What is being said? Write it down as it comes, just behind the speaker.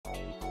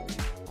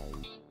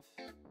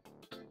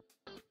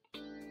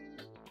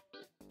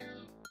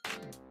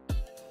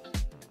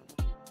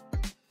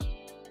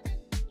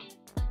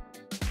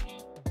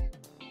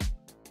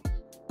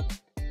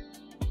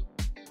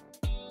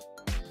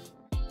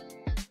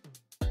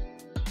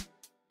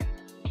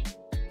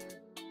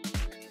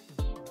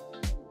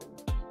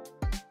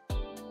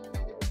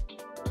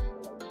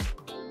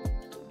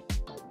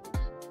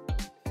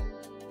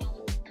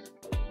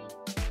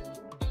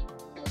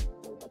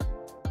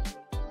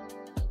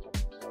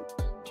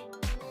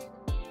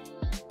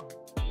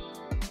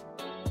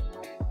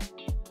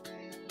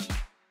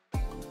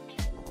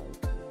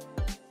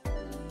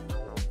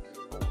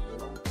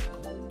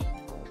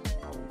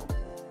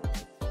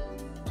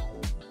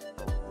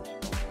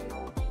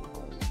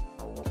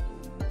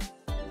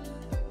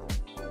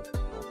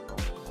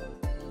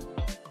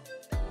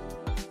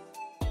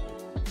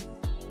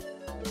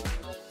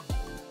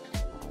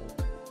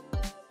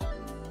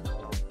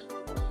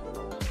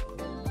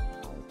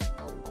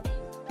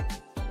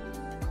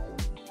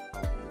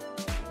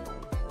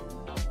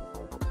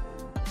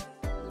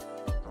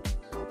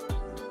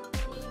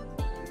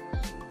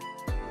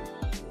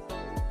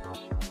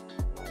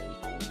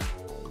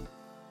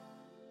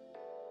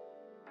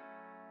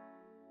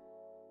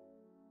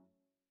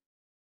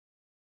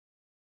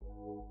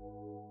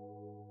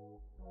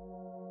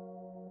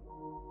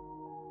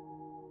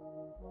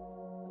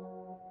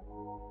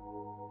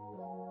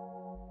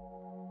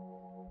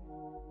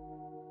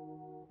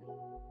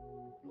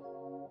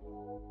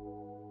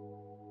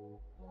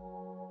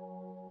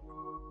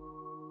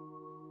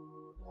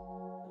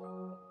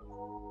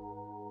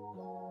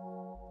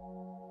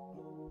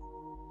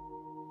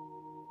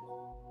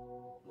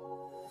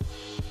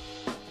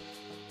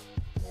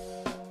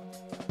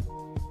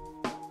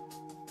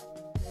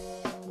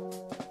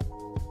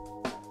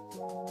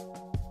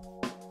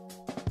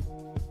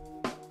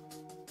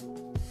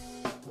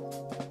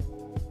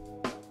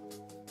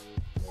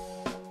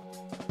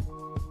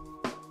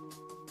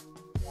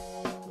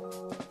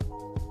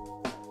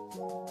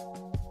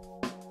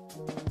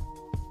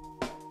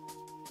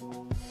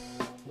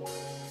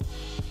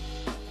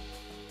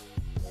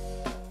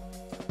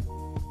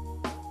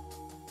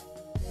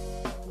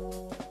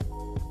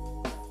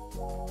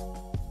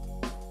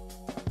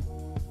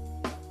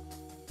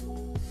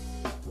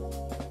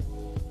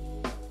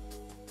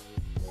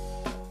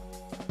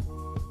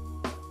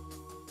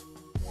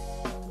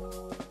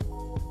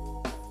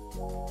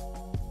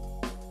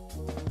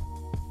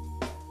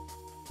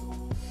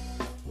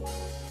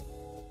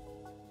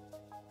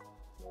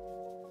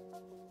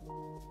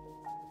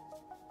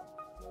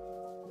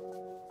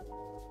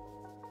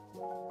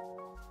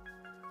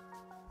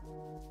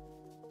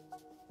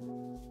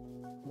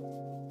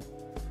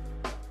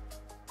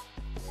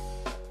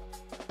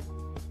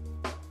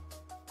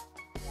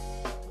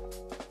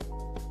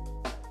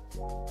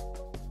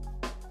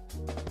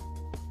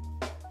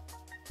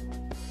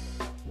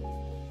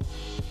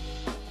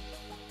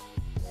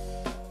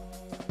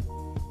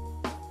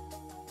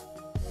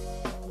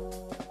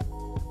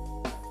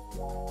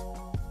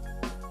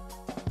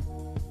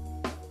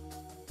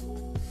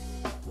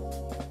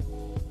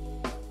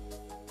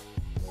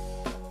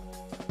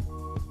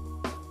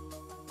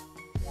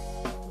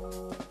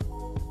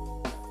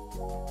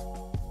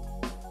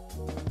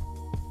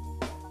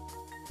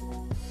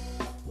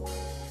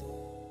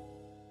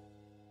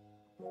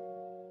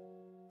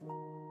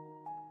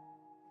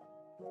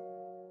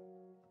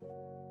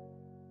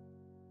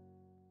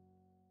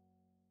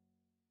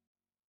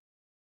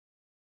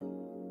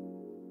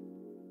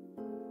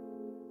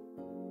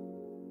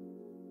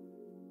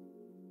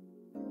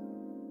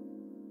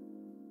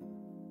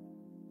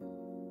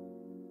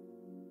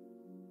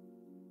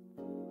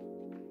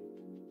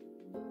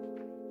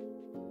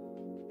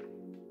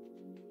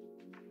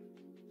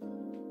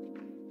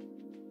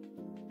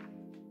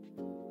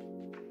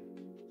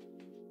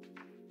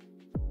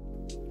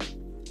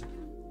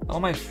Hello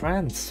my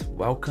friends,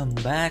 welcome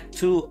back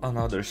to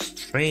another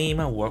stream,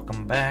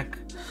 welcome back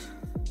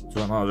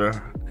to another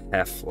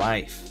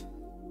Half-Life.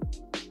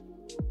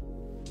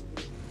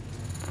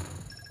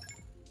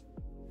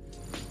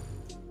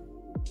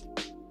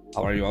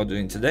 How are you all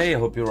doing today? I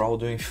hope you're all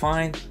doing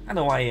fine. I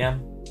know I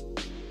am.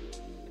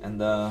 And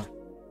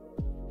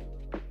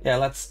yeah,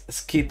 let's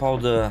skip all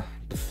the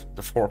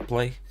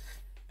foreplay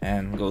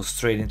and go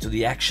straight into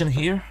the action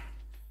here.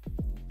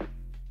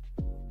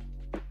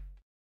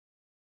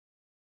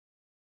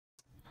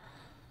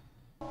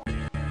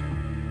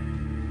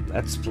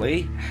 Let's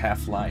play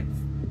Half-Life.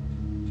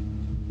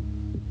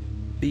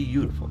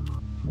 Beautiful.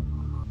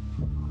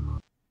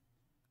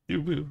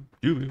 You will.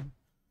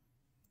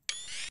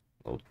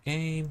 Load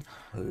game,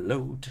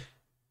 load.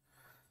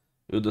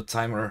 Will the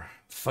timer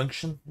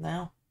function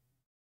now?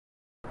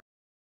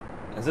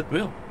 As it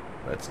will.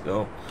 Let's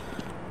go.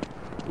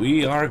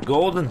 We are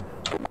golden.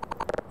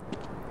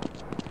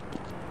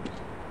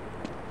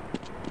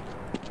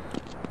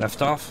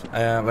 Left off.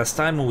 Last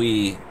time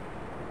we...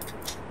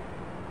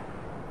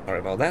 Sorry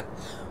about that.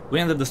 We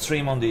ended the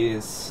stream on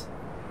this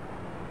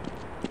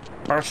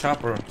car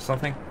shop or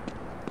something.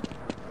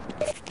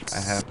 I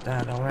have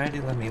that already.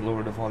 Let me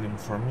lower the volume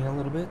for me a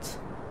little bit.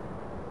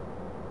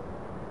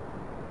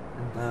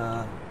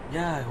 And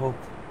yeah, I hope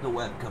the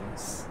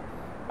webcams...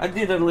 I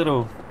did a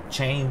little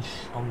change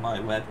on my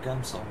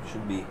webcam, so it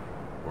should be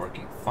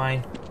working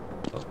fine.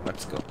 So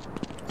let's go.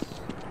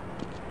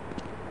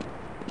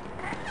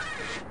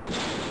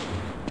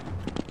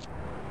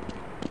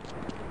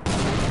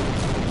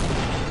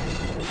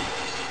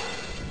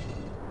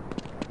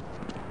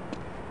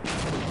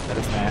 That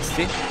is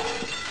nasty.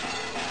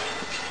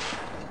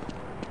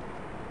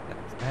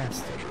 That's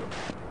nasty.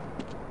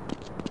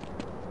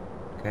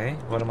 Okay,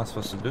 what am I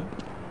supposed to do?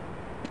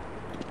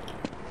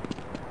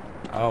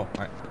 Oh,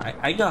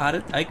 I got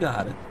it. I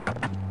got it.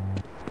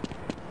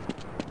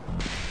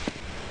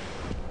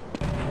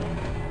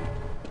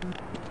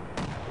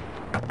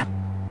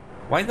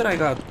 Why did I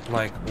got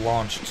like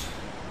launched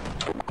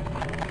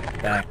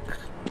back?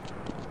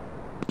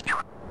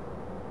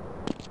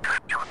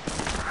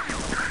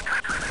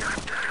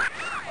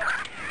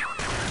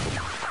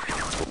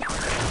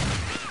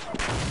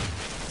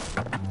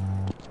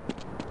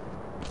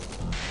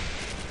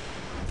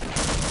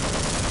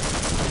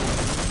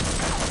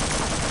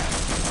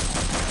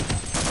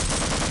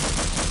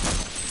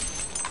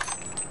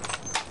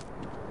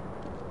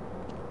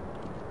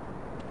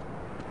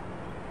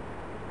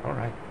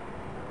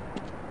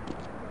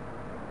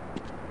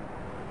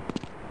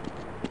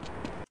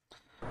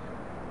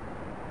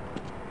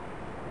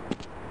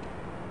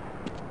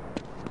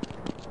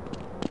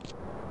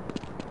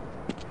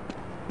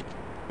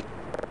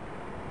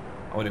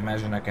 I would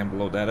imagine I can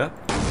blow that up.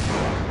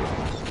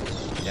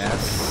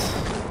 Yes.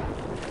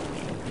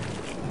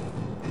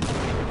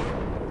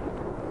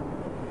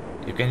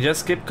 You can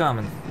just keep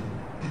coming.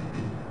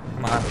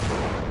 Come on.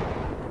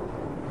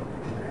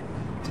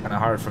 It's kind of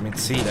hard for me to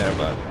see there,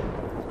 but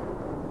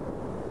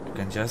you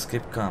can just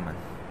keep coming.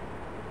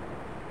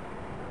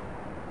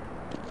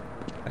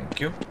 Thank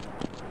you.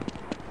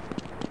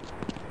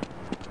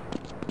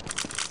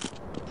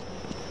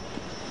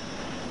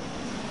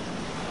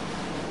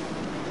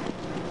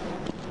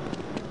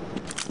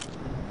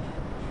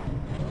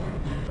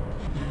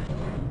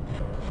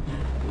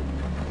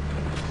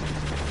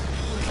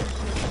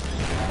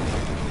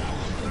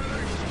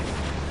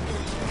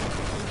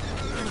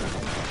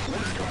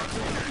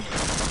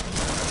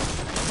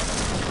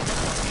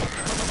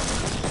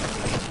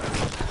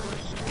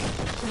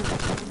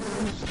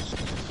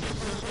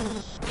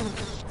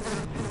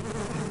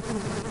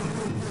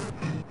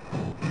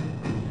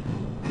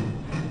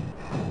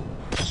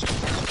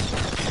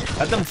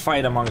 Let them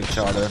fight among each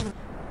other.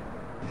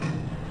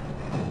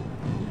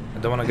 I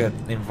don't want to get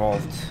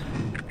involved.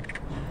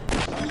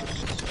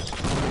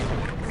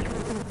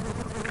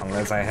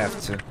 Unless I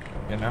have to,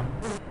 you know?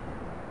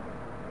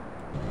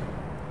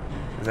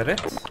 Is that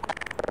it?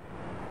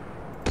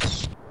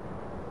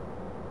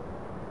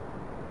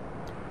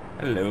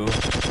 Hello.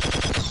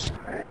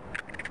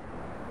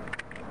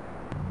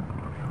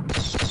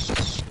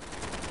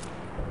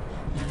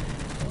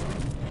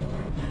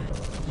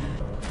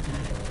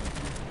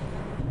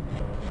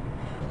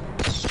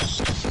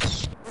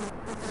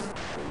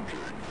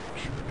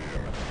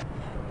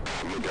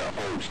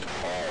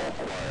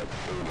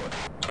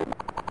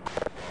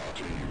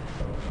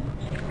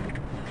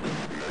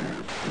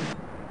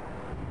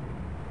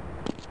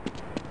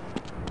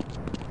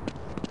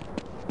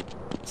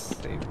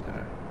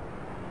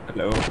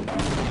 Hello.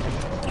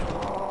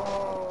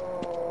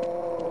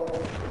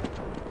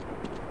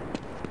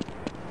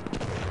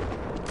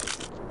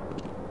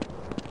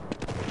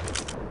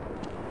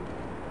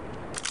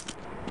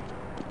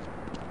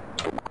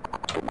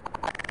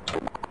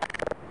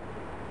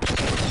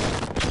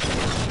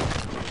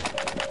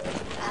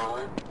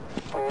 Power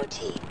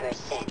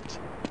 40%.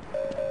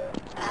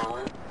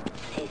 Power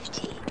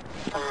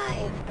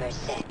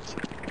 55%.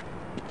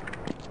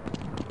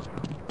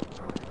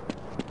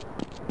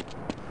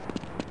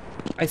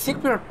 I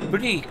think we're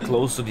pretty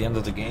close to the end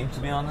of the game,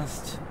 to be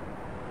honest.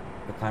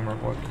 The timer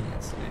working,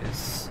 yes it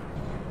is.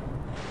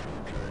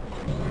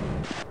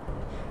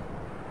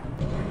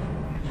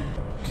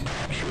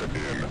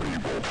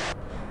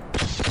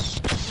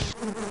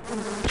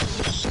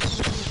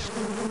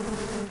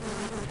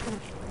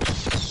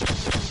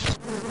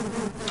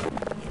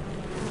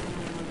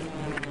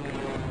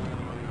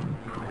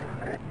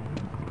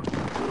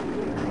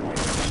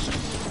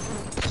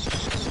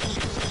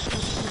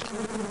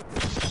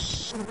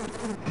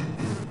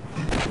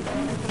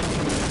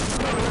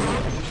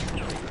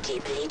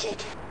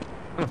 Depleted.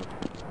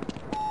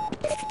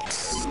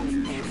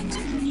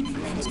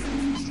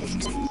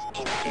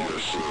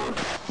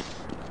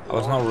 I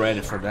was not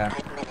ready for that.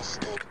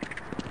 Administered.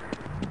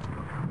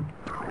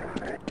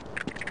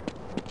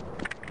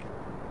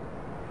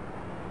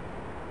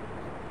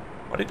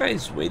 What are you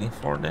guys waiting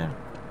for there?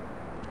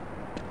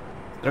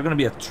 Is there gonna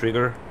be a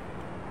trigger?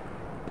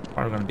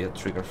 Or gonna be a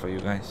trigger for you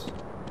guys?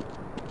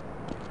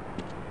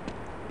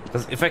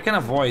 Because if I can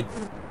avoid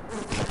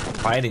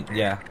fighting,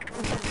 yeah.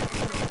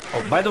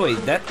 Oh, by the way,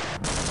 that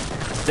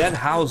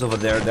house over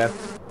there, that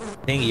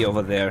thingy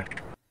over there,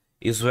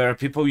 is where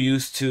people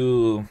used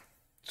to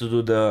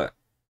do the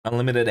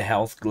unlimited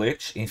health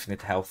glitch,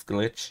 infinite health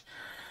glitch,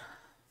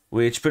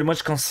 which pretty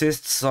much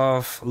consists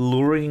of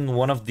luring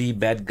one of the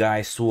bad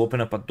guys to open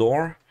up a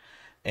door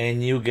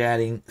and you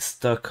getting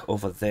stuck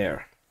over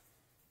there.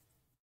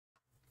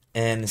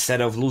 And instead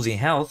of losing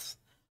health,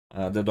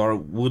 the door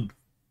would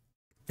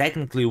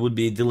technically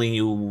be dealing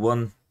you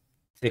 1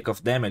 tick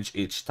of damage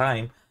each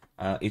time,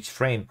 each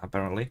frame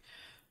apparently.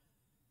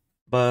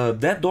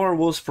 But that door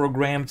was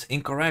programmed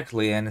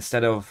incorrectly, and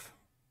instead of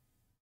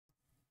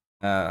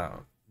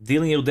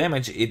dealing you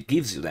damage, it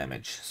gives you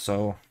damage.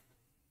 So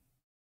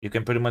you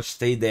can pretty much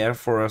stay there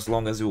for as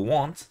long as you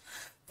want.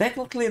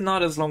 Technically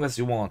not as long as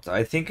you want.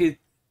 I think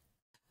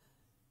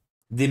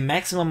the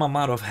maximum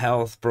amount of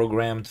health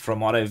programmed, from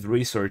what I've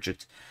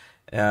researched,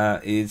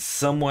 is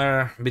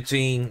somewhere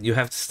between, you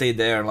have to stay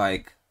there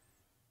like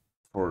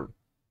for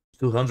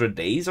 200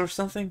 days or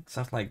something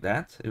like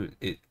that.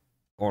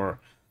 Or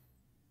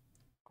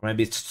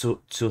maybe it's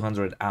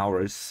 200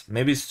 hours.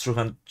 Maybe it's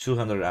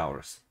 200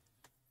 hours.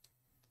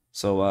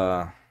 So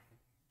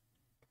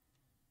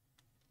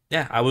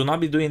yeah, I will not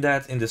be doing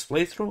that in this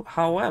playthrough.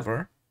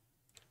 However,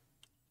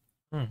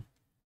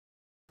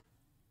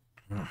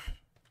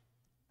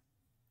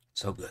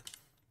 so good.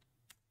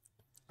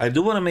 I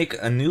do want to make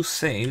a new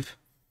save.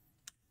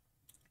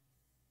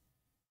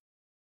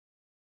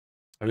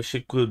 I wish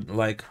I could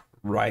like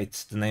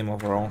write the name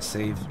of our own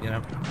save, you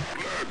know.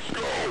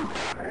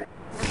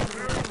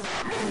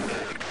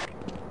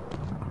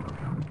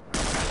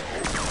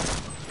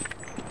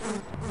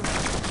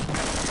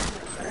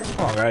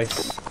 Come on,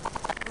 guys.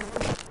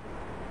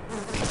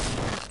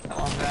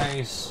 Come on,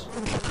 guys.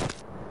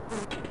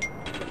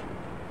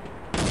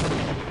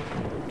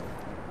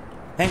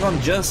 Hang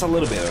on just a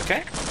little bit,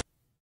 okay?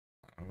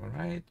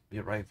 Alright, be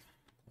right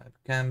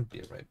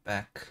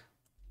back.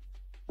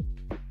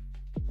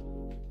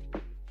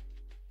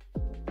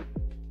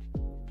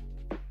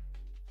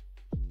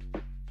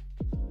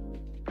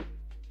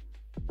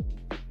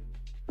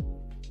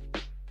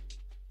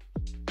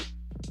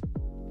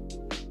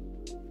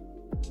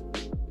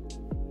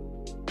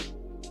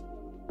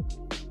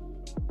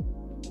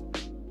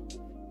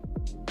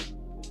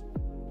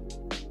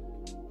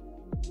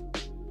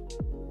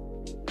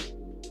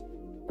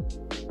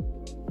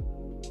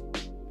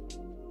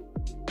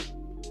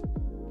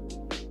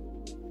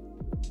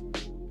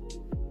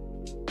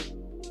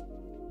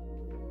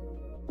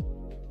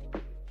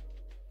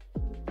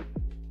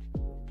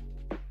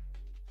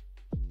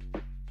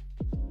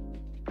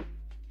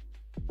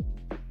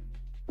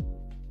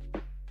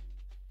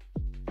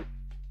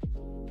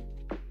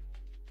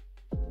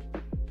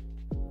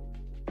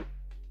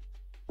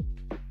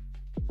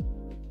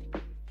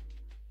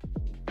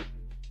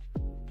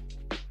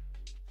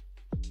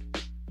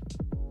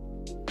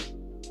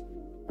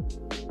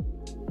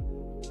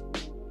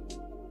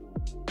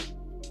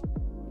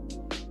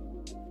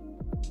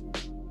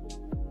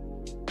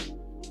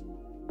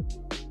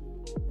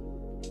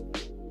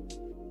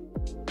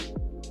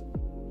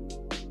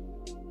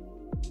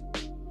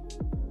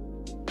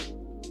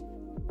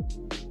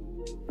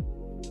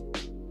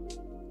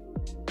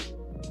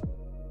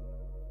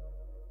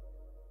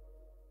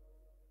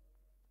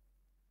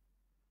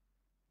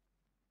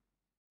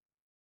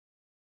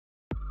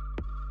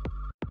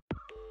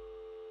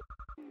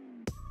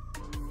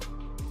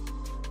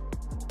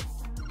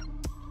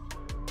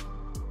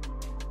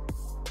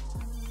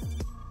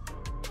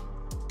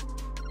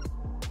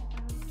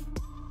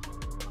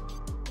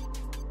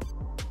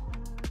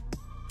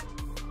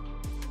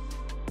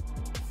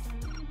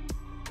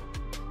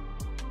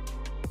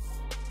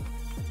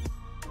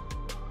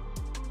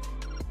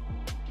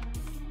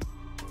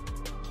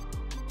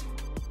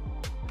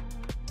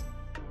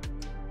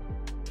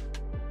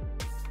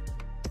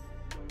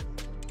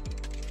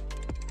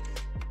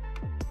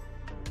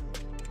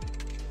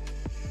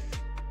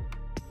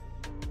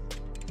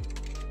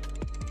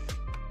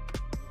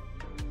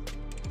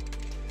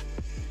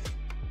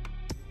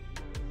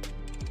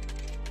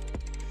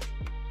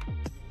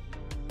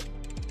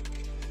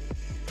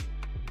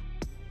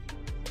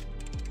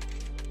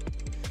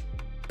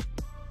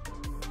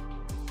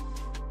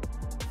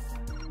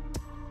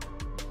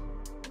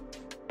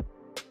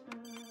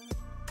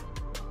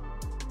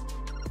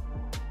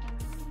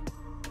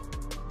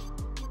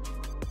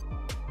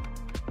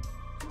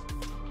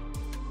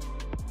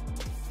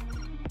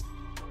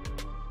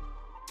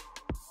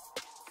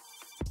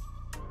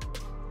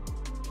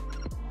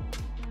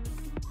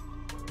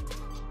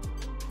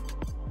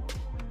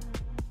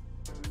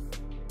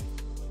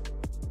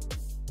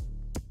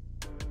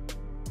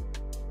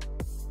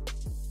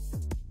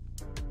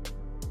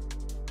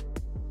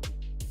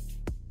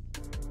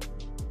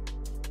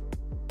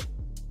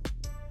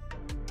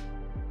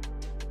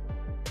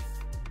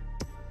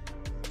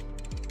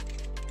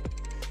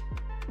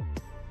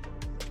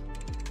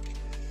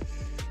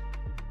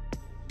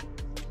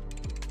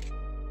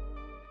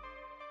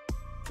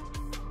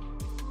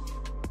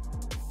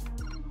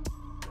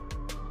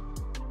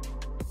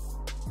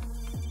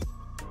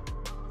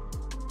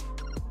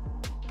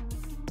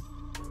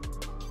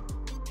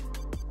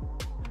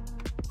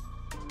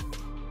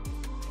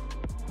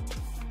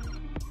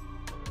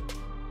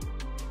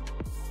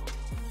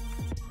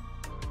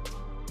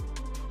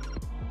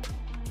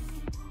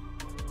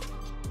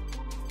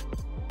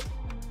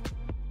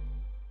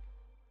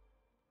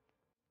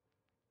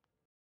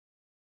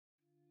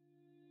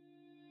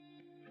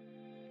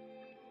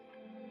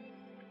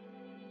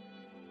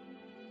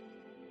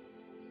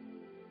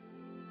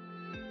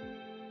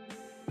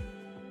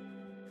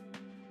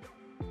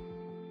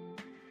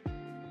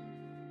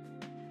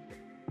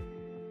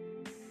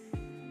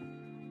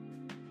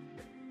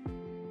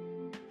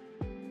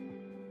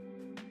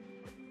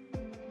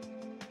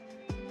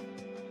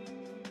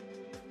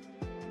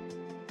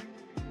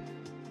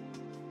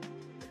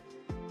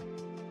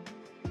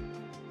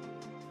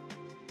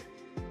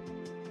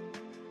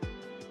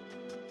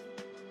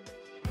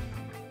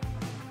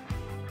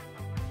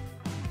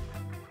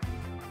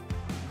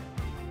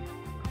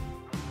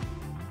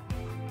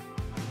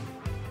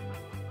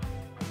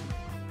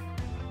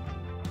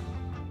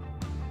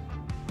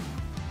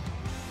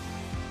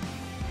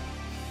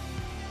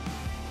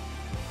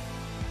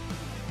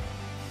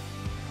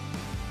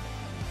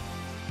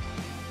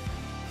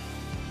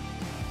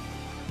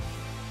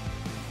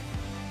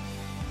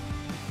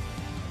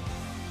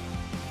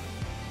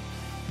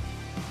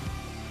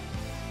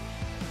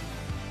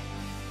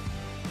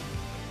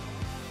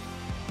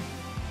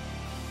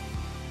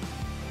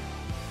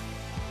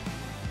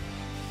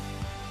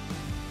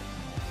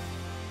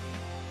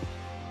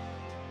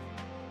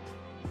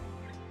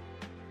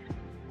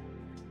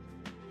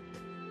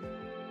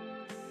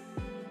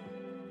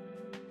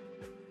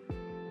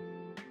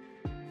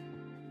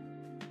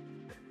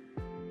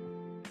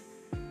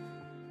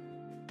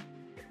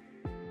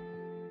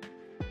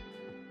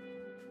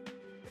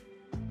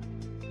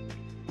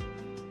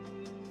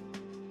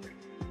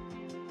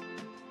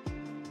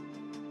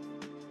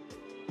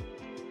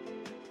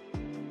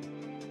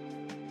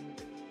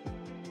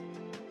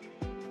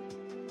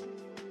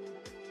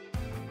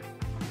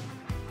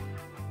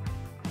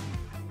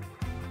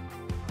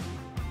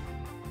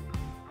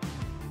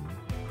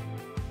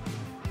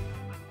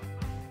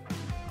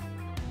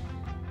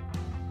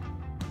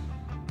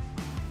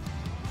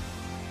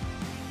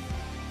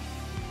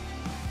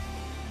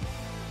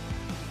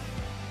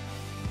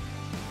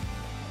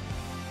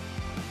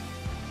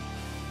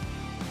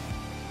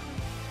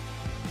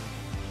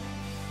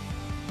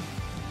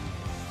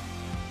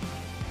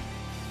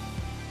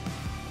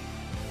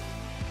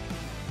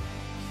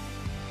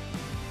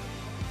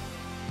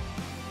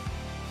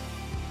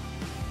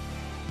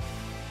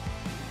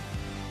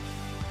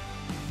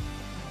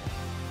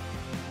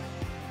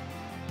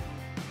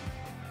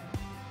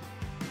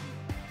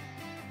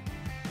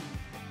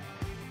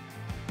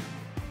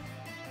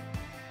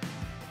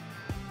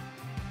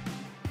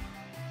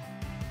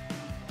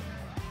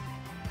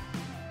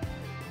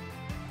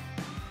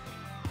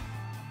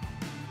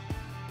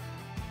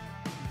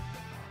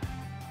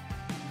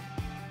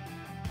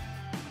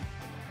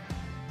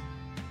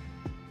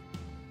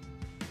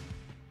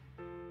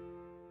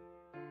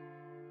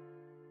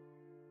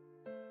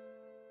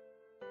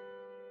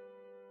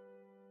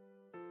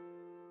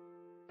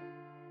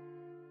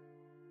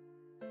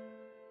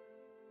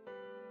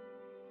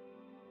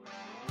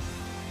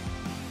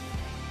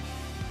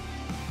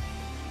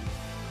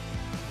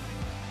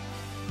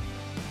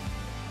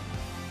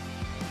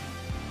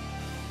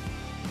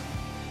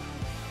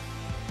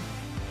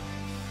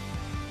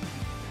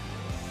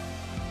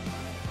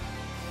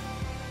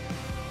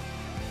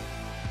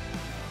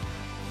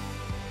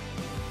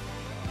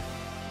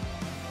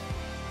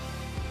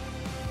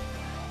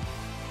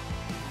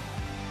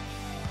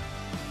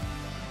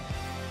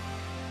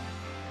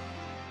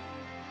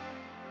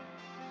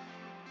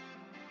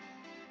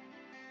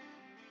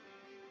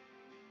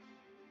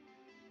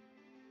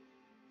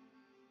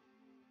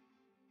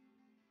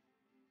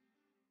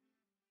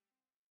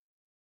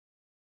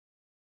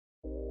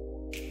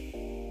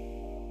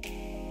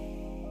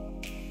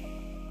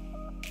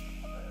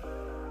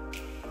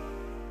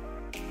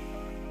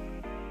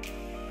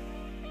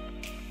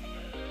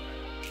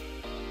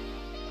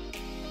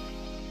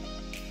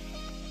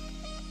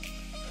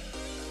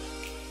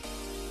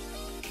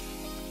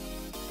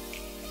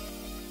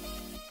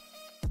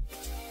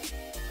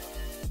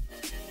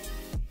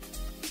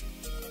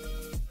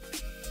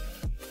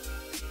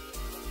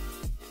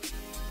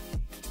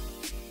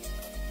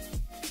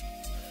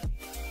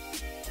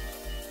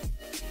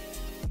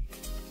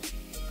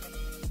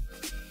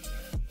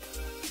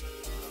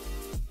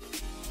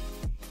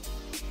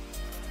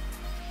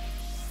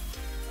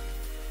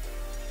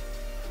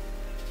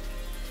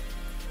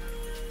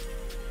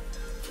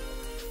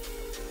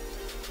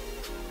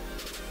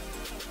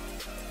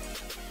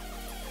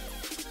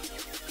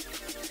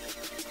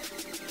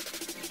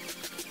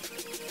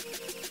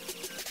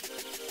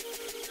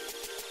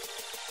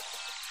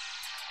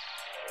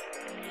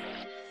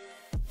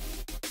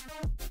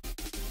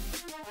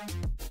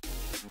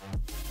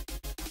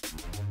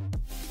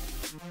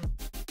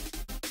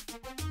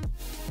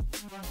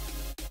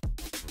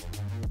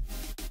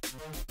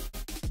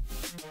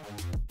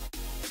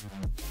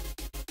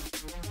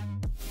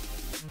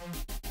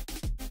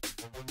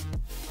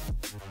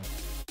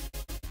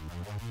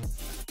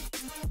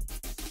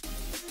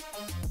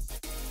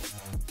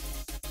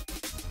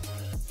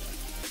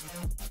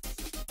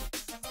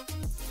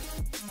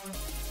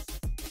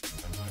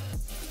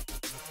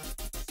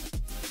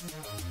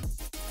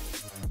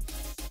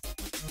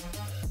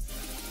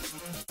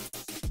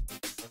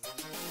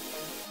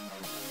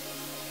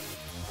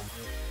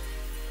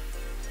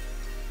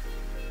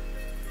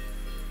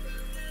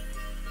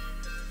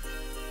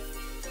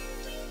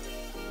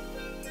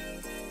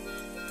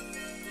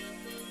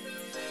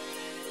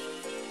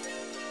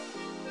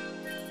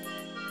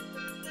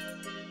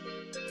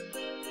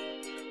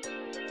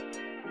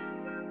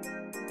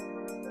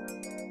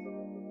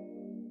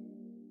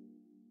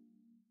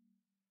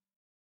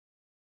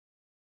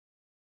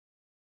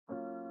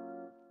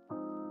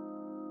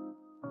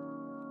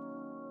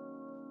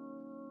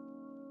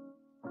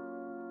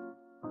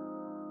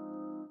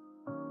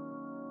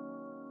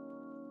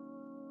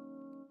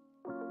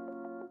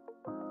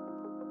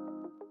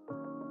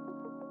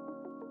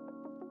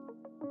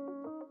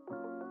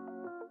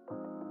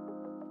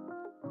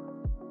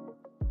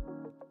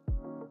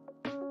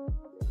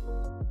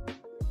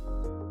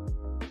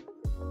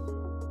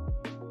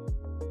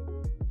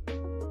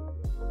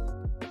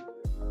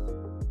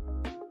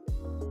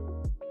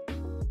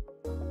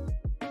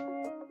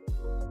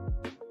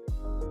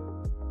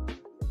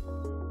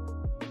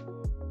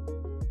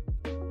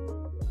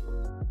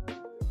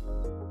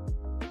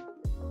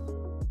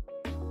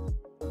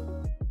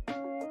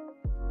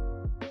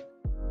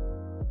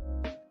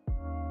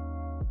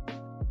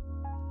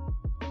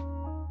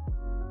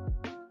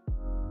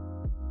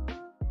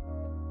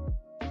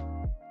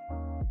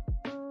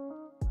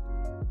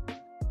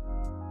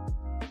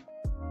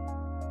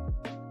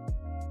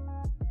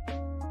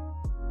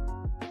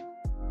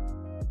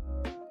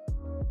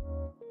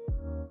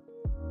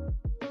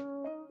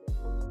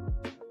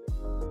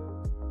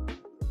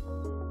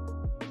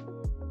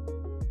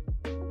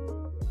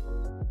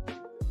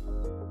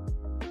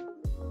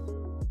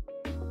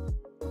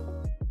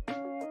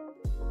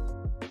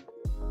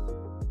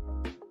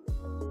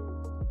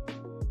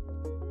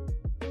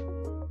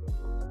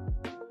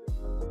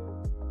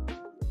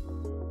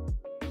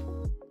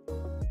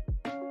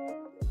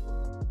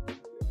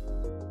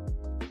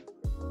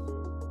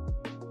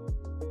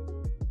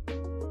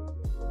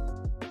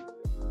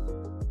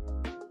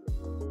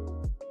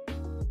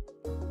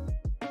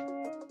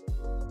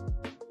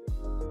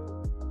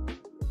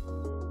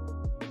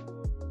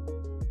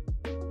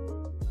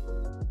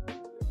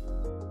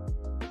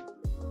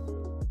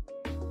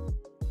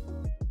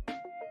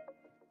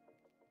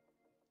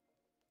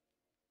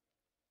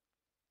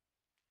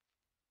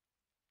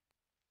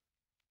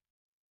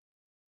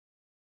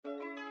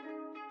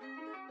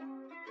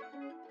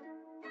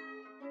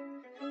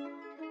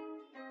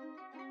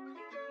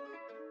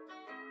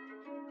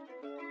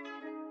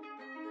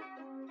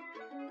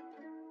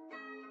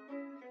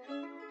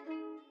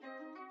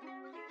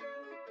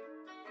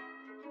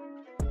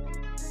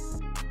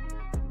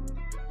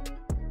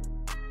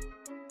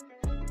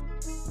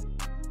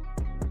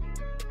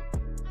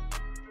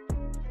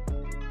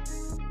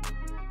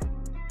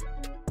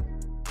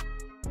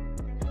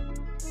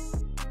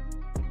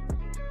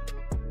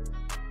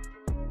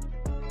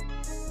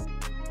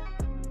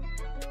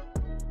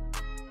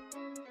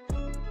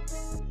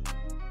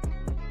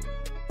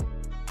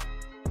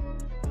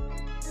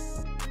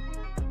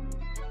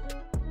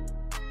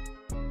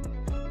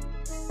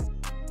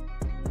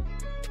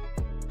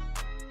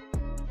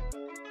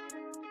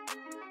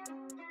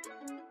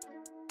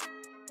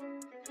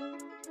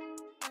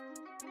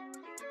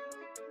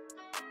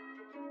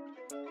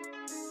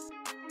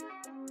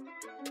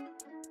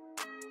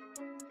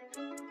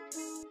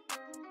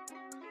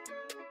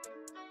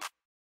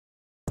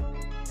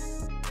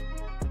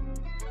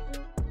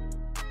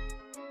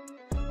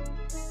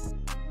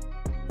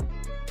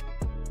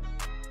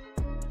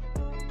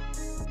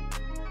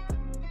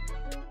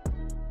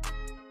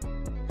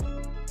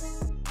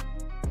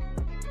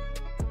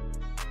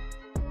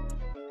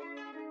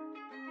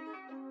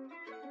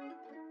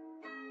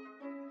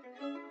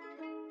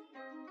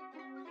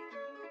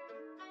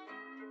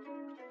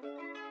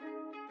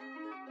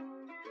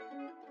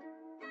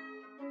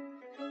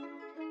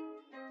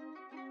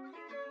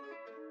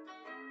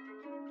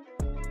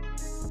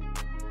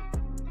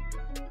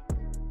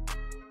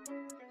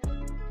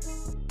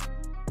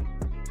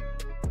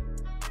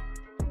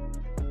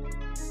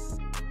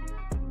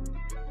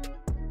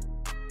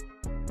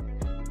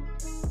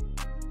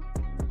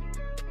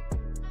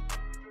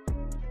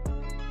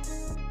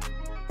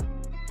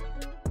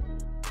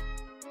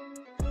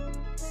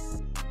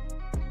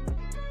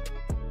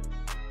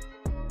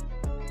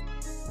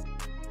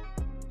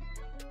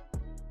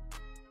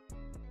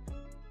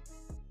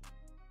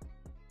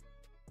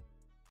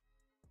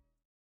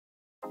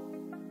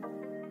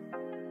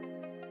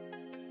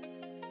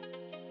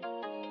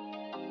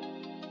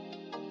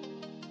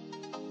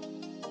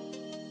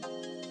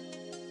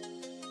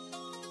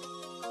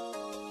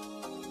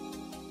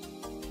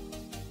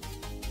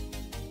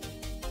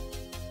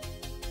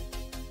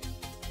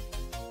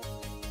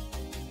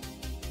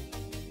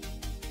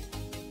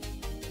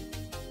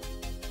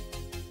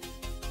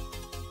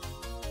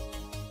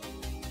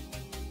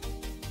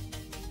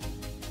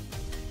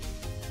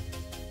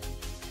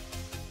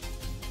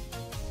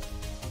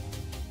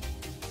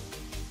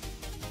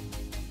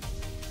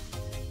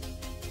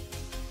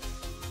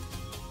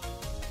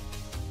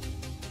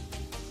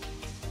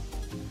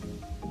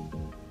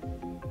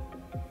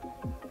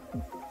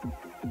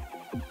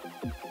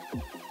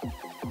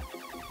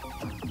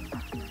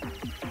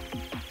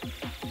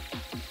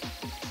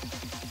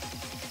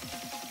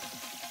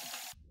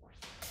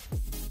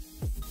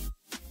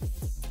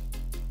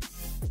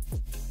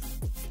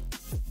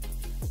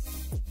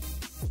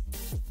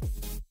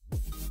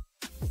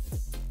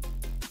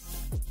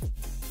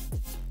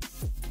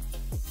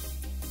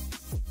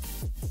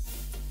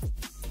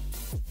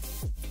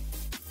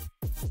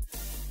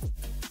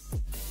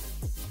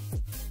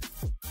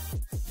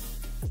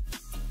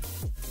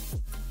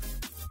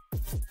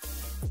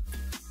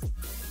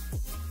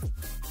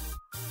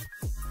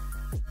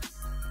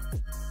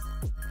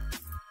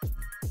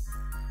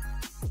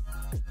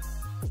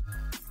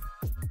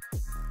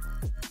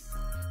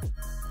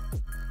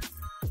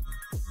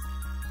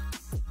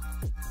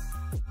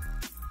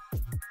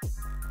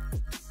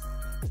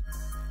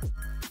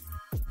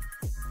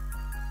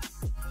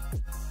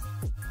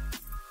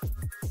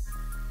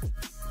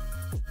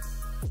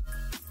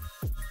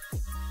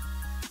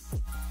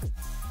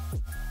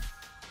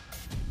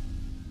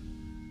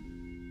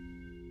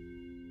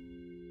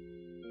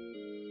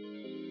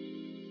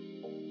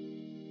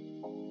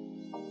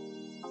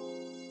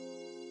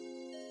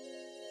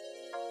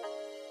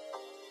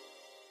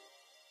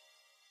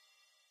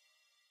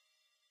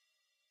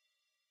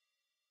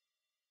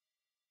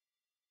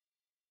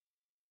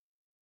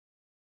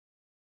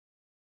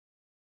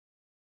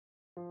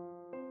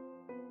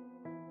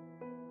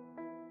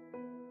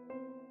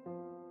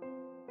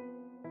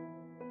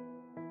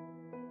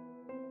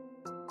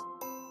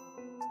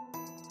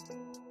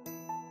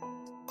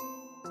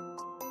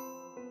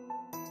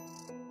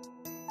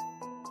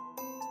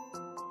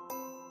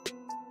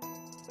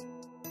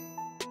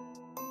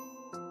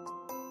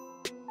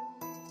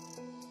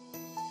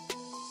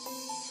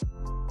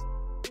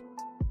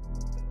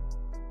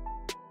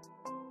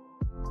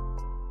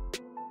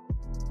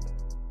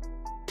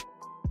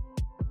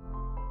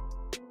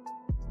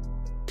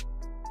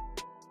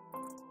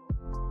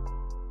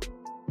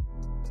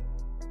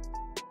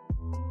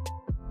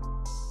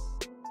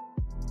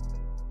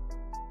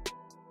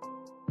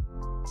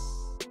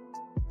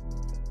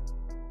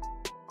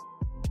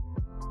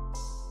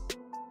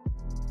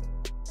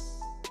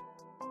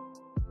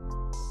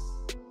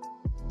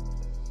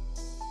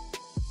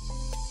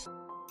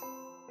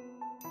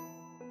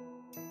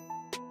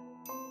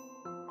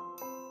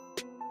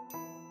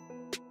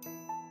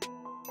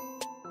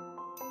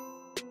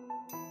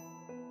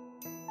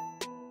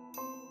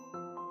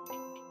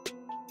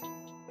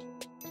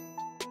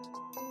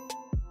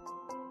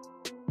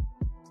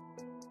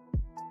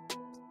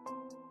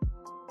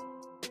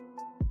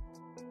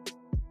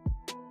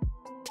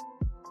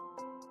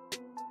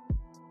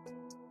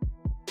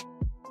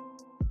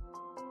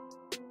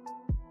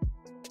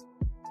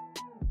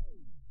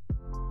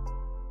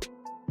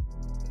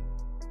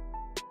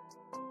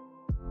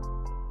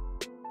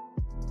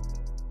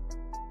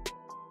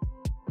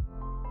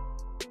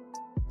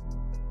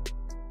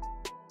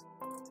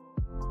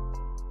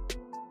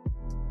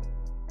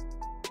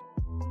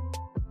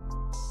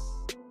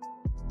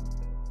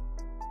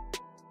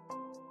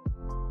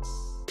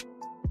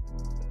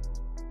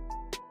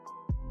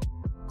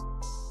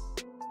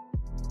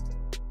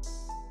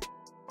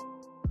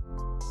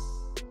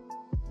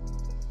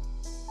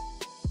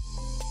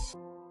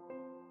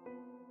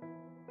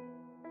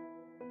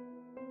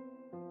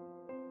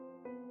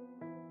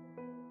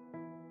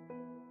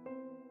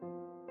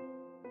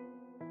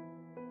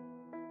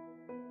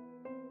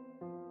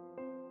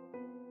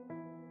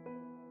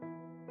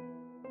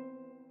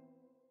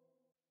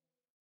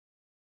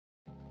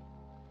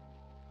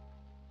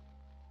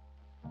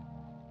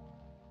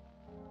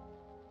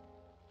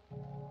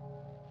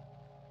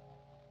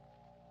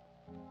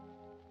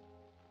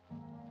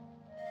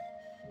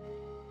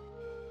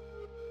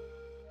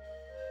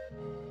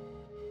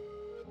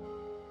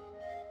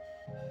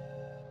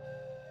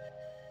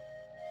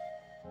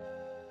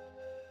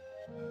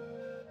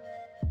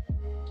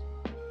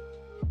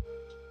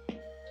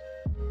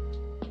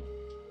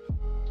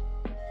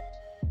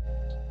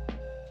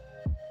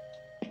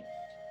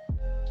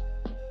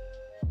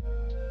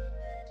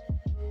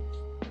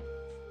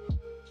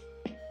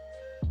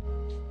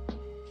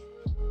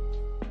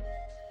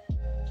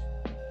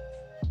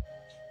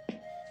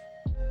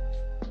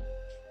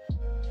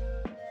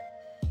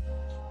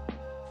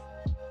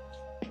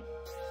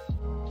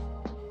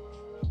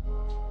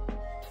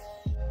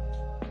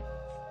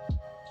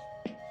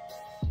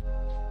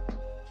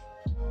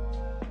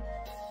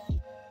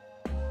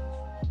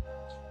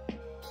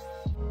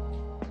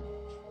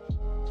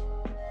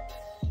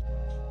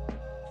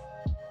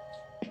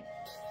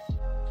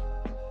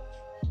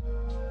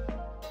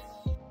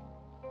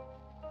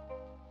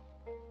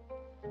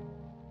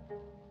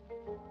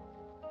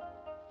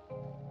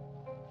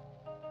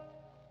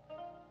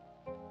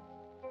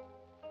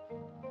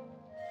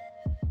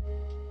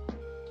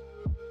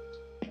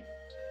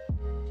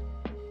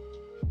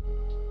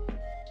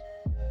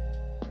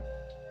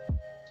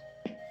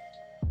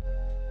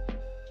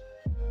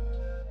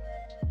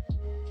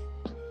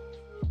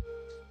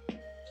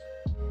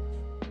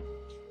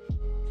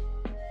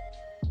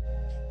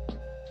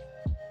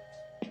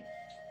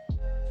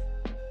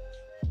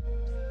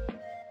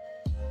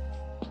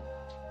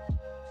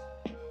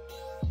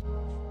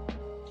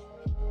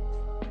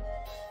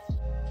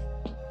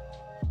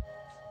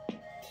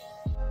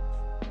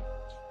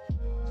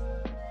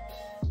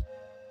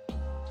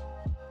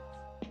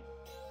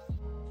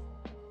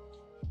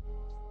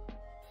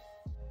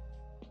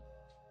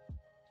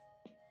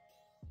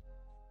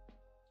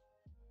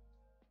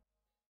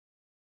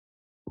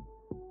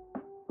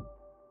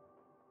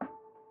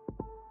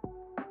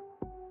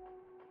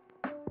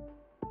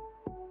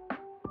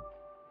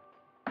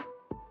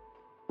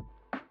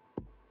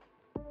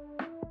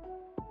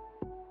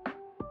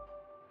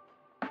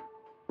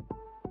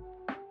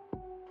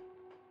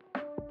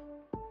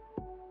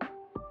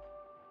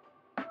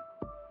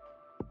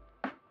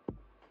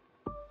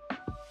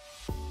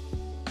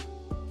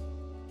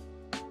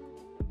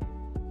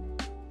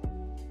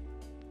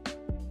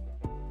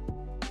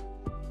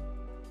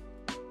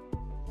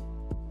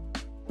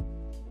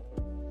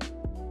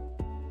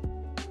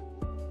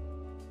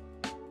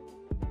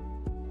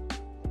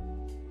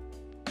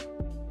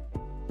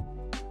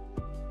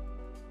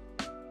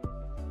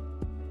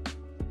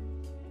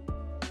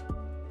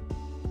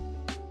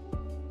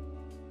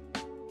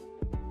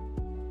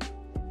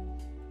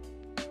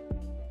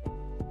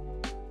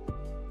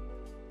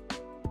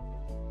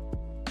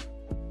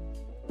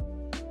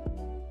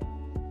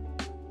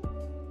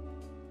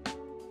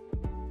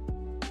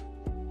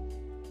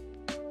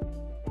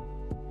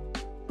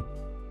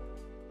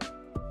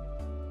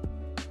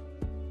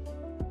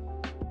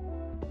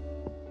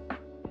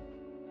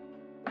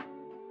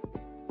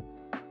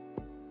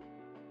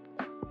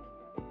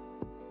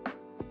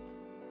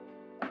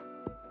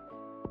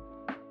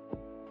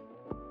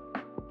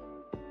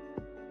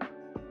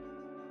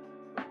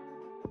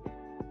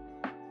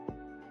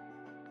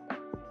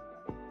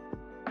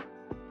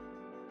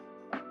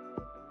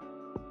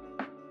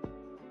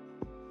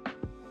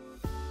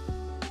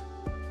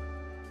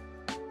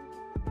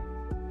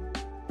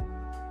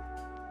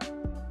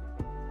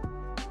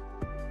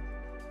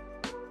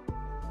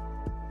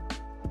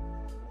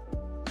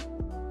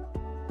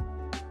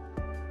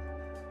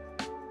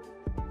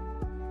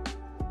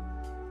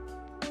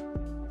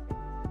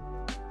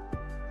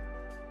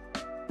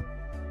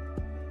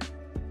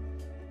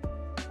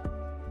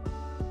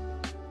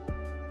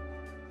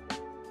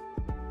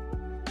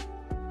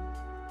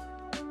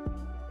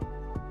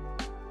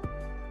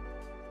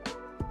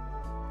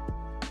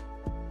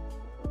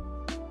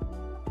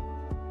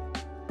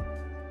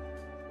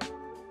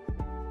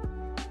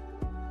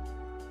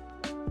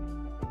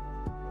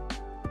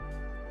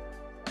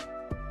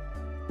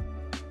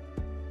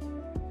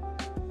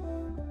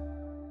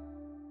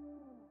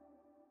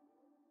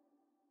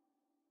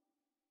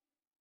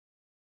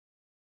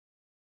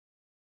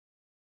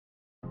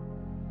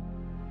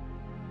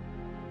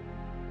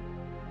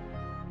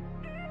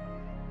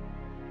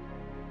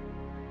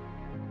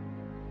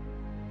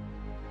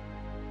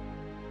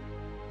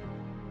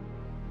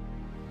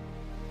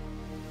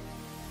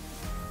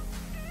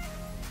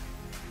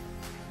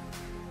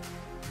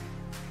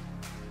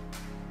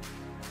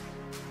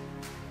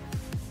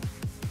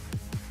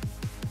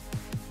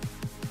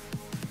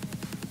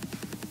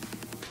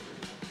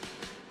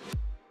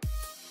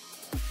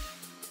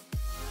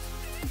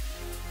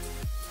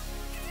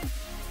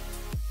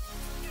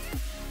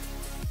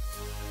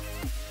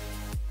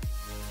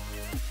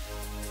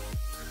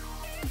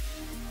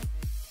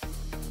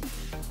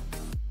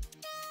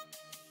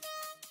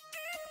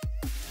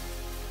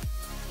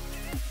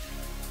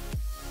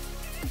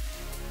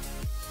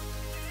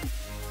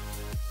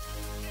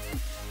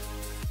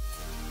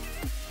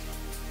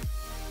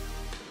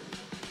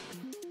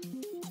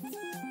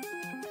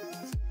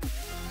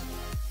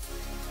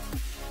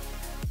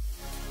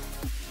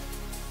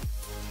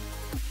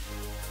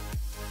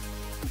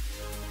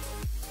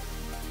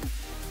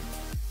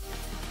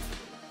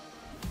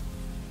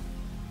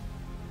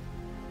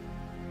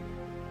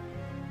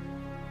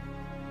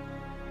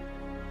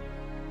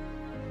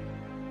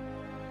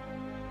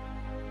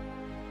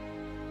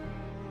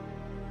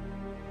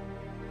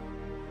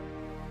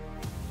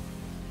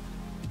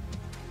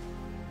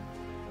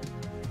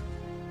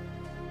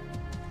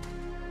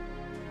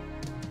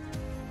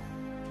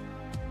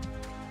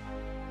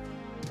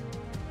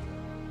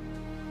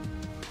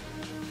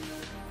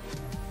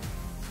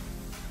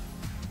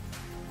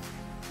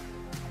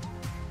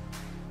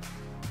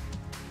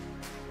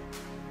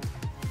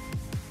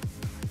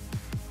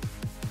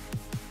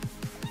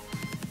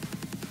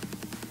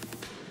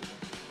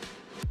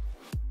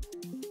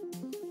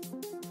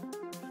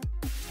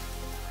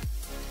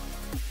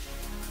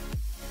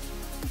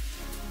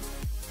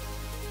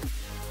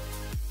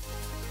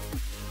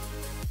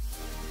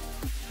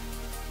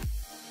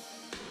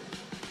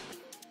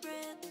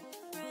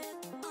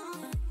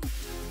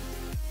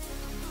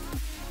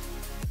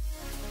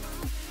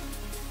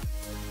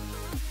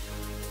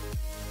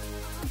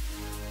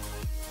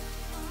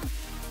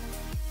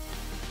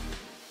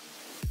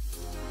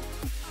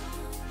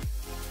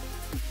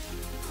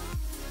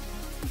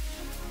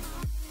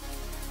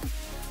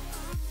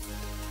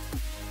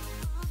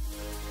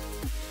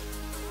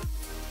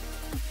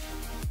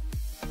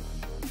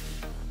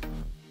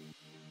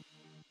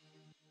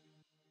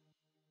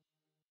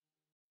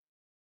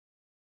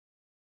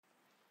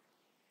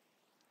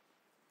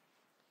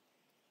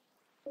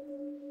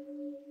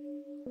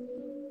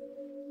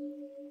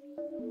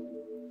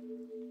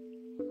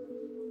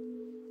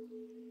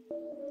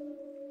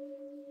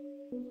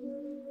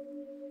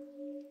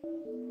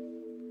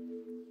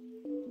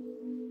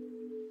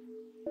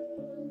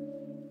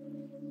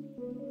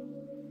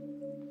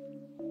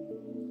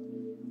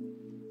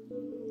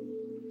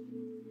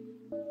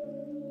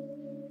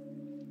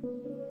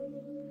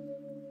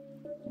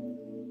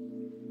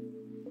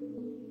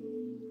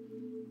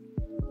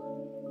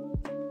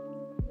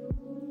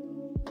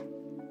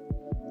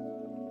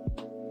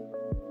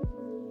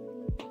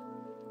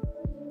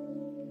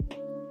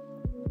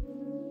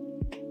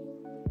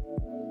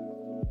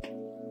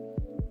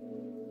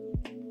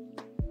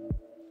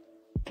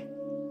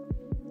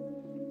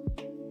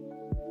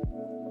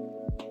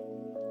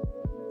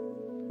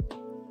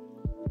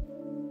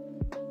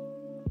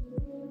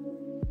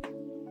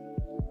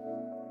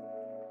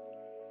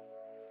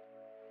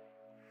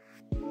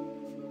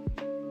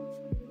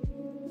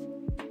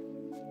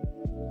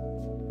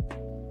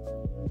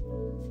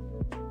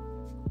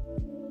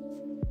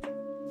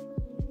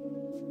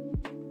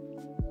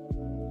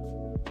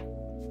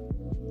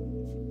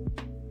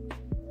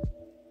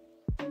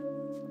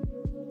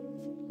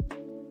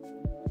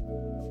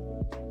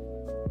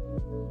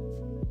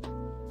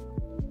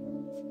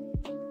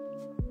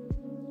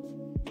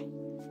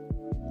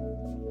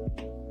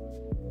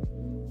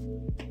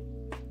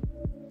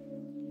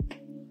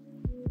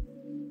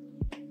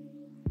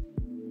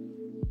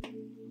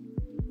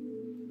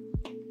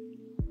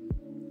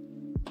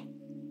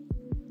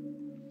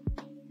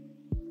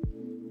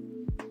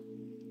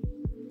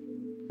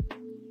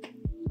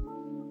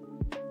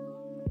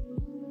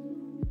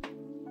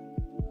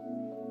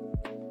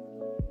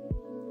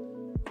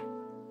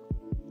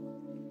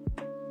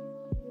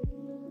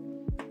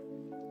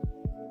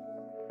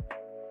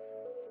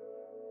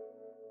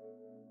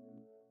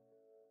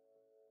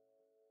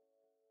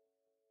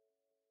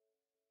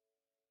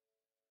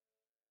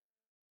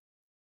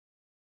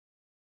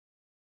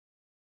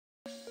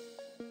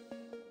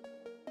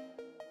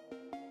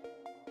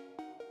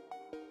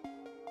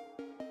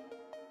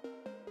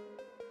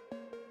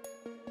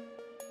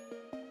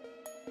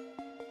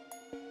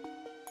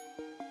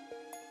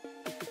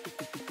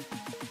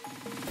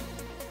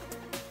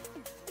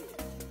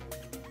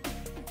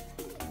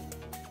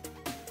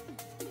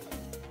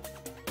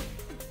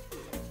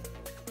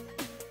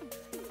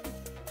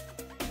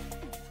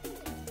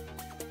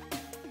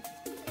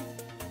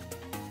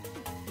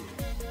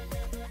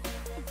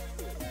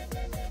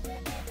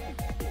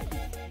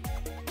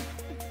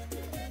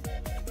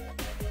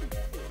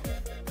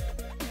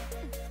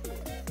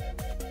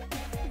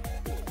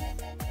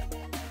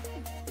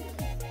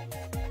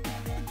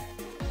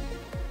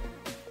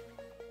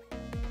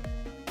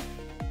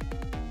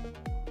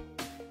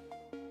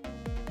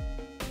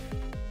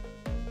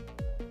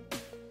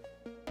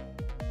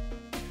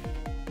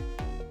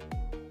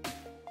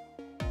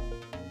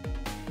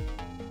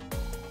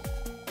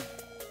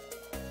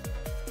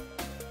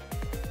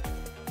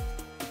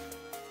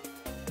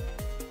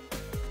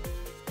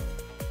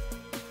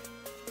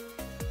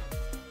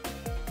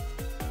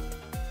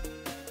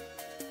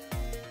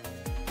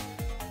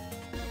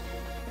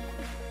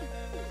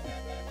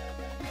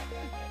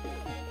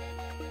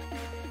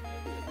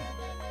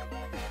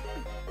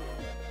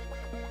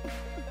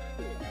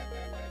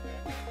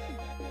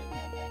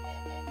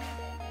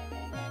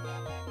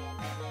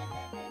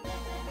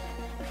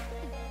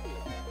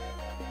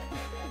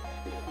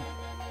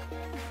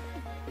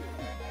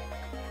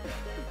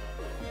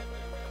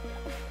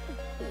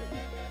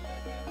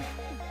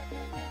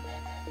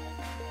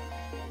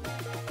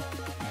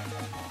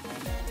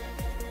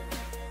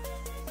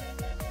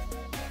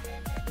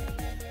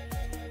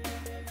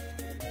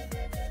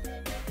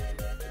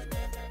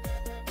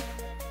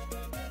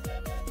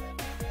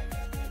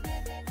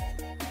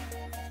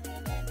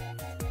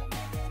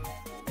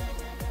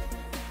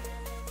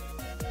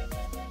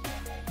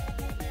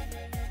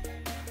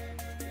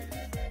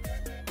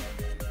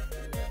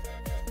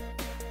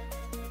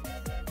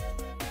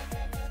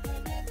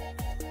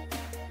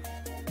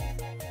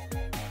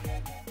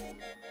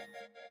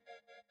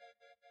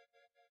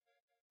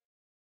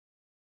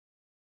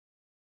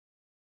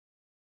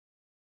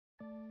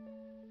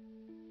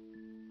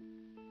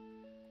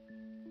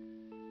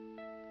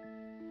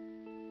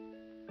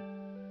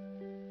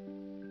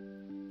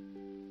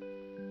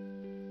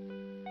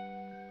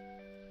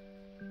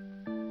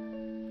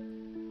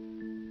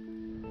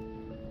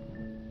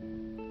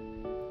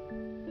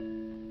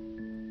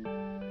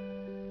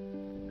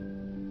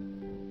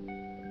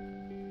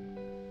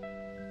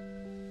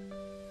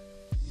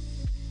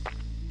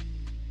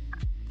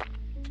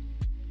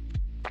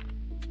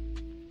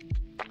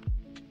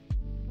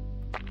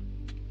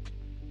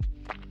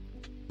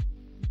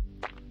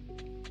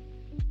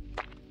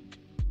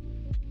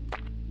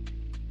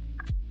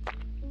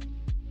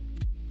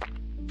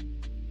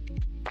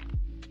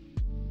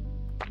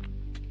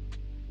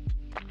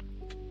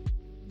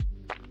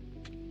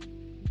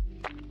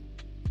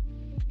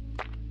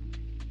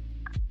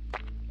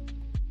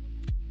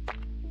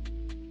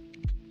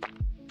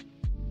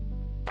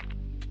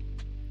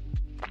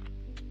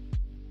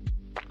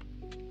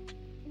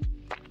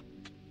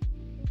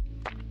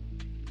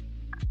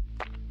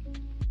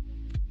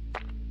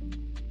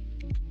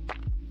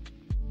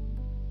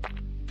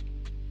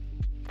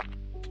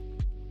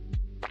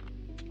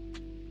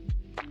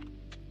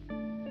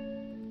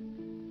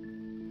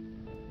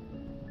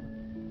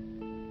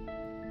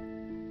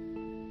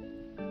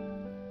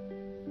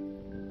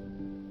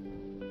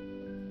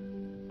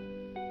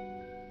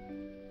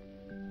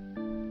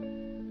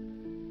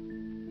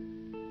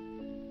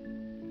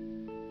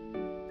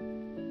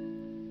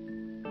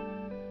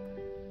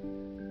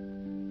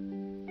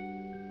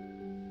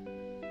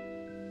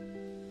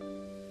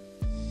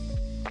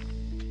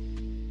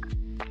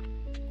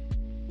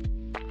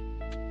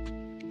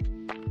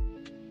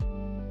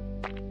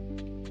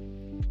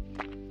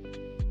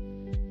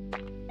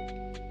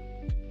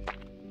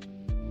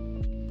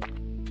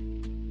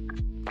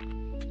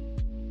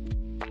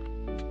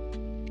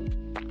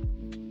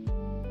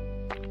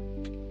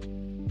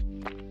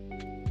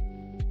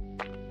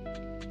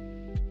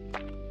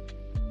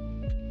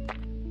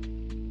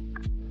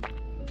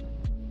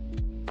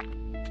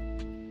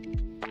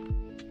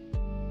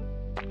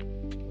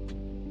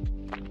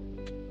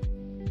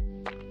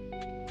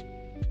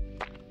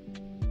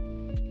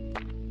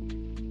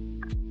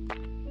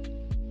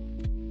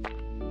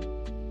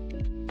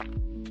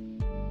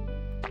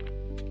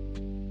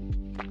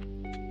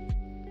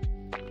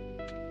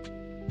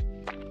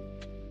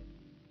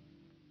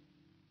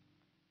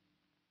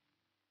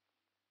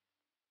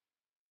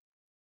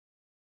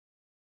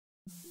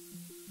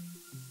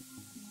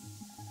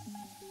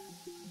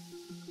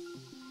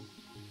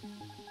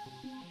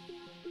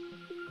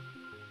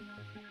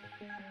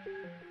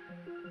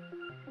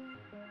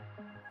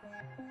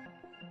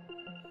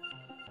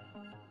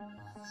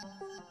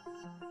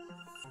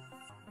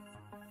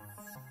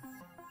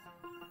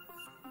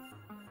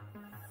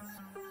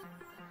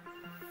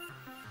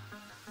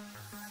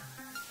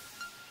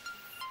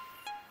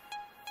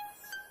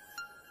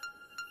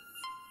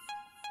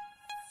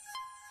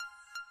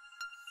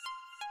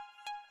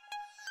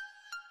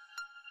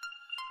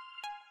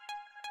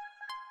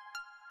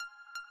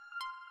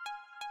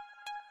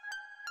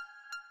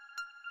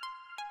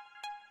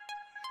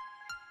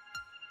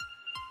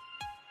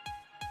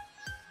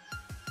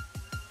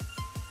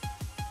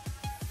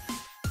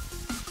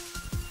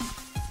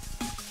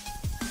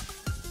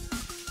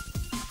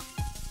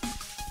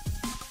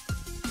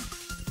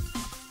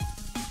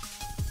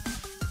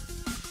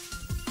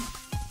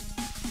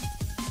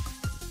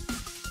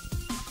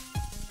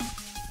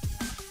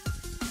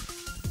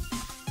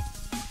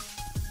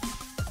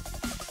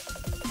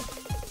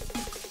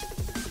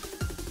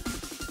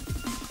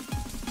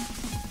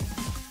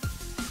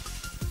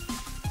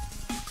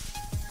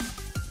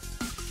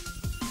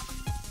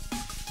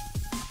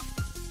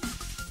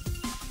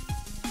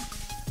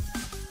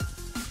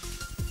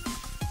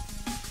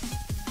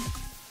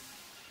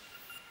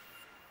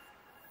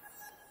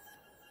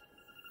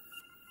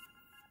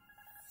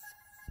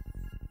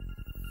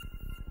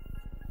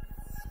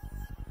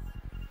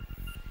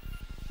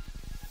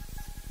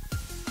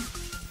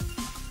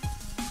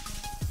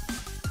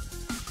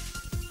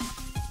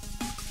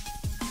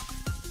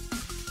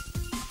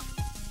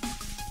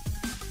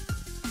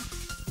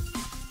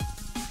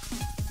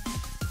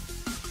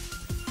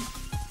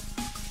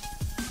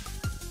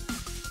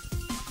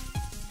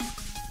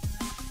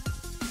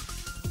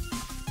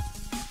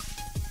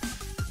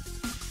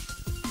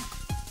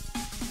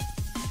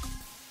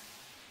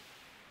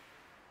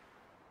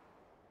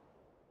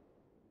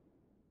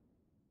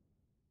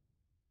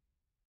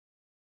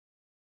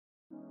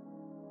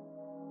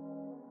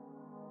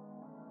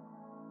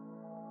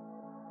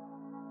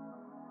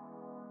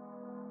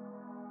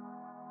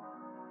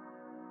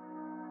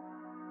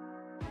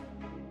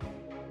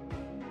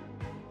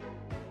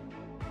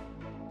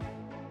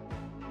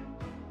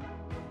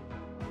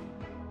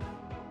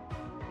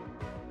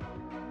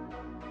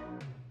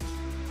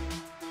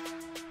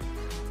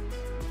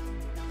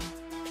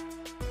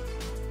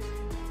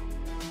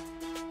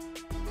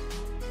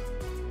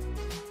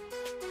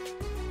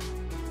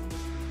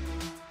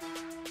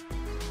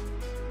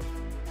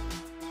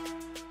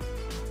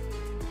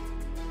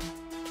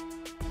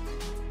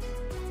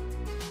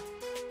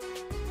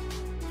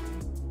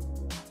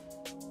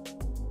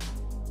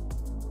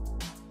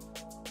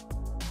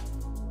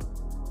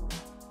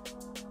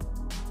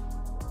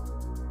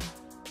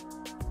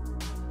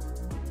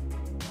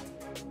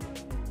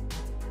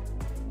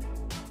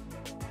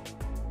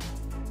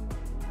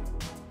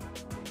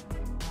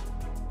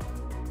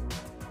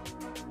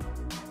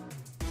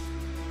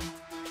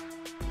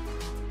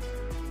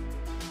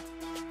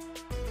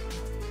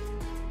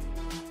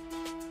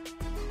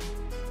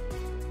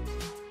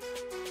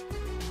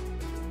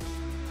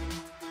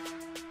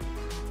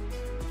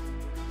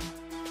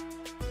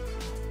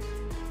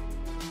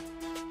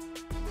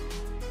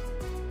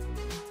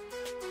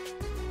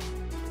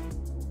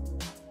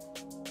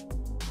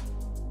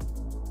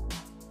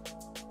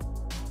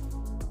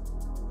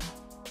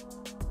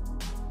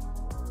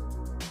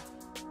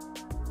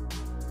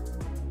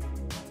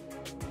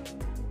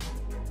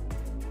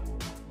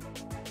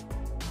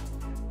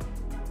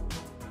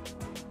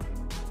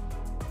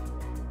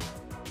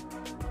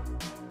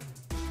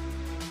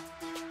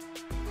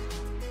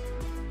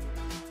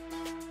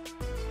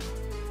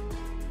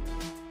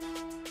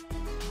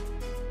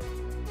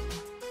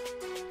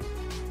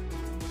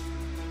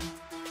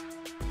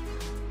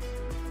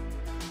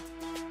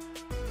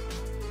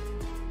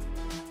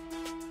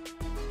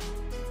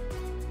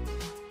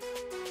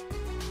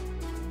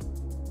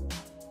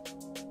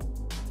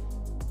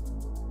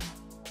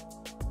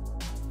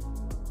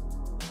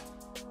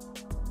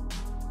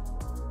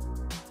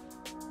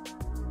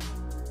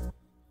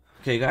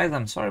 Okay guys,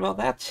 I'm sorry about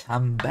that.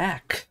 I'm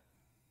back.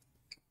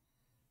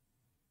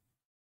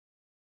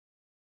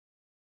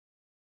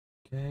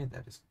 Okay,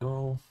 that is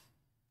go.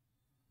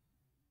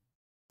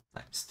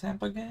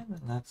 Timestamp again,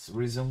 and let's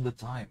resume the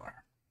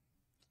timer.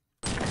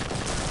 Okay,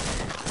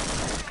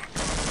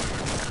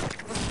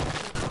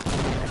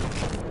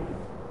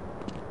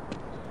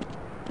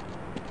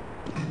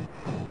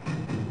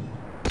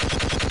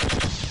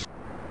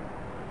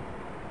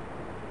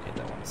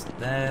 that one's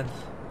dead.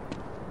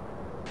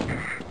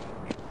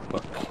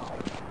 Look.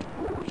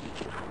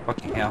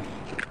 Fucking hell.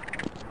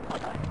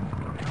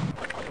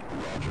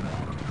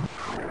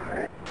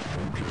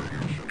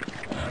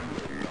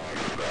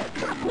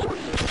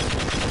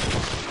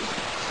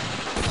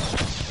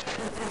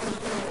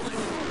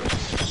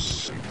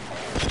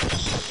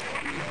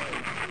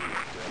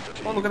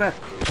 Oh, look at that.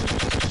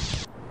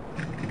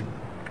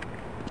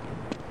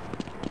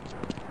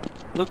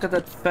 Look at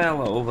that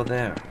fella over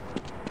there.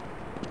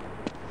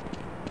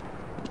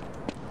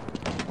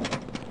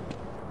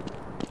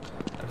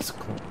 That's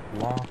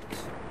locked.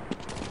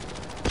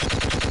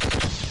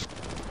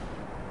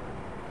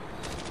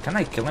 Can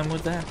I kill him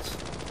with that?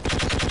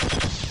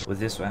 with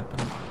this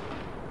weapon?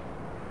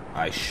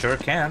 I sure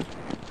can.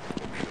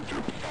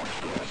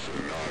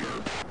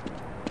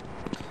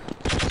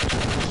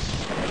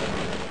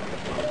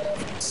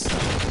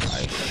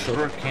 I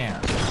sure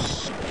can.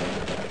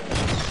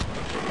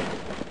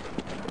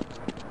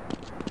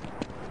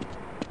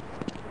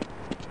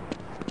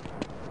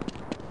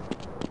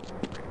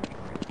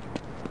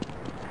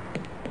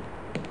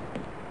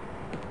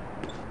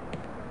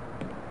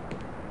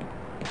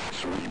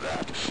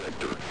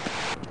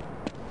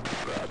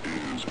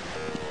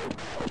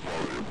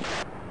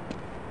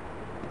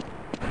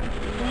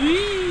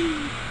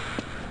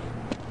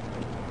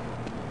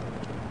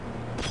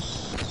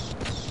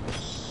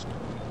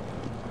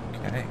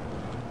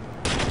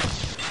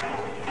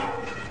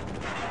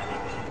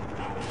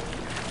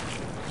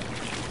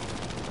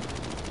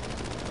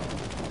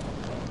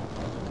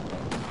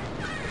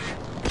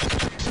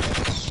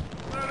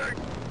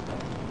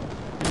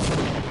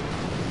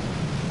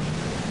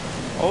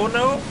 Oh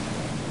no!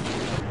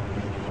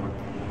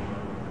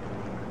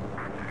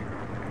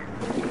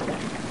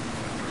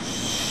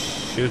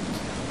 Shoot.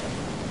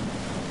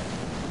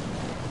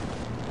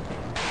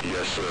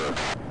 Yes, sir.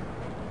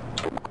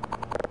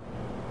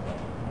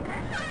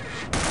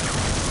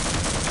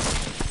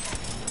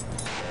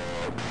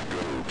 Go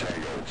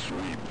Tango,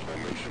 sweep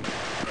formation.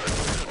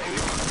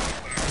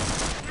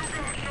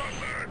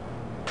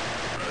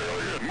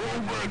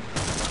 Movement!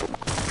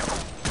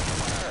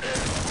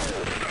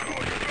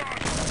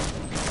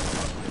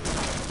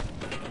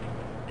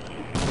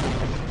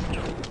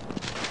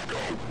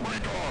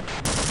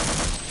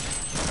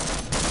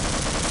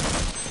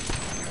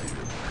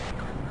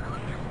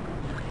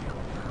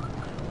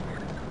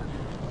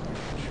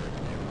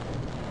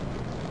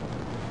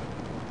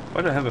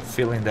 But I have a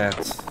feeling that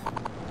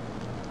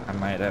I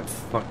might have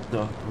fucked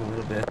up a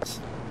little bit.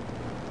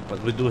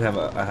 But we do have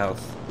a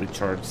health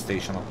recharge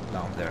station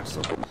down there,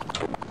 so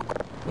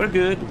we're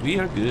good, we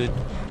are good.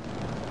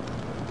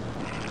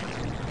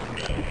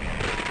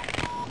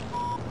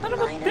 Son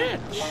of a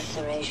bitch!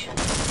 Laceration.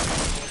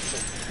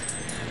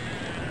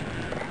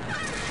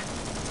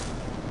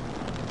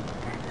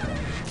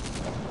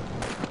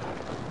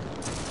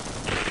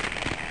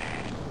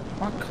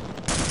 Fuck.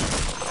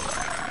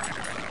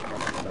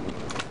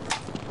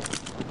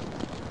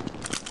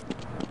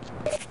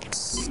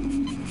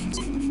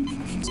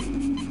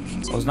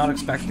 I was not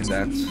expecting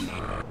that.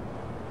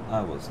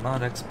 I was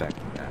not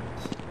expecting that.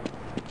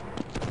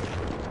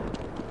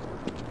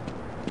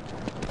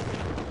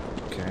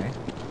 Okay.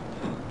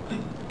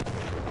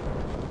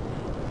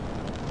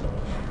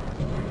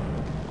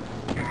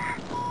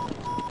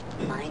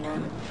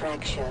 Minor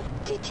fracture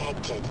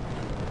detected.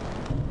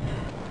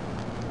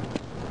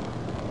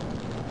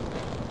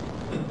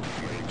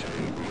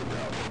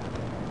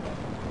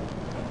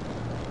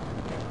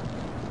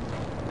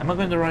 Am I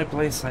going to the right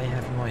place? I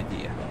have no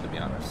idea, to be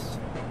honest.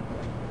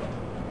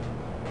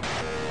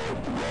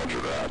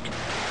 Roger that.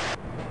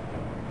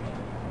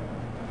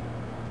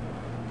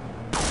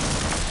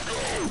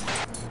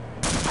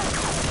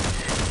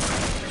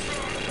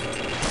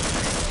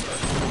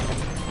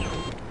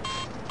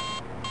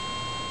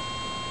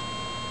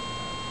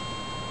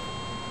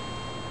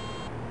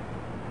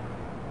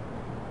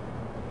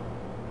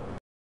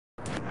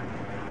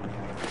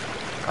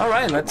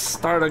 Alright, let's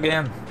start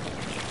again.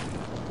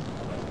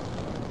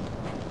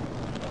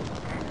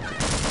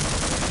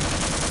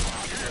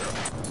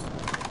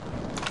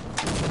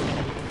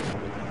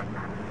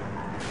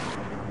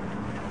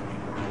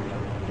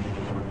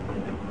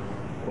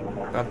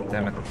 God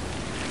damn it.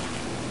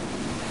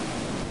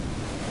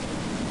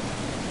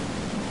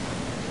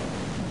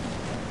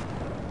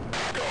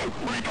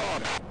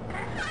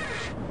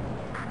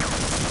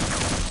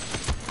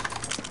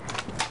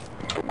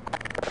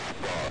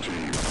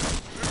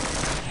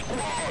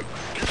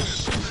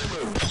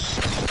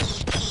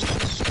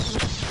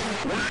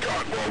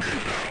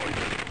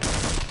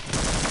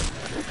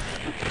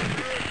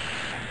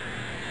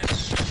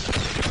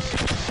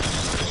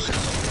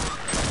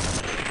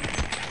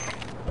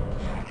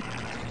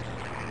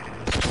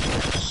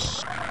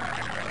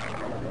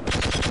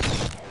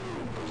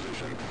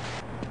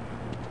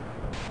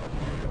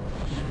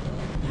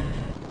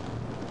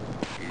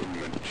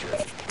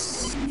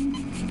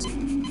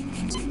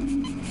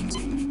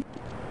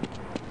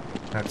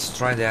 Let's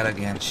try that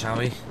again, shall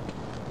we?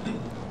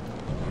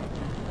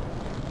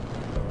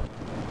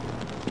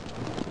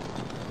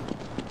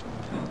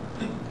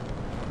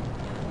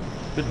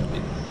 Shouldn't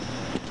be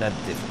that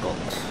difficult.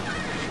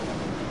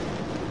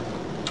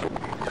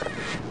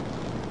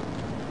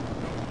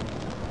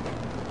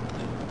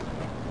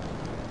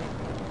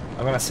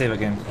 I'm gonna save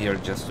again here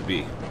just to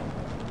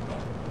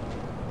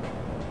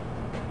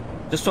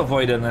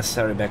avoid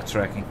unnecessary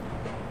backtracking.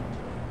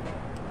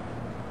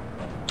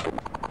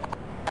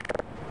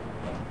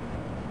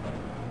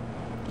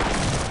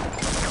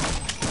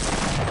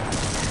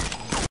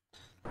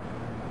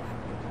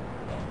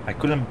 I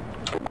couldn't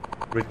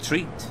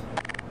retreat.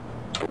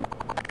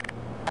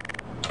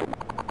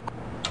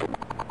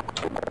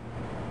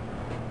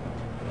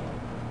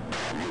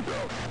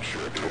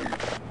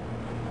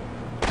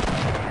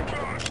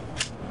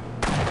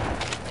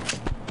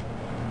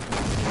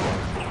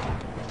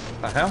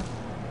 hell?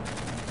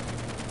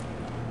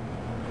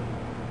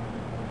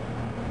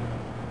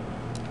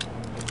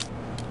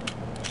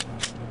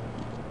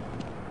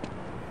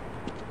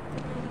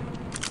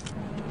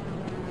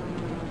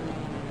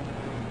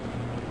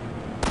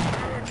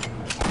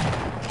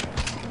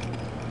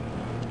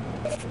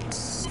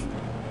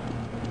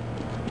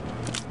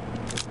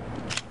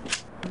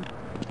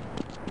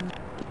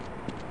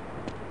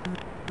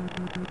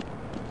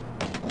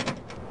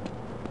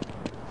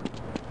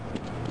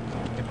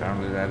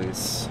 Apparently that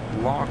is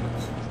locked.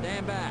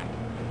 Stand back.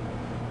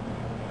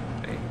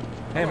 Hey,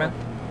 hey man.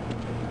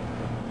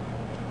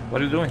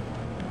 What are you doing?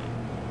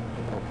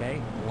 Okay,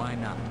 why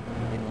not?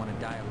 Didn't want to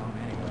die alone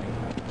anyway.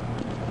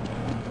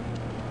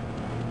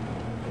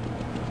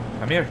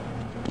 Come here.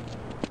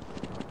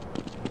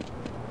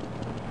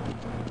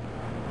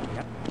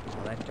 Yep,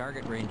 all that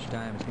target range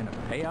time is gonna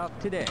pay off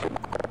today.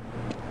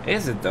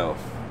 Is it though?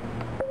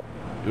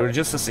 You're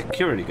just a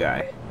security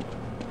guy.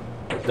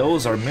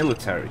 Those are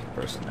military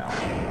personnel.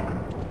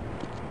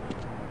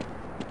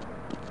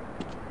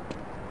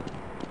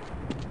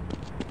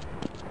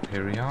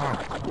 Here we are.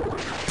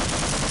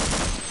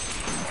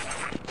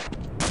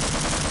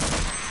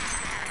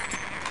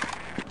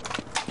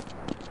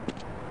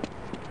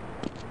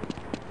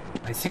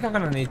 I think I'm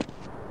gonna need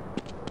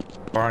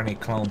Barney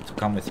Clone to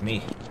come with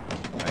me,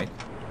 right?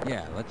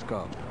 Yeah, let's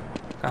go.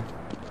 Come.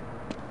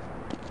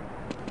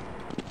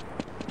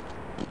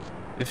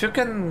 If you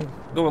can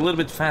go a little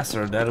bit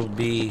faster, that would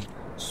be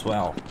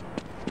swell.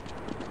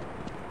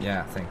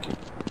 Yeah, thank you.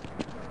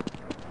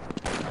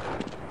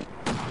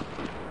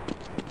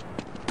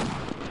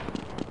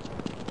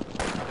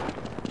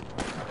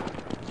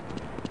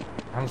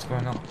 What's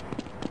going on?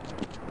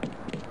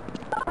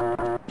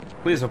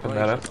 Please open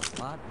that up.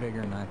 A lot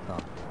bigger than I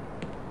thought.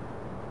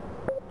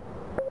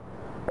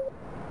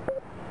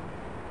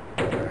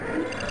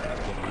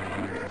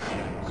 I'm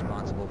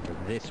responsible for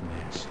this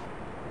mess.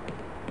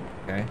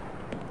 Okay.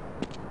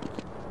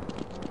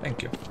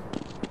 Thank you.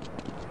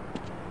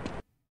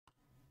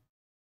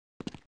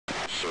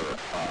 Sir,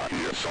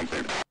 here's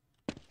something.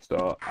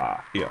 So,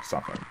 here's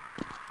something.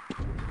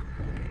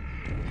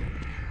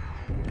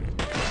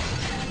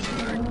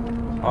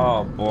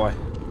 Oh boy.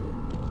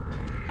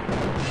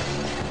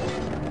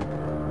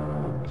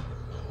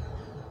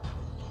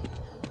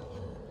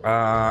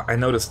 I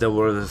noticed there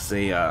was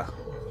a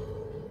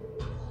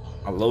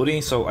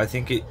loading, so I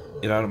think it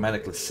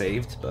automatically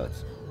saved, but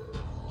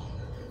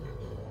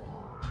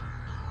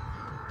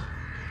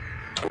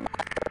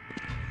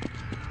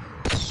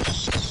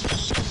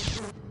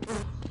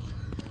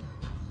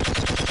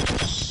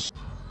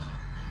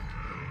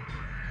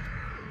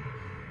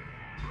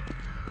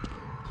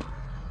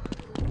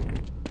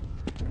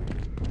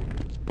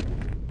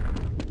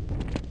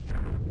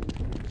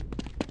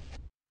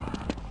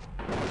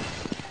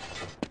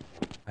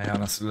I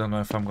honestly don't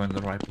know if I'm going to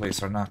the right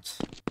place or not.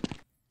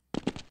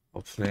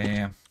 Hopefully I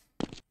am.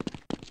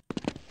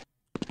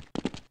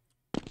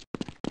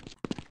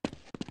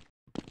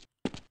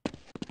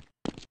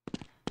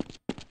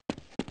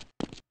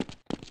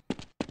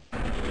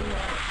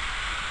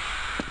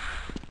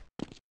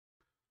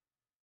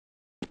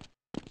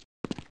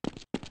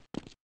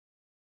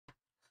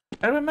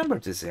 I remember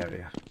this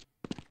area.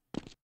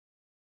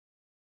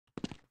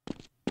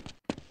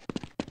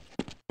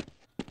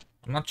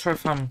 I'm not sure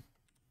if I'm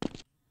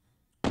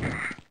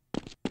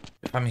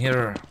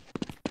here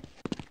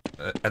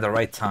at the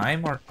right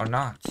time or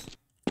not,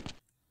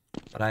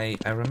 but I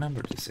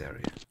remember this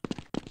area.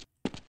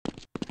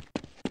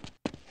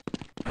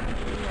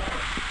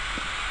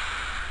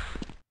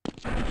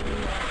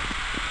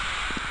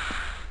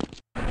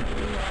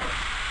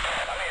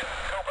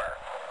 Cooper,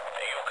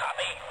 do you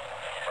copy?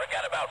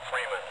 Forget about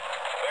Freeman.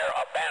 We're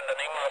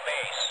abandoning the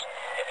base.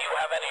 If you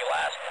have any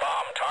last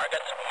bomb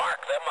targets, mark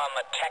them on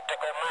the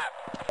tactical map.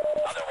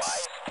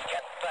 Otherwise,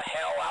 get the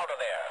hell out of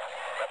there.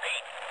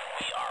 Repeat,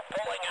 we are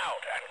pulling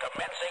out and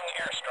commencing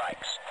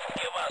airstrikes.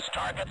 Give us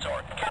targets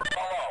or get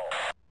below.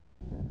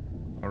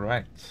 All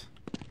right.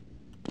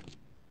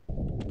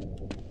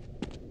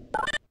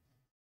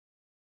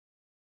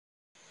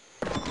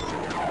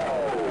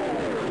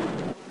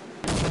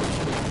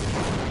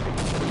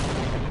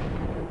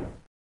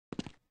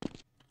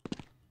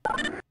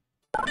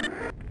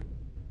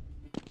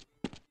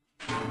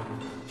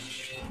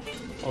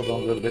 Hold on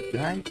a little bit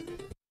behind.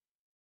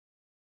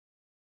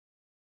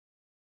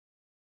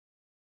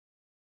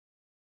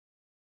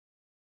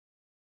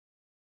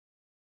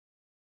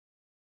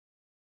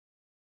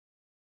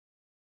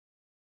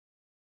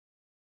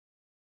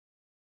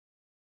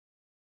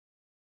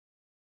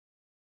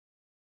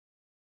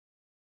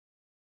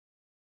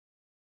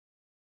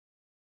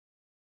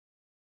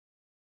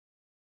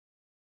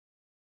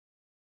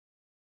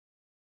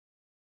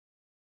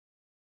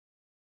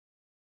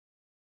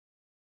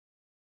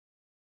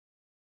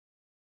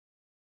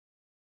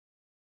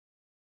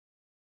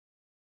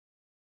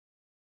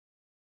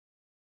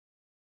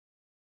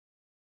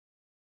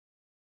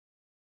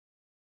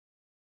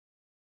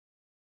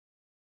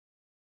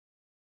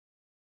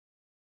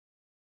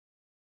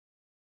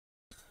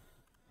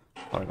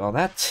 Sorry about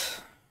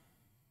that.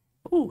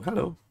 Oh,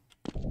 hello.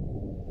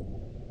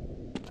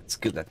 Let's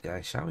kill that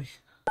guy, shall we?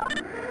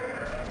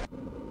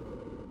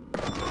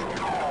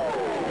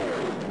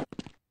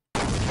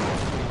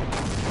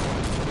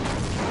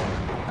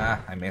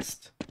 Ah, I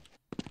missed.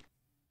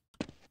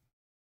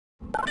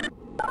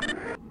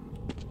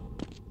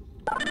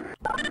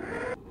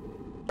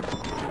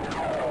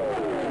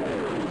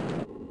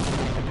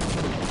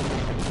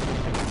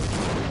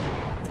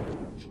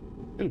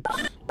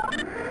 Oops.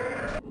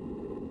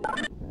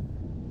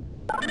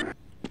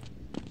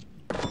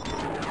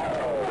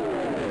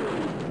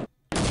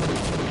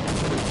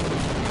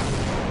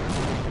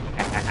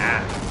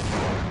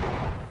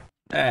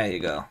 There you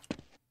go.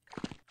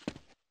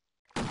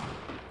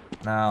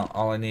 Now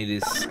all I need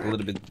is a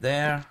little bit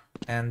there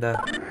and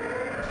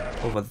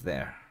over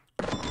there.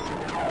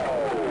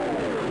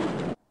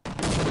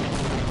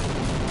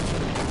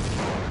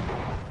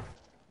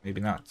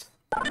 Maybe not.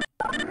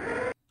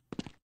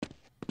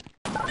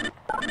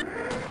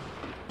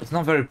 It's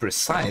not very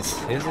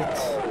precise, is it?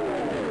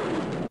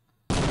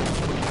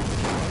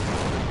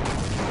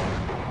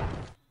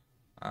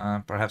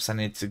 Perhaps I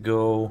need to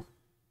go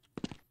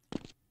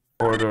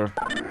further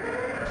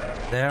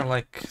there,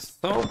 like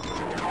so.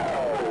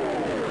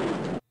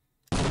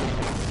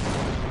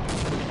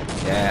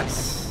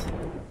 Yes.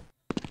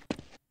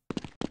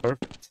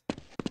 Perfect.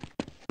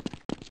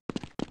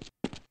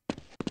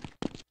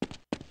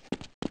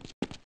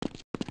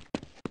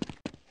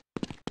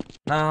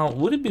 Now,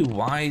 would it be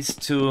wise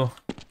to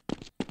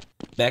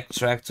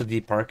backtrack to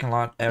the parking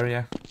lot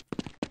area?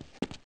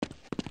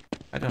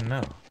 I don't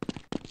know.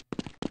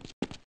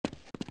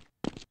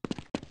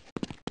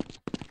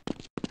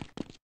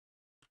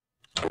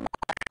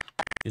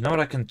 You know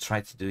what I can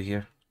try to do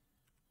here?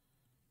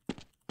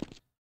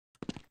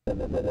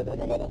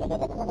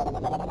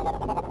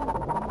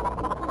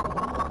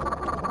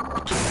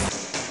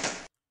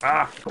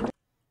 Ah!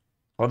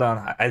 Hold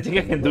on, I think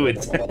I can do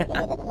it.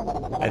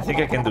 I think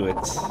I can do it.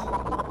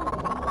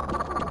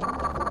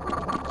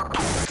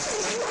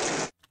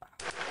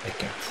 I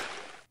can't.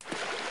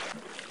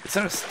 Is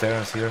there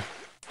stairs here?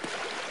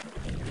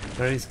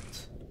 There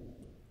isn't.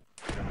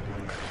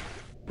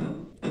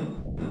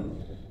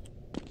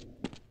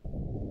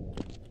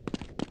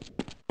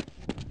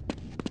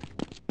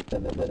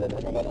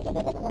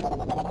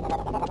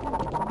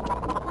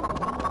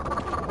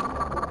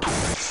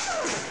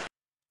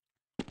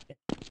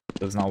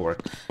 Does not work.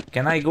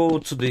 Can I go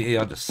to the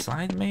other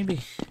side,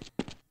 maybe?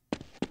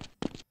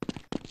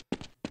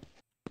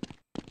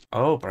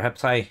 Oh,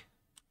 perhaps I...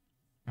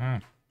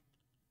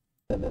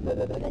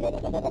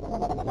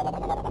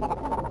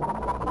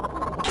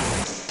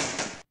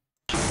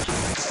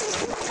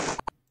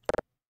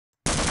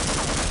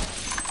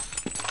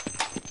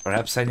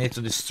 Perhaps I need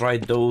to destroy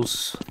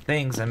those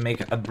things and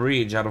make a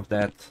bridge out of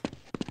that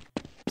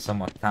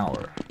somewhat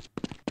tower.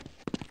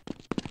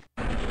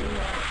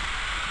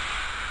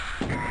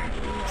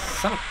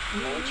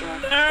 Major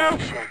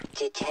fracture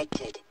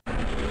detected.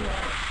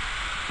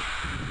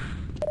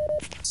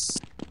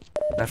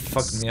 That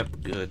fucked me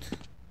up good.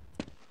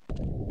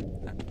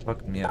 That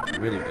fucked me up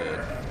really good.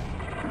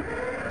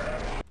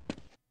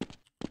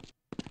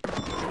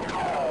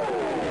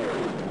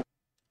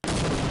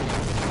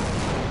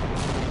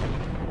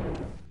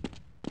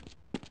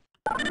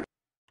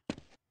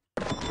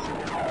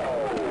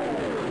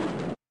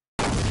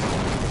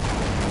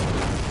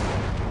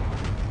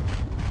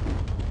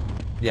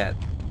 Yeah,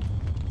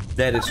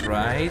 that is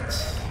right.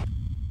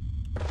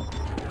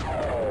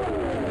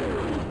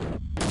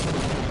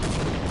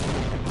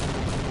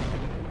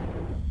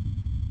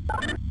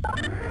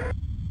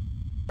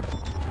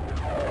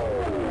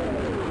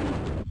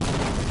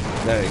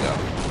 There you go.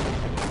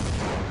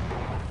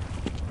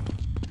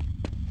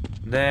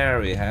 There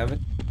we have it.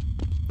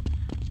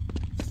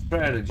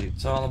 Strategy.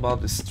 It's all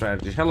about the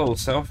strategy. Hello,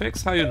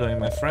 Selfix. How you doing,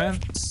 my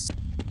friend?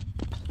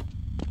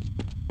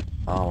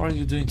 How are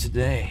you doing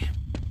today?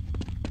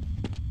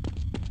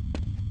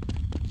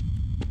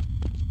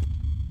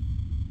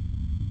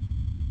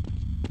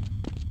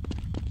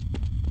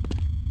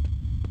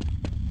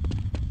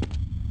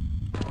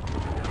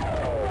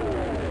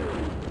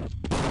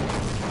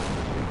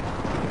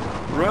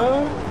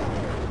 Run!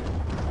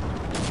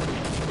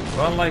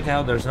 Run like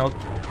hell, there's no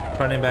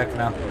turning back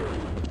now.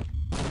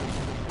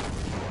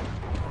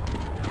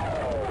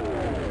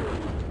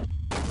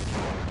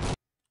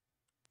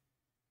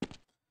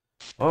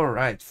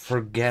 Alright,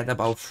 forget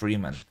about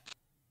Freeman.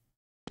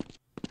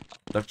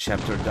 The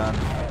chapter done.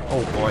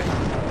 Oh boy.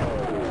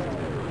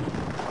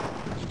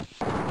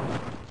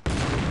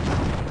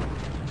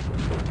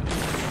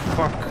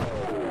 Fuck.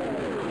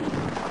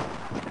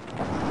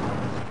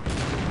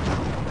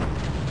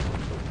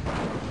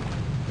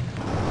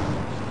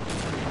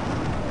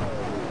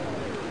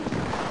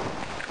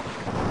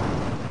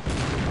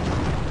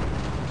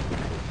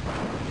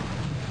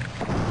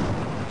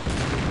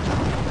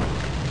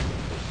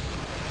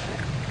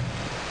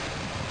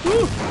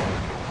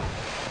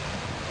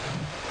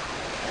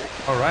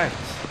 Alright.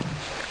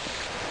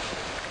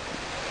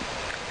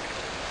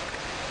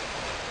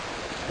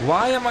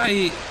 Why am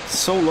I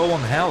so low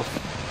on health?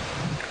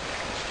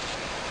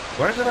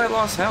 Where did I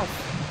lose health?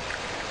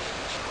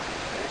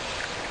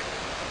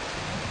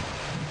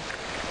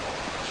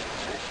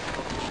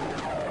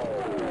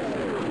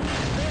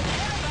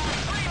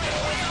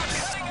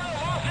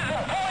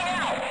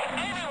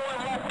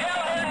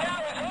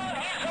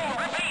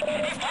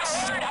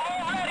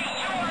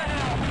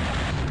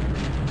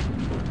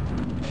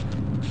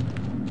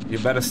 You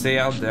better stay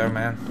out there,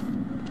 man.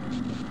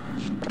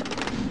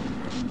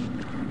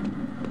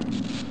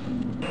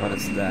 What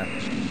is that?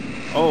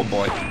 Oh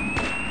boy.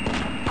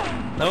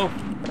 No.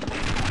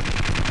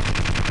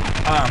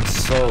 I'm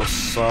so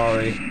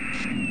sorry.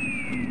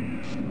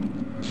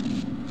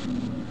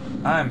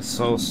 I'm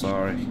so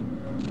sorry.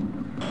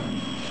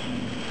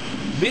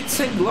 Bits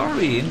and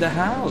Glory in the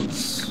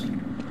house.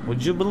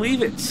 Would you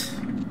believe it?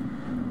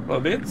 Hello,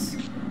 Bits.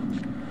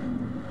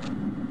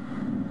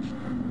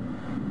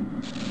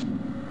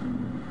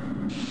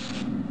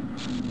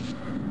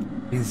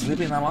 Been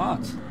sleeping a lot.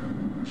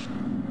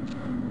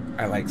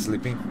 I like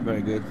sleeping.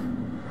 Very good.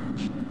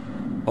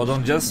 Hold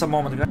on just a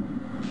moment, guys.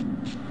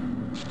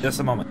 Just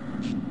a moment.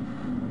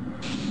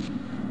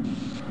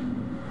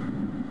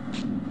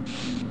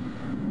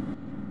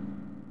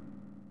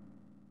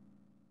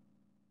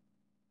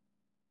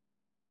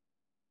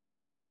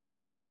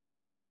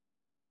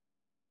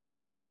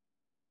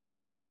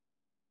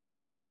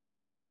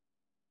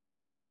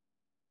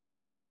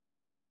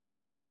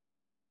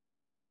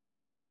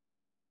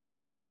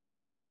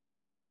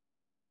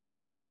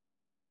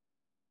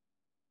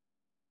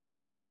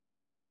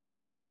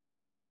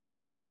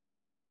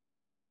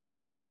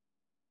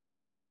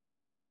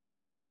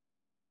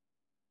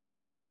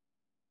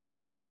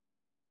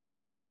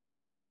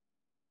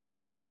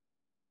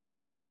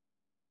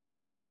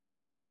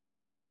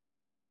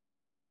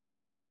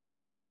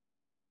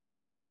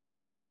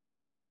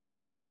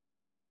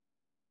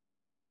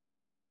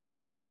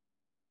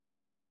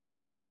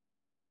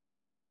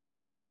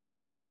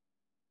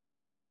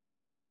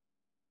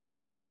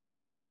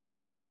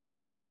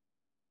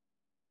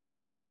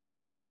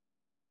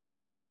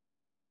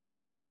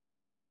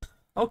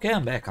 Okay,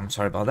 I'm back. I'm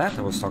sorry about that.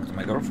 I was talking to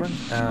my girlfriend.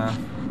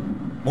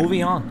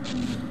 Moving on.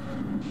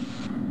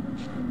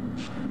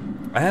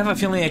 I have a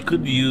feeling I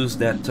could use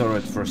that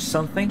turret for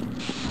something.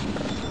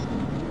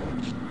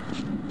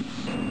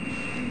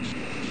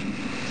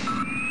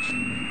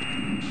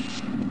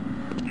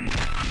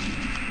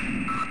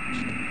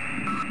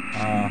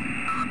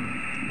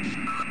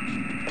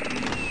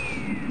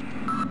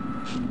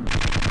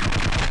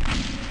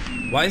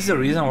 Why is the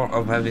reason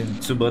of having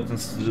two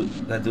buttons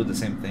that do the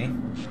same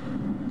thing?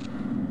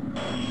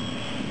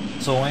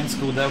 So when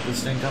school delta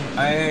is to income,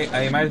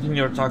 I imagine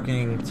you're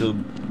talking to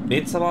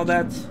Bits about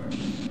that.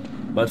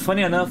 But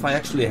funny enough, I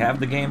actually have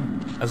the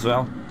game as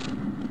well.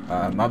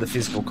 Not the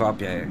physical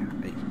copy. I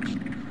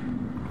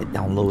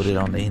downloaded it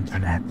on the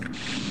internet.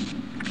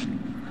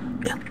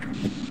 Yeah.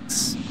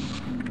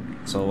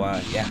 So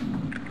yeah.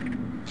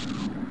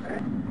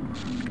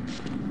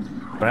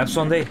 Perhaps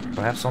one day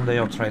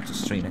I'll try to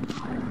stream it.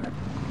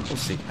 We'll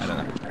see. I don't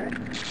know.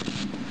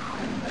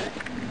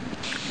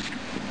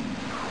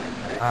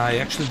 I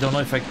actually don't know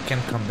if I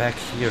can come back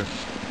here.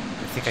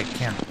 I think I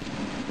can.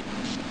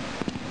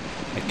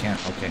 I can't,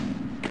 okay.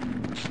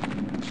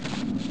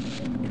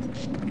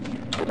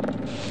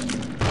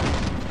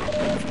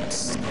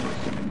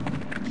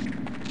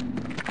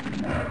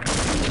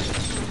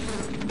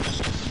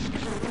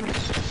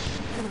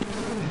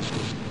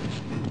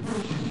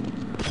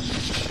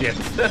 Shit.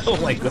 Oh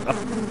my god.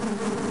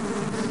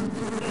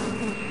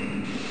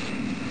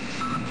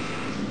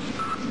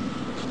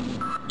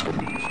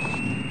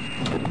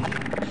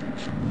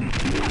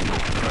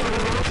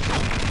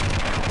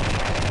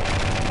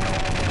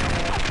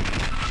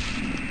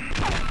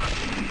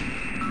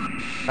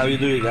 How you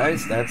do it,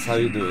 guys? That's how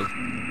you do it.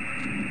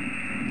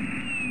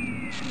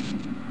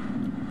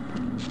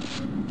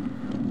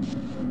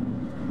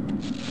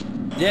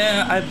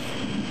 Yeah,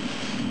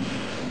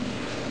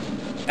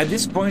 at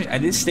this point,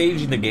 at this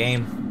stage in the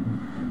game,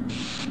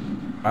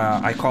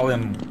 I call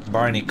them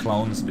Barney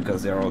clones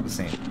because they're all the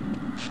same.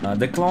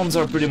 The clones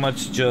are pretty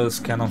much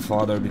just cannon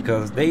fodder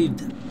because they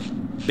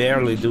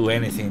barely do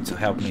anything to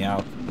help me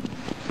out.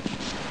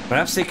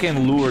 Perhaps they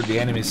can lure the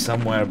enemies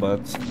somewhere, but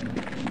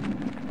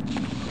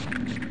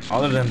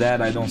other than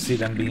that, I don't see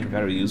them being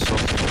very useful.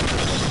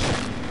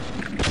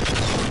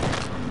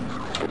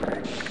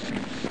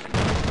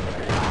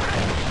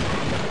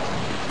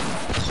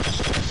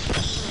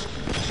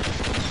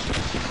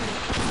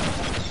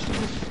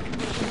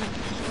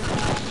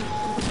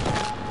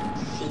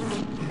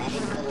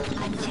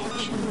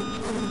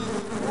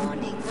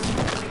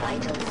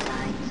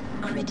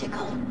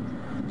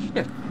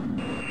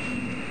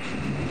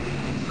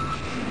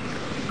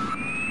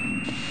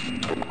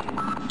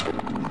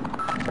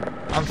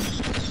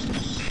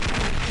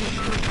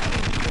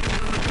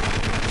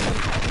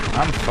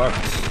 I'm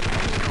fucked.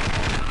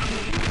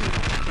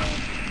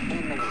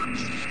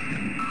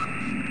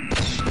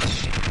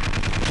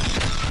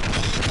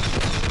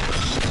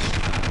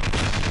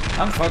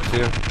 I'm fucked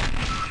here.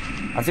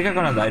 I think I'm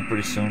gonna die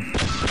pretty soon.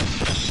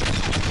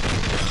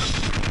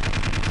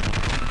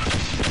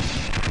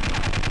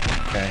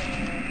 Okay.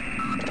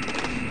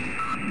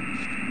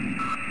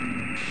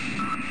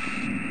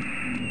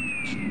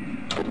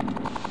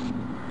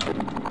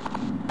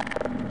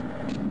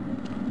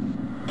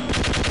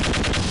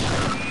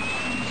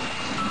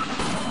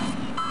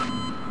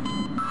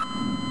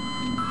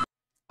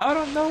 Out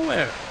of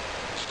nowhere.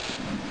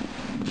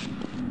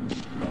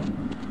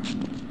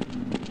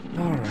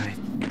 All right.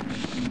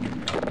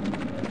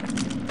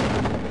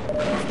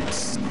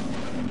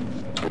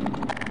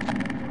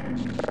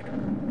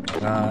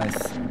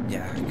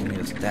 Yeah, I can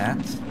use that.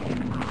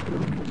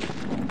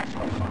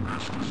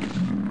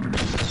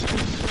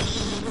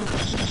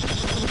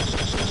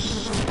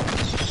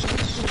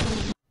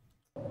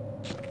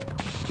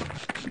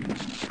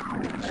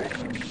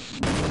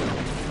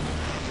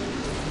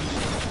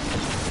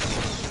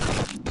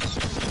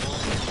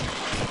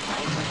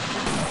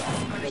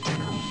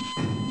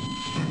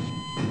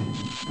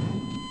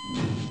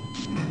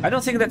 I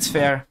don't think that's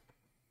fair.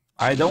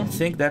 I don't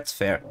think that's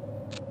fair.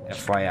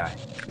 FYI.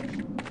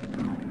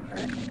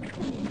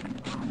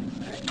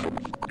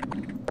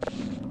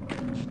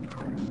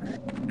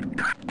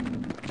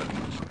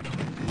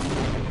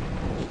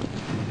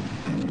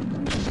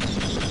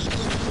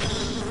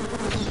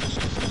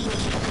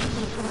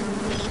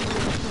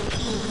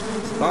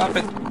 Stop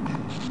it.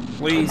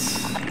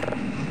 Please.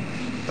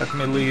 Let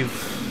me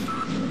leave.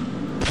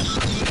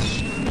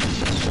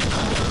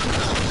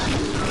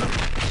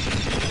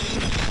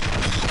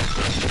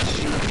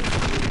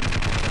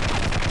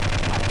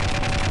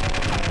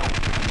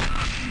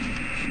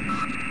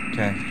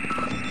 Okay.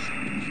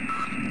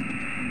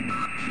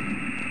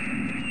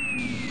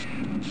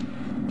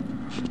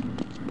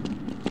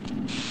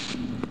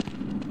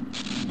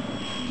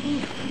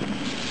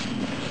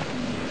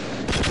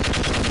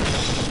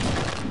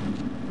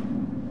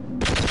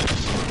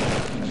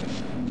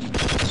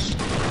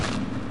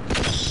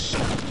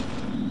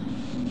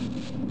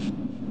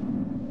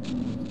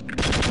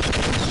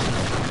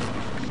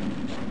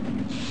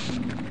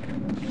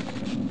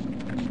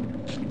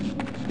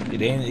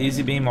 It ain't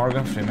easy being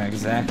Morgan Freeman,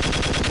 exactly.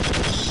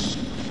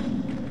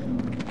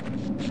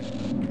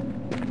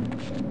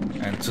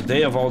 And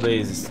today of all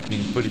days, it's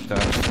been pretty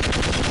tough.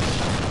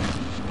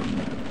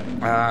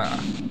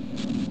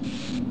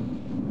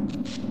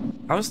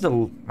 How's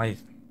my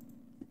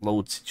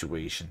load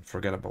situation?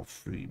 Forget about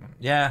Freeman.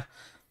 Yeah,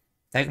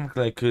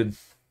 technically I could.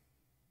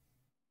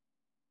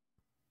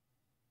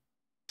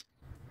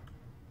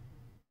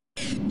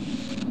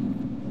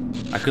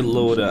 I could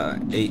load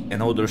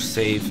an older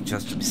save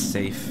just to be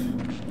safe.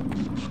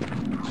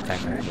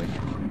 Technically.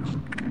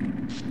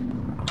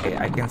 Okay,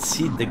 I can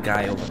see the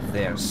guy over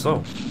there,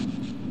 so.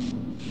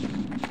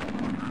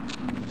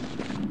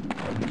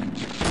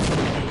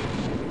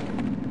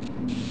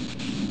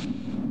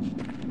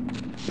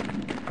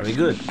 Are we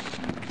good?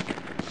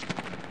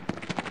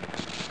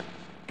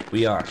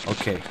 We are,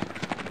 okay.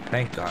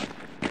 Thank God.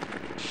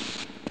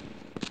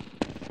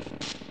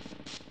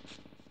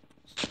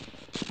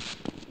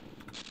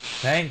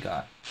 Thank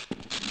God.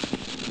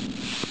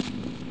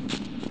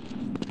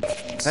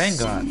 Thank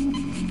God.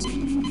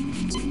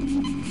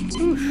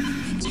 Oof.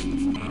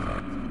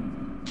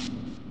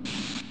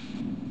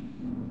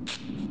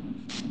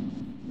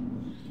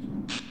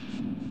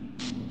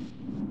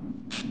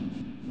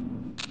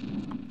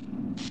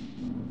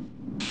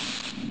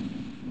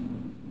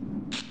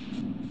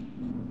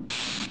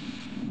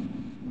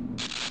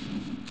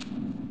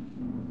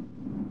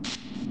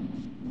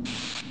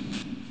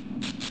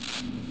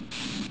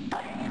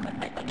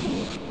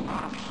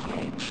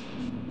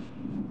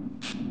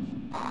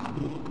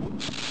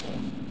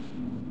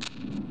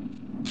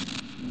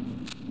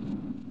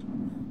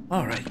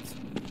 All right.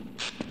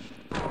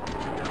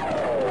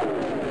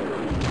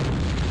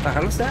 The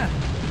hell is that?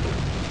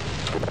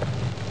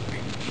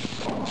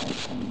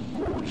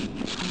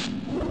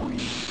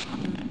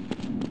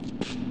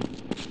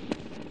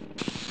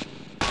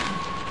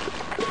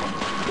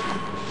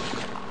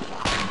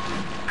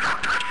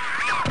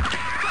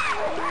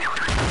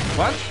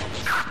 What?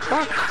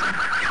 Fuck.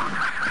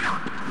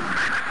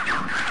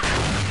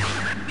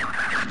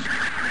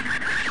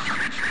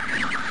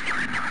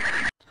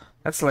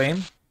 That's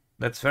lame.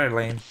 That's very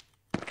lame.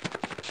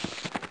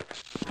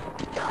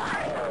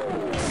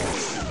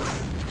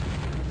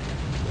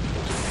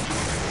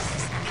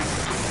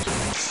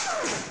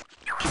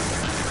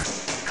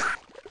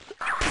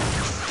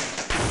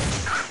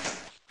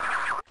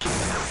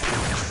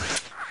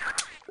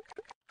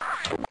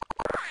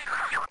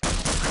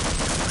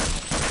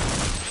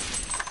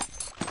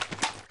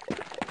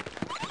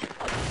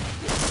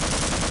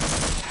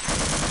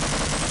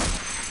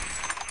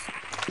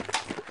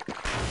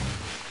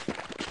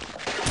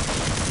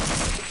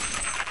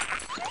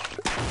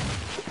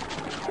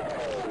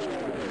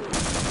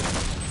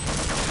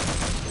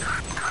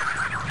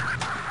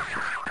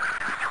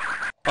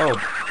 Oh,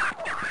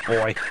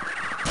 boy.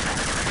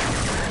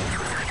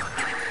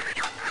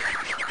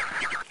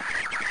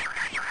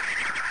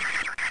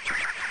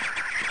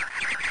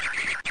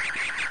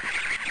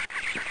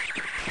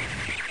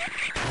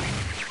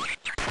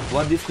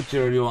 What difficulty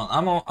are you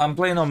on? I'm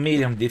playing on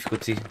medium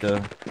difficulty,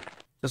 the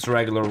just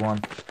regular one.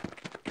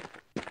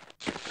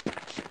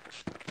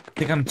 I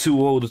think I'm too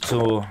old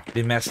to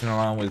be messing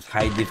around with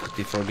high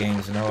difficulty for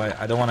games, you know?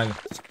 I don't want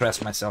to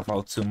stress myself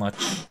out too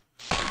much.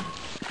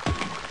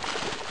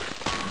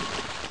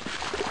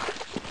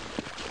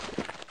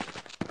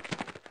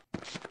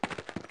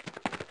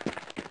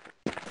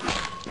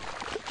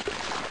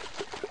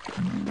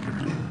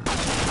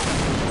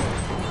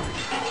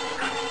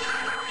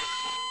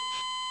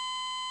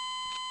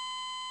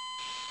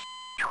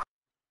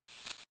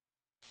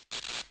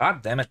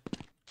 God damn it.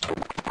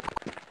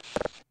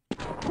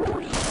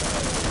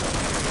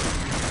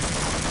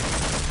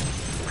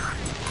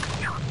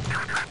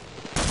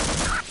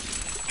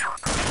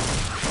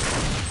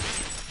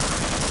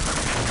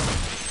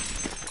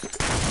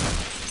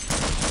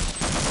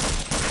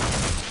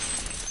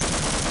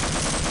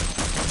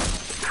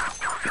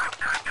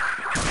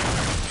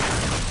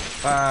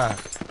 Ah.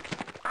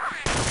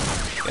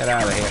 Get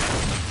out of here.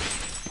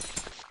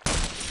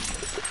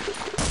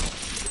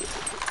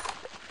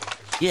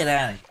 Get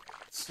out of here.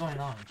 What's going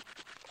on?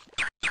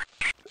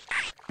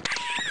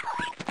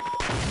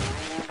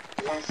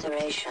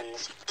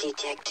 Lacerations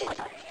detected.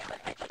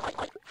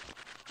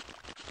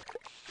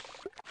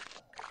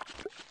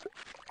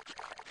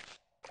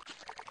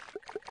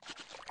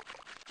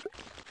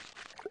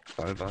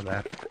 Sorry about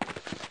that.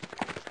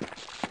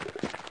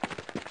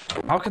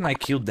 How can I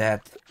kill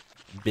that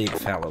big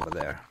fella over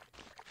there?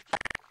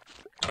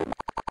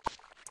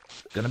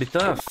 Gonna be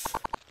tough.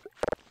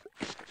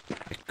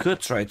 I could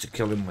try to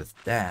kill him with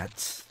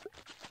that.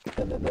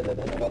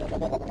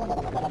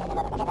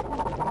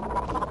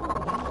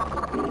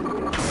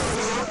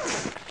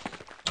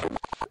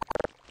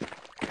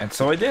 And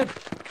so I did.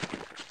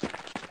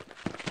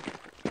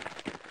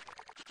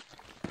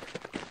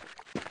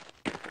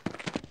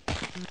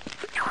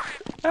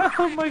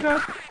 Oh my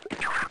god.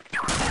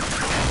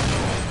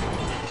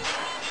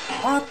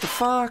 What the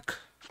fuck?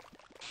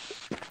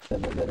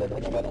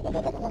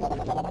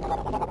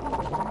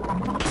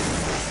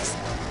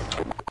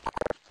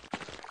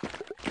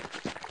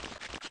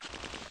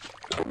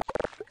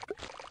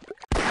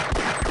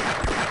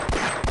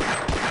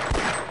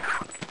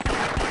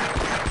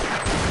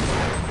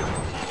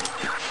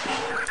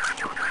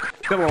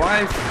 Still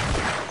alive?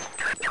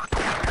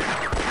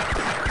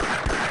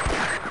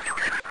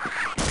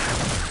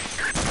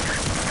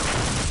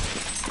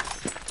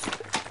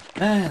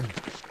 Man.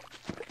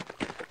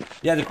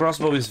 Yeah, the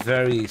crossbow is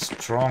very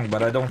strong,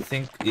 but I don't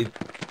think it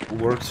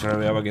works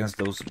very well against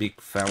those big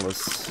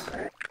fellas.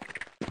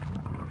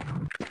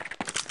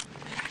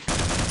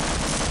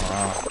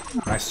 Wow.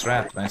 Nice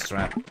trap, nice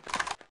trap.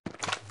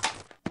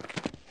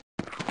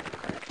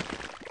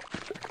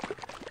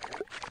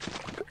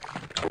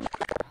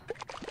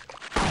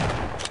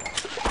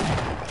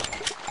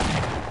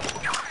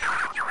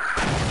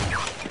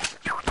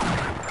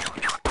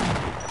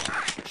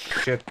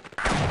 Shit.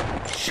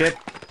 Shit.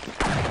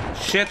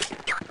 Shit.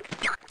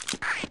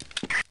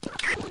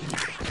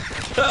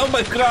 Oh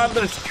my god,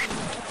 there's...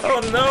 Oh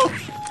no!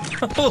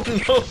 Oh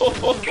no!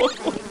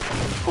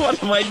 What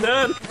have I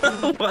done?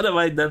 What have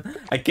I done?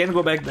 I can't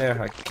go back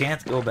there. I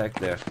can't go back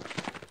there.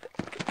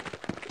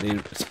 They...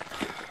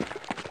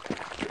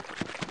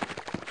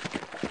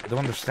 I don't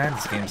understand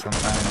this game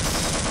sometimes.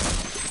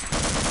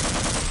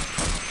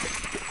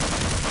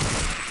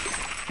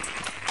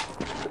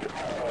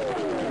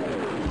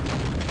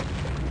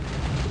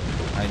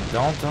 I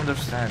don't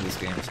understand this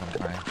game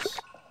sometimes.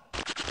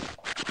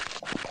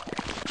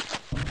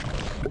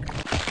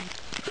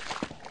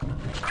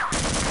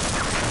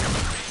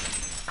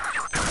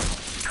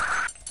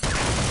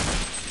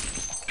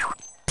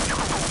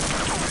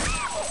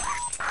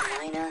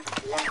 Minor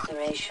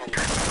laceration.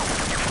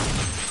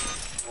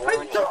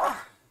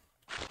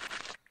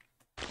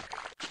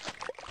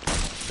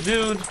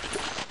 Dude,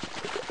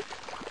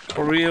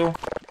 for real?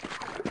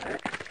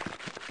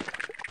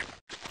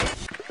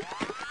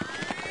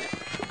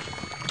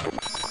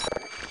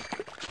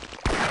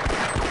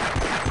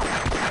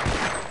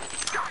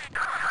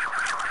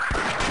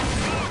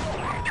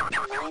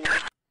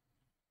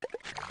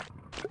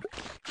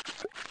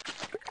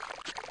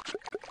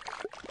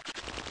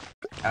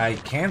 I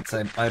can't.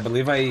 I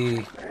believe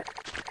I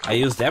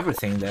used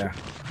everything there.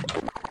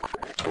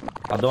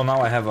 Although now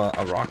I have a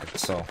rocket,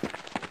 so.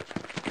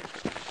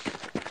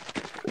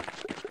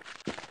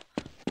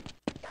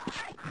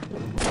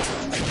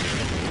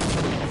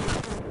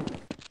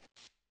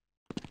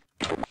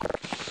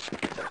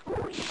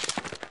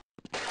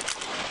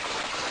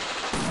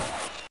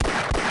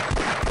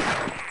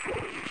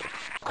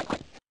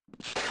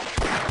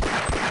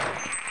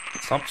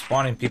 Stop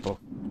spawning people.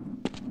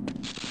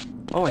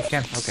 Oh, I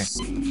can. Okay.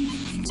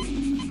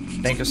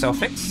 Thank you,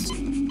 Selfix.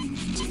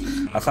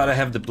 I thought I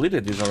have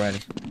depleted these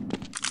already.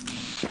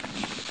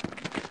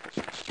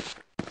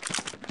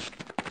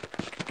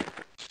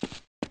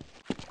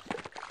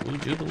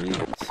 Would you believe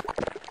it?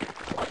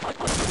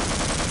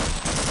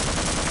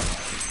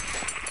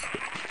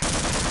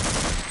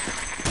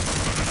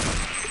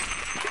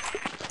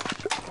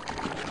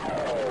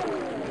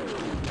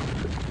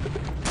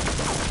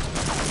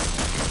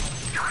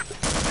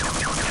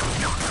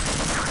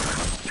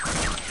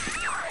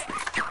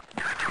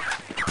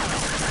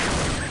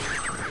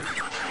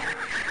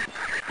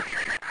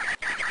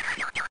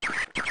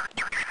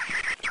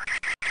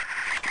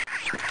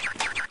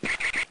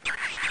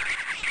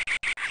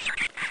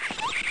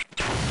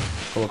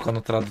 Colocando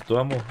o tradutor,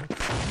 amor.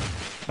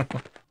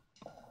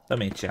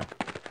 Também te amo.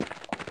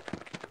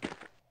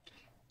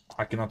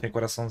 Aqui não tem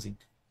coraçãozinho.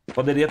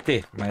 Poderia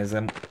ter, mas é...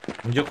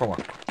 um dia eu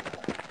coloco.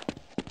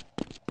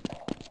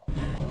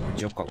 Um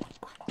dia eu coloco.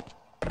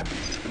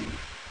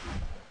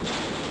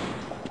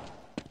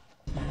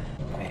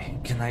 Okay,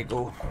 can I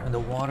go in the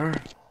water?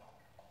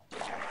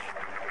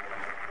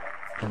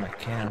 From I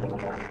can.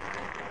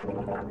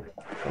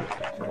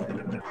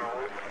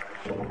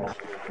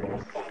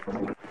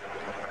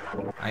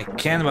 I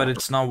can, but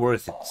it's not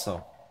worth it,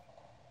 so...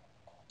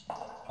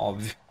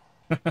 Óbvio.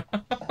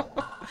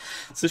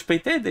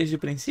 Suspeitei desde o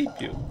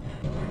princípio.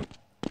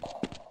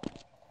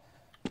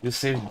 You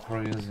saved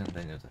before using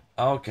the...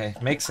 Okay,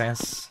 makes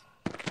sense.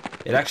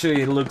 It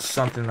actually looks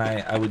something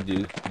I would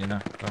do, you know.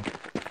 So,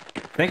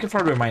 thank you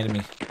for reminding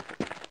me.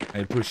 I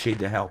appreciate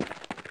the help.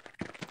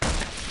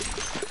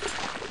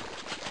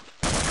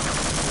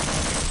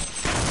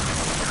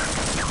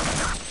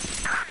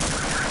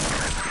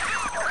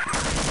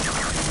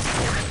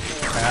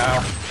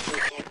 Ow.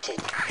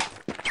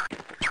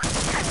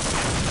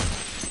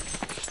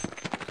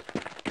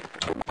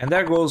 And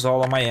there goes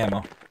all of my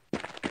ammo.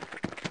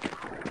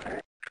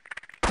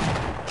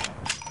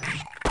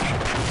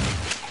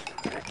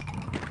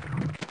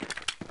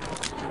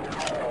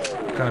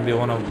 Gonna be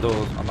one of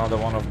those, another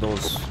one of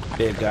those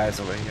big guys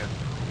over here,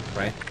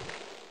 right?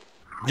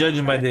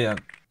 Judging by the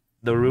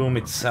room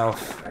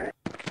itself,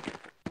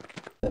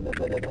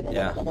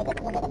 yeah.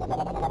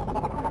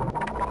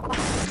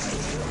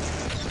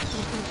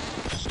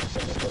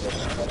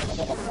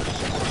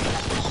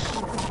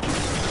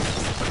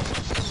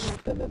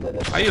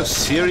 Are you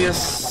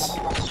serious?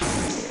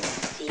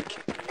 Seek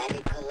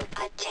medical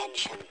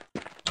attention.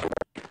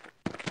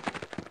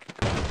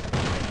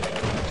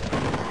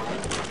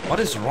 What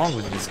is wrong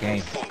with this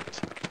game?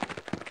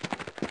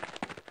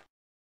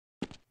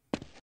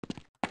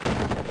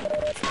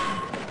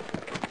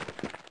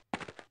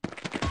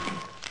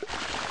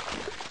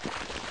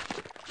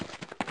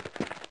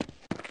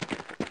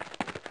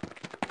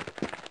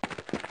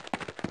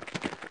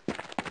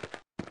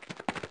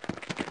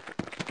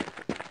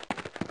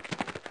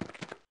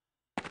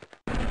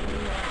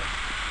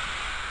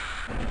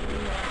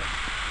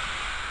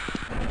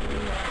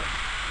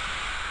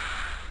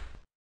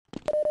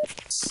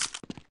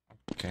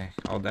 Okay,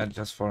 all that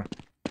just for...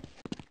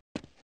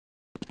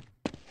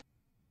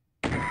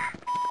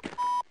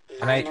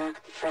 Minor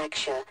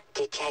fracture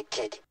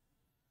detected.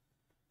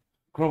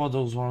 Grab all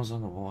those ones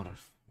on the water.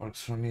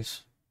 Works for me.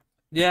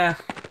 Yeah,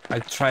 I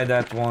tried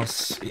that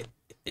once.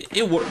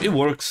 It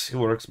works,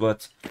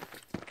 but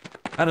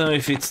I don't know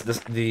if it's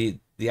the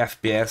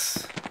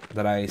FPS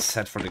that I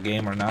set for the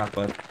game or not,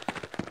 but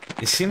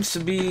it seems to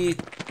be...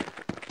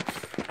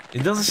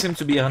 It doesn't seem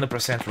to be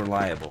 100%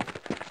 reliable.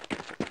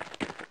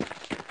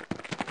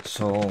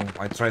 So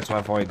I try to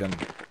avoid them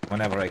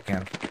whenever I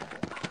can.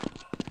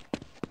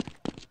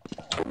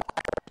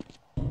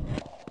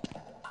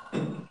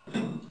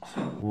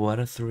 What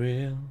a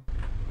thrill.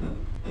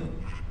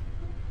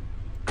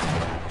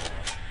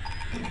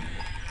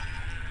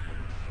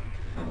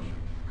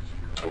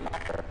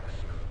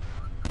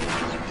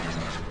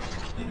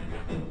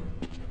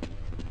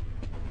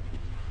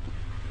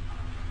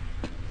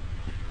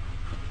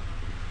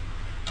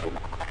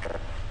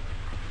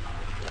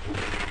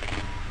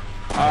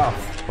 Oh,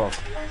 fuck.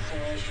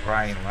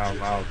 Crying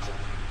loud.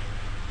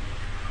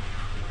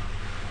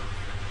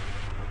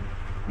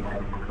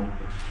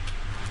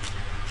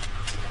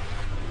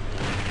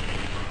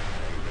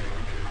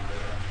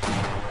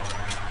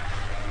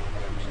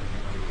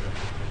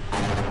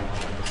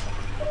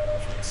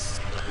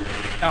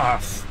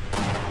 Ah.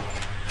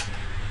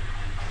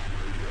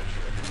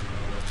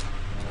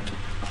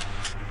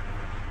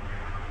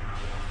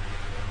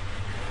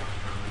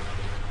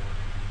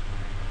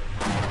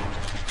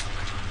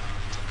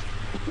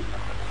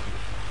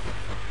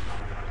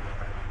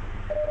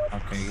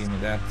 Okay, give me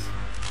that.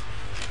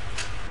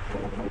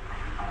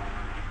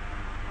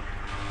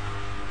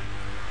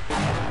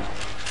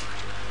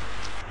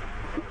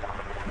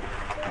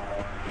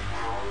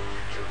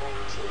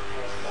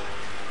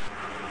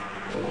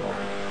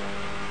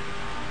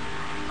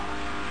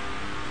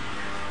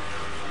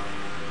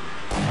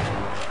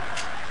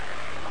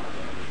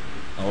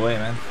 No way,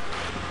 man.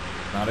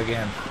 Not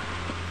again.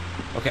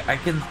 Okay, I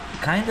can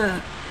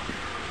kinda...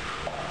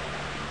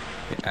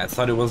 I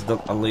thought it was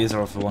a laser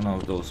of one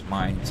of those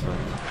mines, but...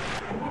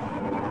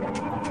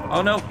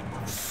 Oh no!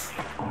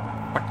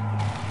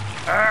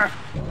 Ah!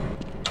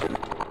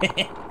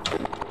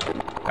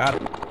 God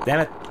damn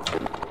it!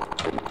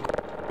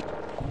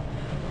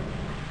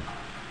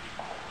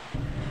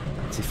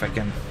 Let's see if I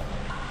can...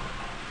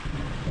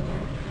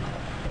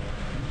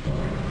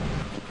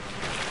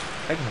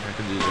 I think I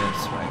can do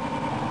this, right?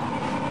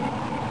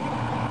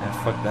 Yeah,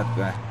 fuck that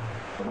guy.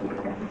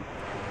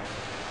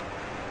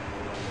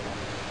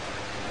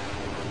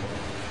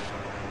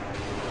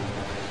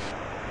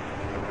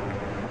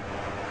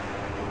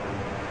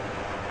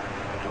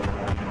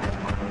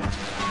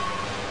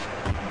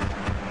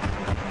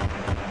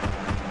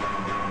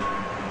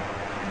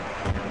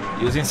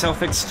 Using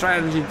self-fix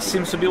strategy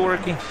seems to be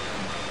working.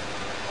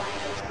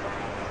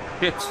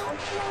 Shit.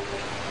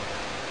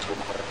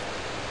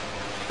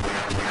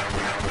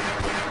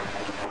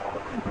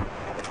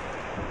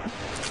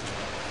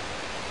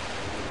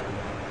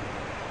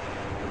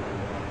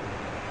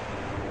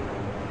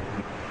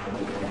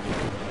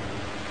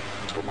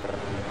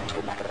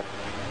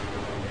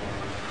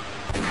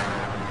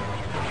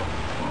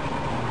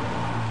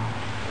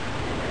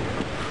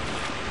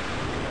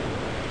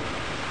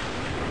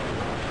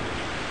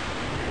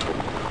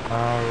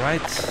 All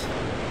right.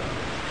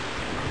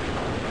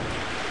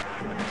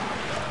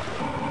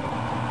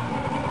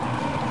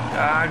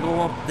 Ah,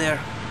 go up there.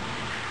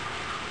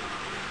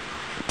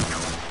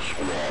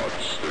 Squad,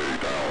 stay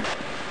down.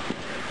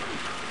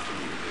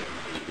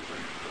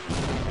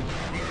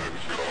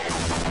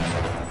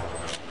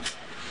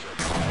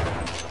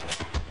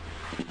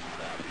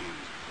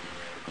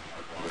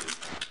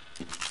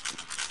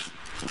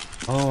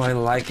 Oh, I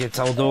like it.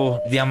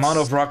 Although the amount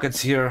of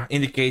rockets here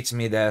indicates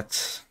me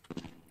that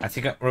I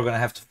think we're gonna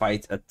have to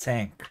fight a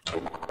tank.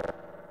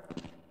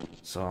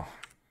 So,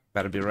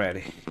 better be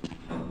ready.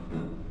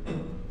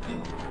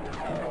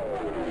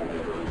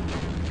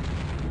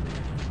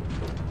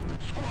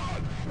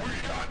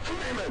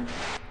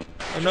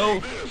 Oh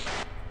no!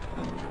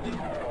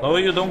 No,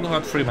 you don't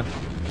got Freeman.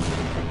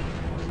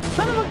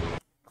 Son of a bitch!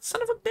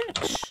 Son of a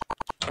bitch.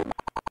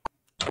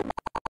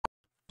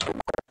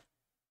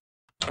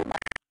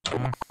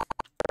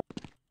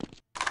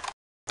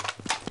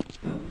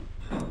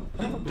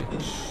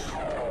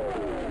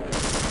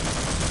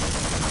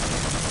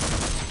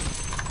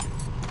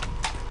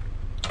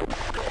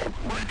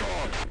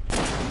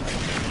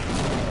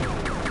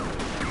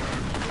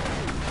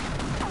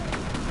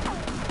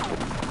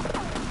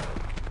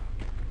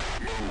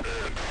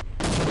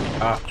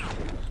 Ah.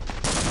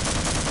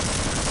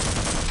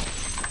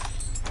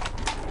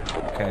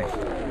 Okay.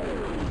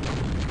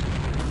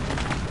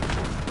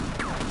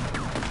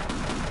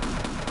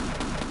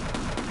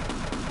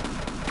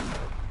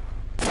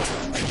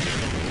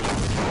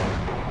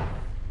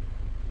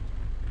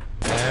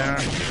 There.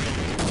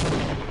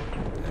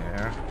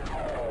 There.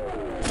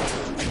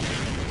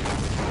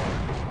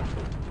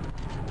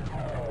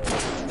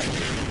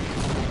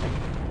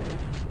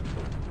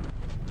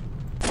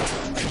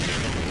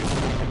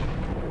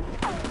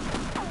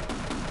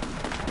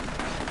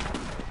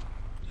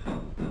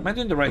 Am I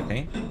doing the right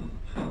thing?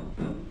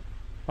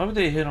 Why would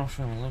they hit on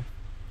Freeman?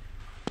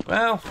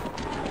 Well,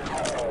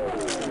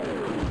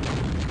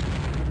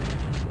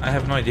 I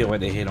have no idea why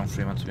they hit on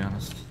Freeman, to be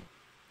honest.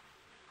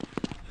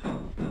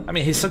 I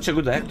mean, he's such a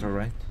good actor,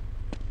 right?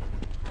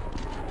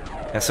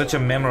 He has such a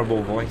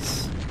memorable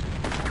voice.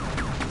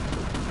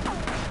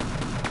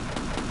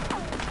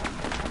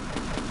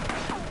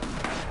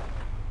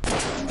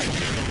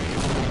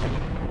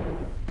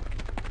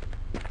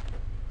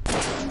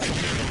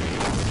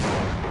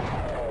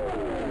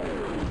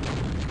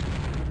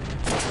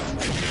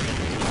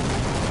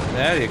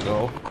 There you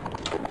go.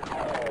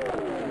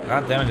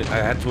 God damn it, I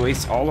had to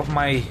waste all of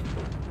my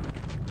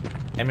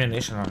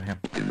ammunition on him.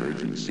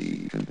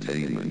 Emergency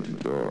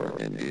containment door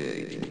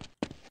engaged.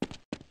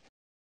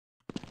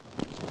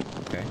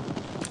 Okay.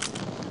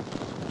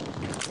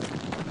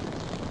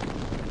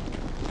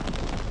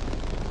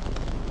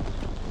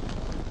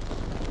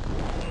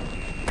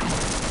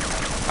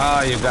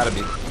 Ah, you gotta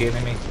be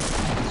kidding me.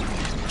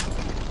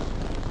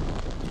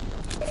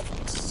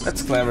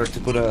 That's clever to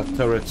put a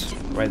turret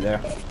right there.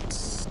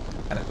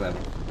 Kinda clever.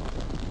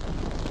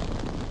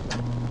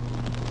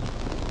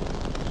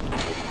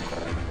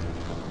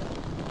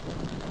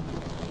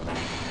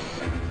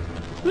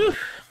 Whew.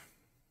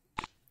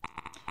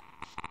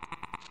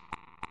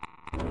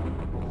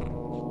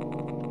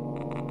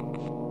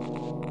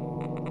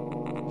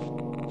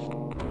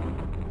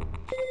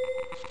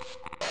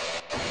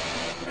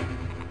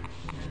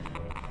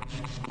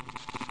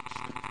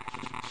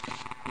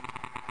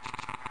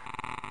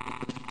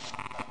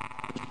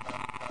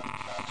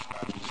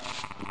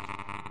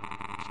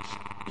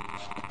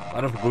 A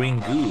lot of green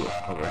goo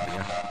over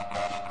here.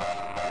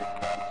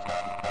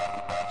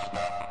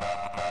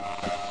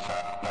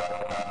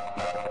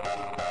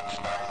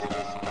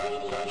 Hazardous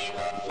radiation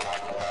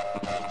level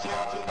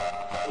detected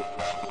 15%.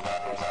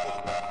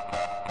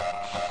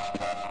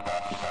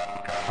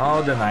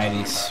 Oh, the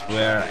 90s,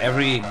 where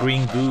every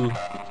green goo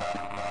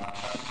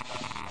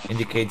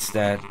indicates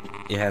that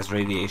it has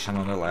radiation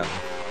on the level.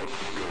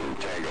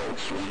 Tango,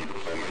 sweep,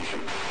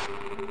 formation.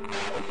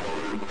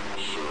 Affirmative,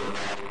 sir.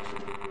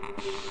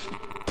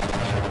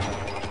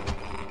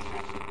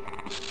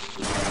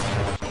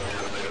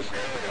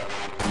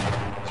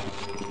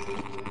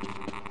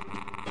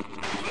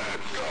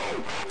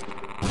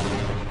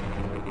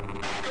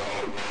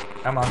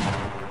 Come on.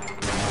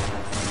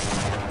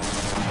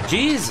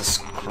 Jesus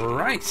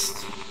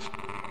Christ.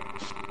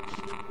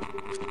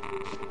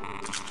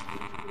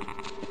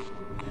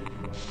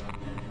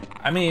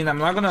 I mean, I'm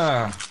not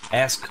gonna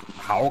ask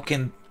how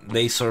can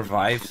they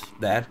survive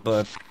that,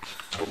 but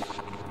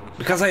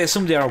because I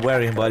assume they are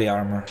wearing body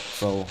armor,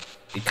 so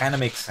it kind of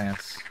makes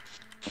sense.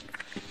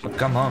 But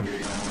come on.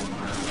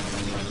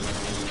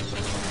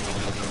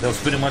 That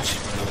was pretty much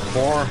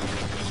 4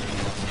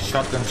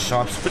 shotgun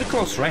shots, pretty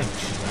close range.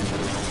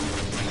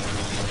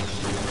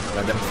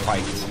 Let them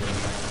fight.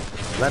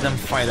 Let them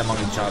fight among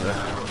each other.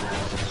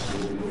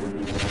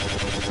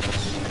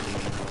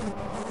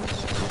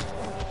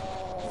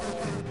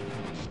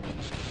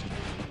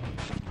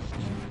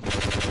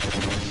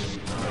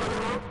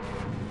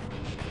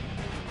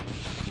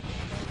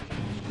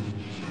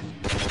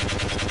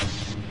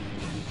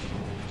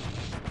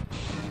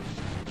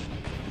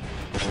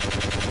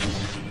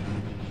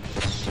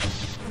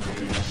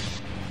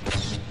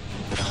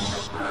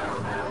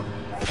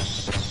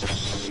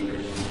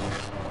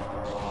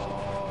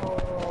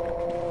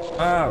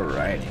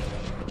 Alrighty.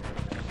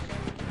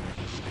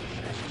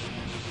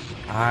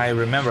 I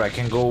remember I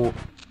can go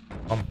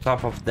on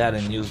top of that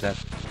and use that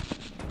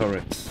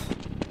turret.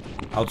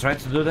 I'll try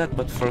to do that,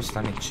 but first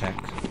let me check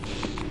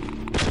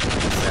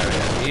this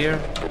area here.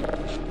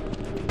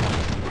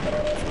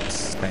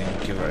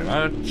 Thank you very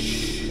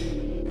much.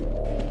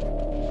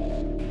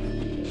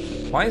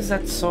 Why is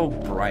that so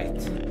bright?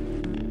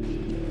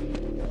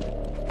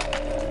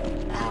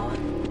 Power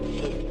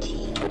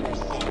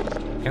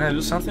 15%. Can I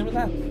do something with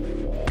that?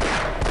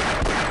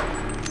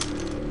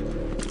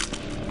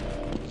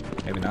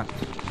 Maybe not.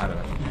 I don't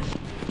know.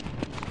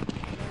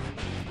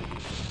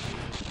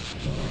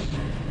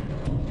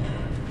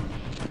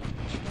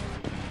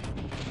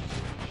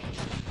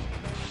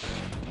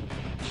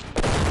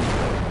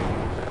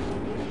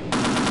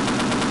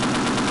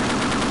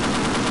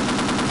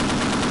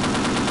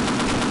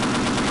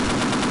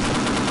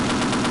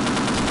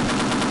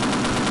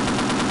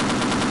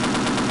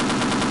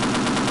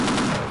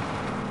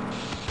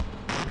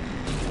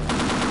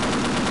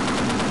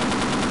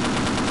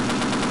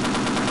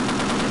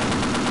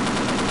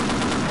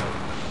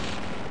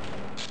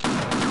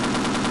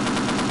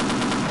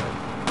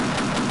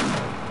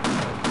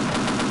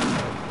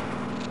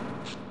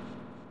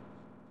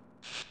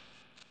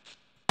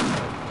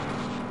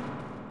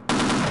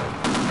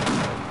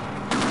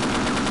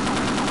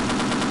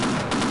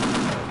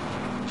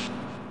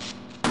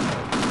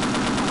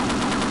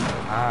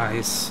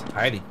 He's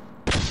hiding.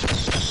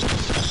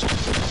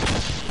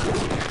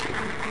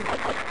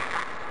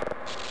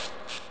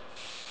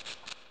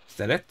 Is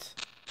that it?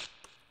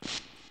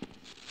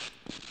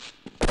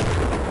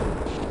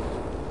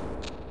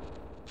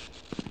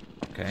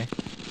 Okay.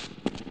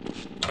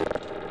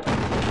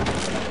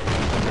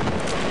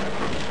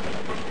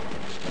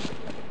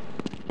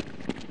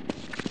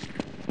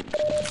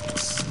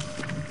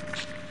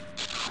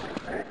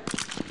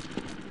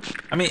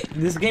 I mean,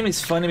 this game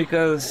is funny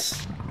because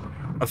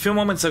a few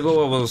moments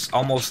ago I was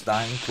almost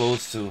dying,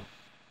 close to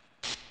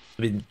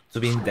being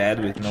dead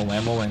with no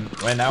ammo, and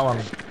right now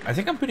I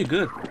think I'm pretty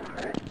good.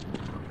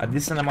 A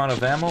decent amount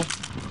of ammo,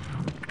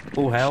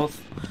 full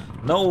health,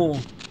 no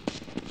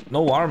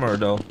armor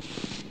though.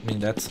 I mean,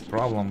 that's a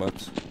problem,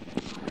 but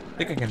I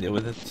think I can deal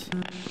with it.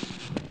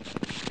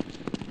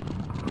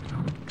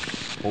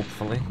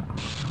 Hopefully.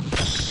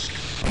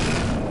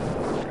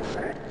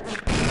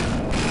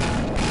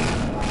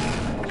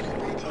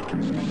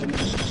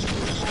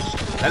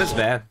 That is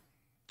bad.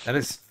 That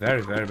is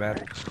very, very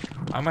bad.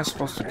 How am I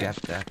supposed to get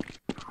that?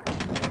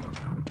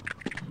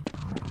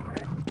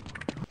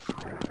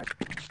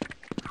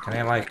 Can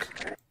I, like...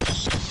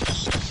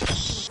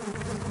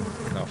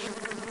 No.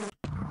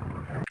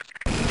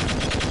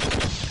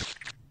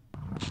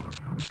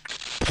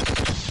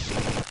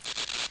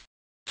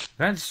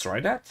 Can I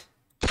destroy that?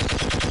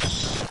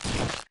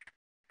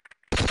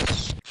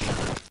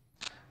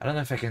 I don't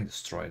know if I can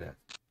destroy that.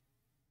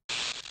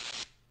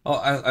 Oh,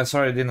 I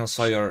sorry, I didn't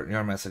saw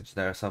your message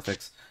there,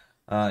 Suffix.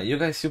 You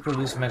guys, you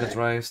produce Mega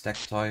Drives,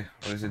 Tectoy,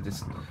 or is it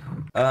this?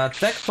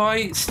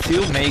 Tectoy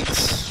still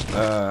makes.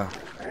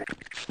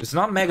 It's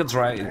not Mega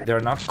Drive. They're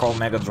not called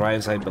Mega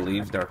Drives, I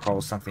believe. They're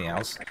called something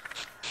else,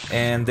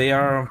 and they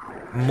are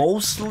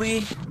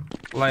mostly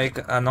like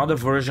another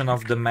version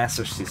of the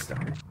Master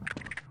System.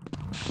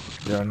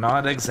 They're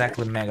not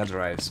exactly Mega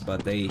Drives,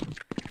 but they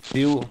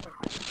still,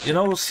 you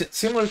know,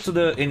 similar to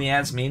the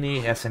NES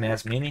Mini,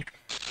 SNES Mini.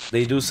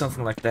 They do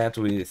something like that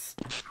with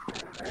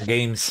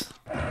games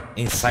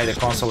inside the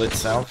console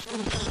itself.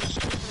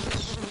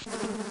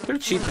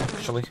 Pretty cheap,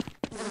 actually.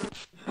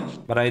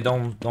 But I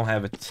don't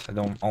have it. I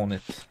don't own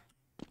it.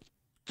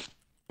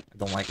 I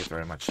don't like it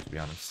very much, to be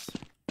honest.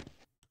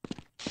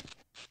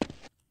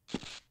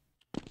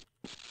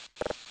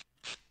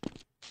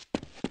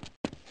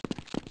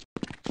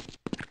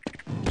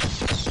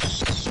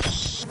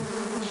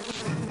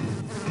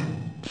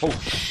 Oh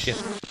shit.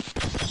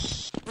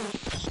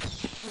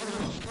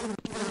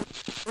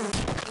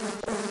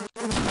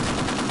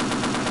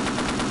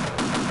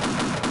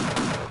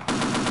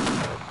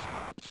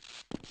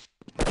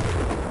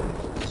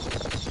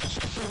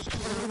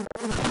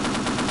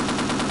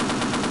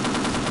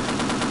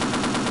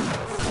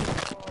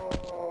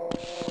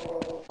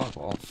 Fuck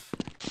off.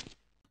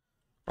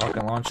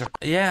 Rocket launcher.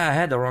 Yeah, I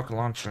had a rocket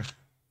launcher.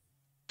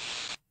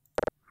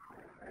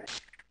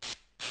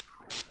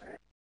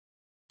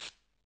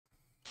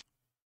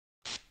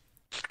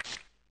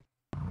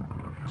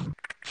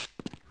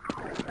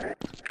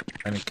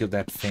 kill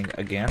that thing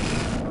again.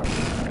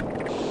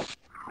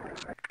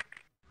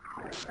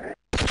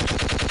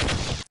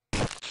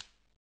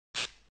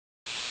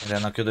 And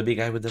then I'll kill the big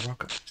guy with the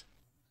rocket.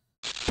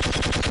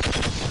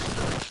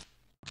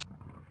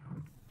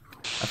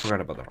 I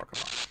forgot about the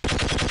rocket launcher.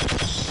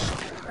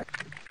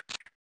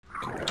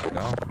 Okay, there we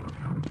go.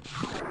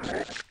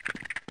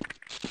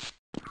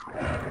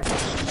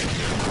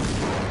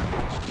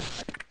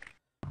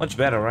 Much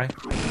better, right?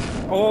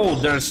 Oh,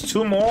 there's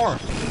 2 more!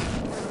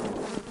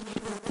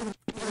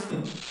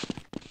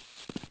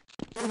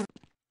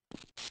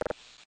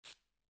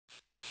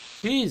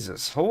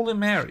 Jesus, Holy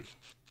Mary.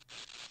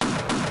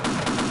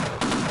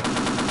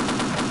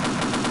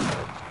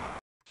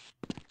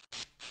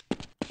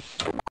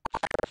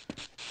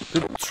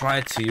 Could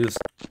try to use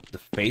the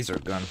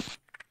phaser gun.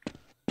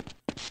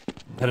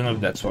 I don't know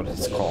if that's what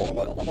it's called,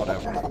 but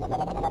whatever.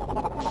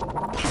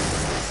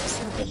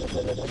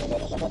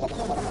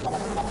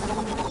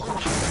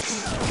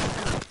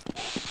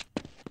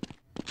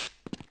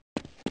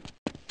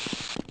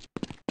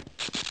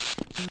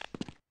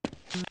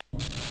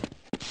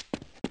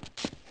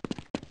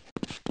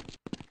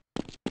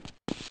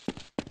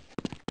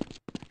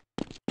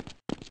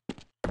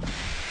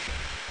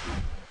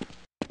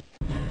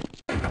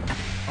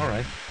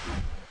 Alright.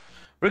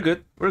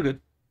 We're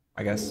good,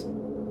 I guess.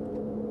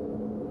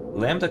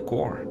 Lambda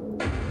Core.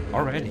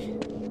 Already.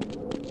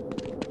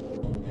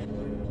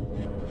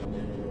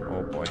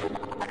 Oh boy.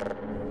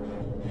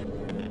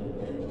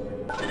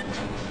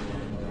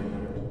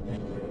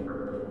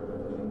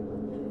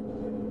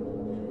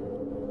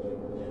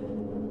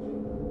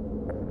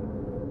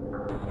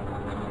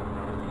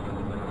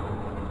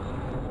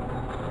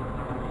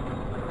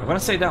 I'm gonna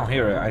stay down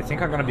here. I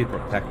think I'm gonna be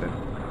protected.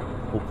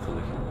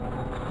 Hopefully.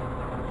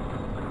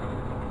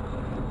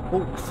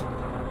 Hopefully.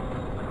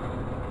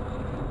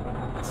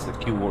 That's the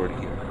key word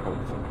here.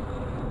 Hopefully.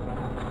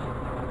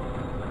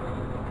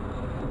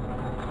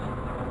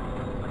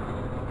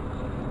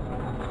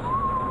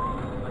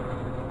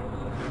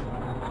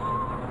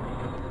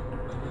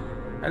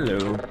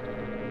 Hello.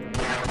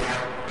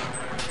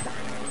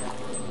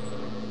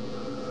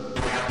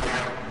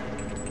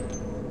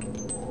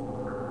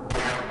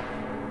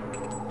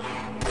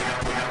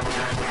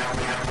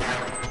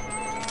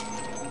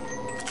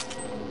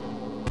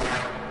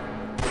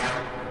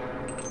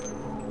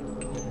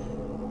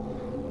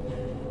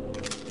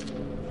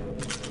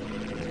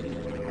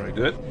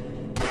 Good.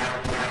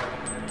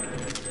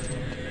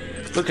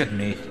 Look at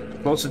me.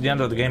 Close to the end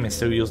of the game and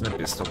still using a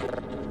pistol.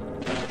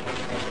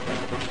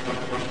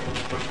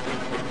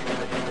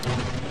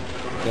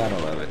 Gotta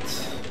love it.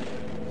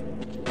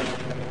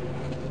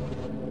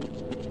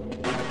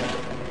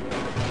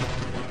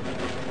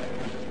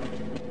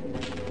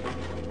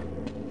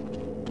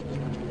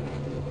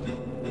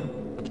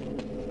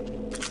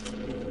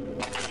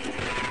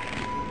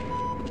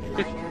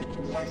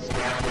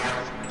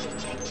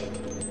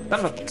 Son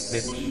of a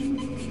bitch.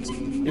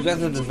 You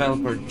guys are the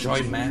developer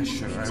Joy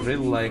Masher. I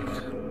really like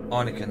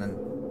Oniken and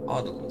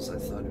Odalus. I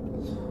thought it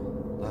was.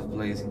 Love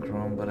Blazing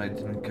Chrome, but I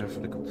didn't care for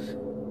the...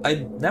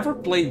 I never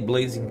played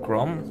Blazing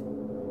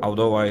Chrome,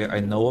 although I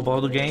know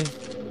about the game.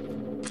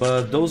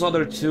 But those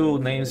other 2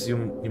 names you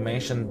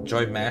mentioned,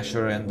 Joy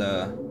Masher and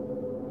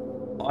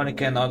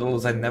Oniken and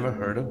Odalus, I never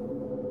heard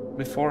of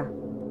before.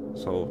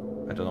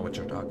 So I don't know what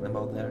you're talking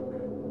about there.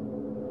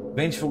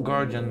 Vengeful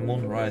Guardian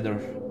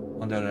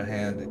Moonrider, on the other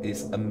hand,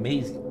 is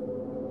amazing.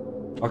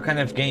 What kind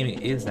of game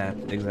is that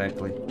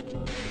exactly?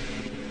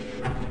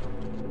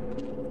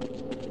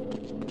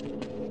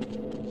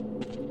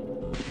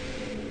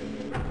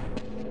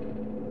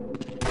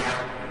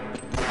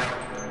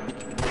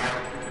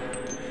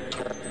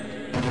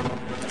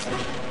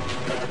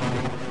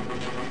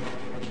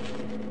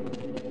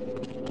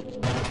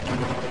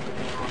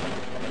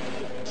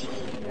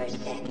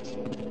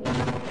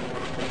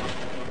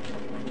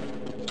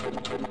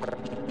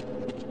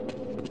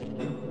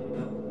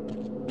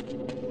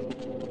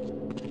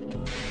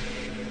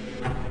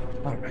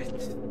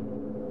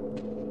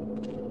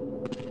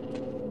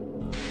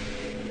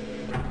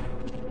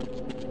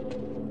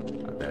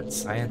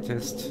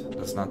 Scientist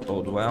does not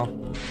bode well.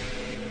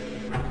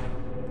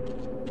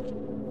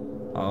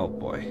 Oh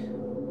boy.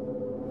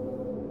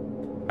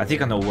 I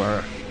think I know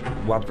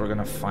what we're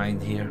gonna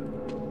find here.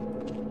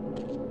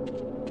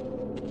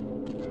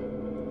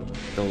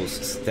 Those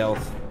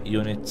stealth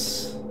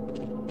units.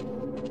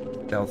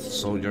 Stealth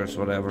soldiers,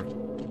 whatever.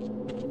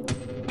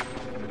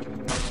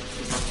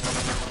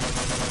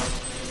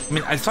 I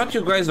mean, I thought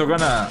you guys were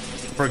gonna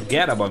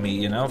forget about me,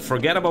 you know?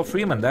 Forget about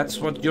Freeman, that's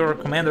what your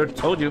commander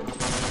told you.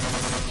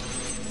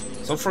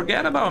 So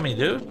forget about me,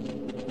 dude.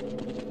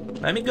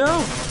 Let me go.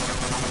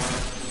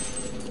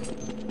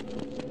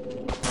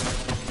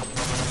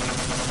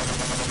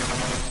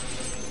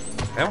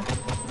 Hell?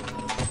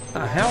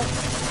 The hell?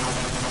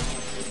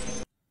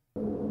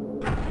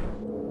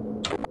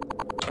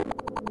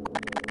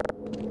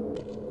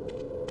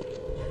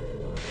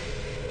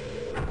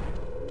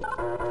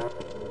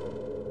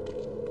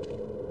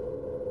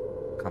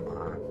 Come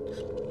on.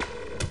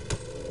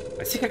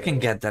 I think I can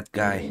get that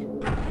guy.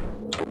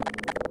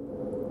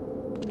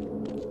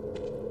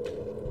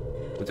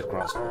 with the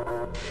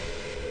crossbow.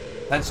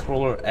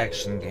 Side-scroller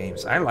action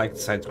games. I like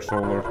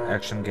side-scroller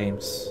action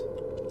games.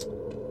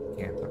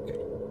 Can't, okay.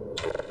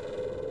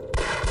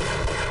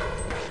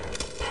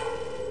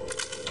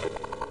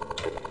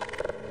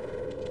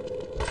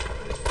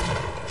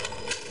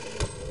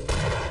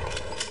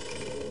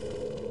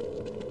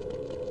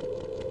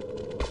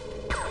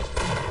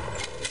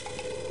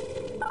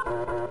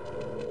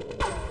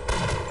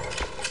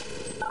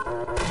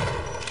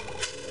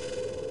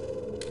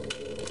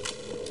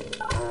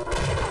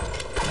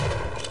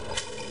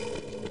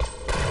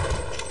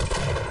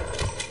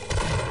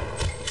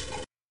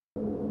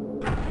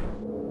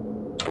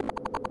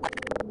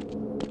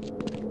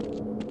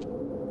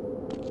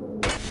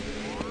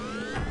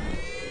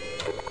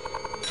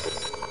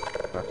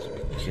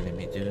 Kidding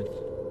me, dude.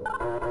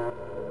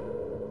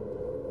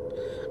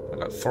 I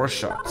got 4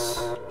 shots.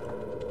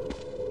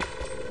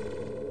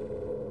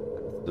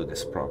 Let's do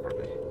this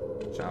properly,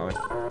 shall we?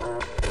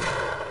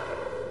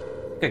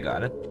 Okay,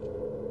 got it.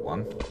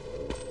 1.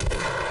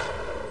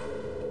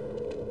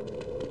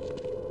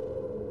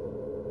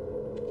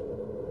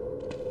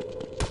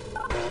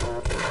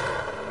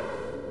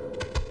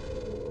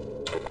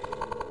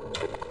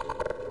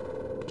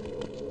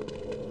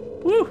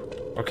 Woo!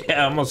 Okay,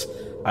 I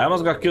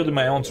almost got killed in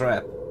my own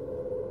trap.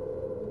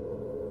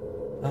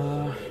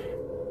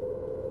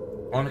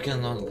 One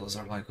those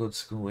are like old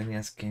school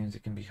NES games.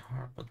 It can be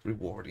hard but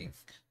rewarding.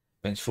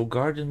 Vengeful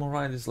Guardian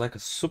Moride is like a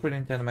Super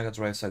Nintendo Mega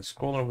Drive side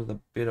scroller with a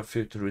bit of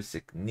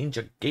futuristic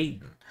Ninja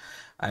Gaiden.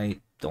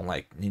 I don't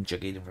like Ninja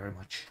Gaiden very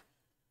much.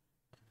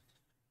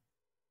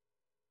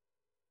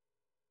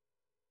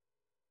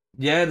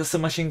 Yeah, the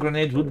submachine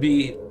grenade would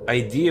be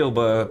ideal,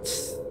 but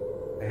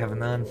I have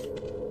none.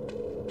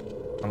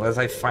 Unless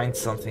I find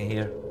something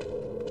here.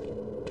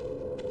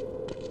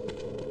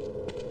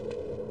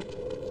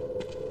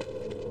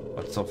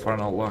 But so far,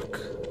 no luck.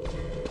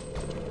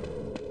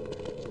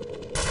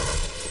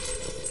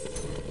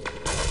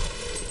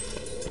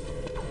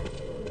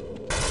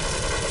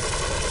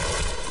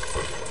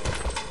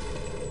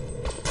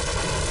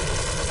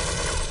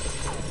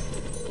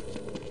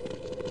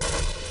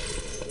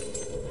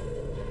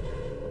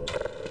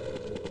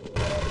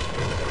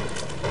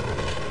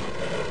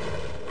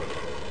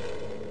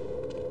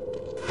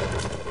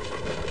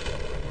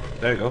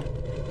 There you go.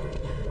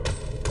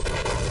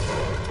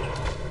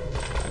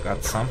 I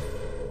got some.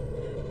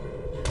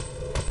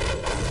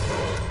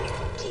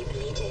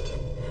 Depleted.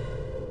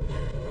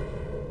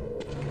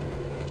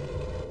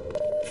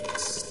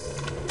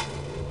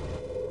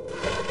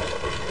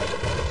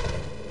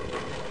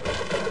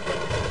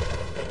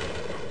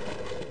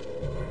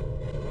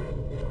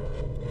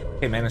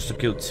 Okay, managed to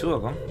kill 2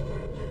 of them.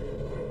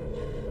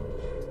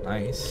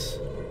 Nice.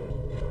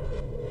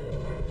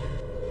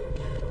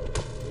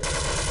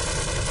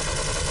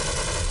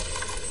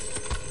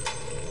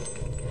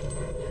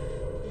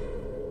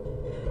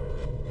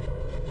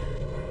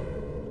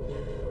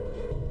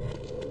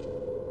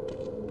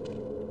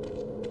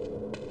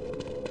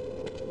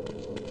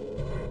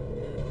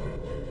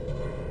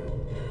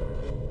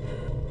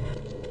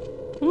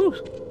 Woo,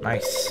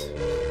 nice.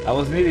 I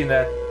was needing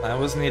that. I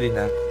was needing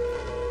that.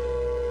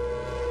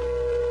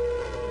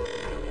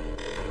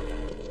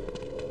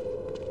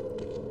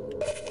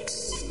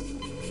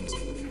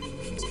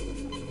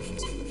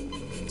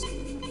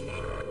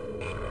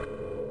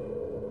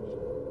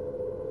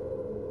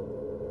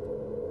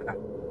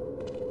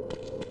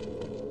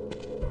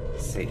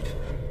 Safe.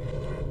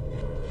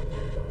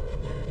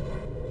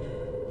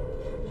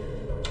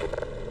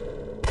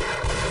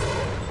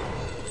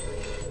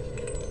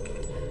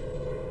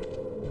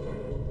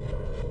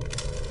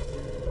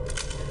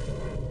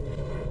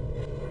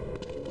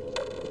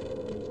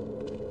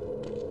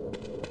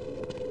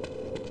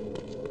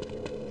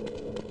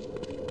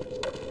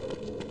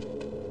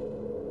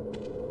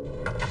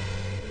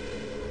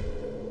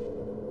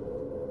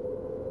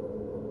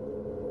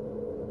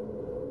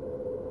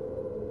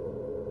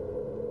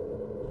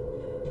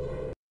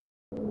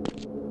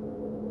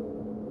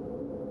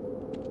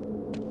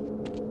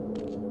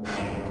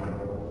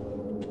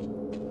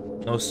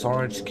 No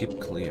storage, keep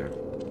clear.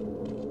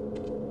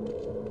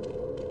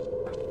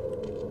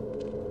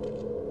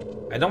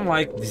 I don't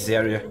like this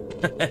area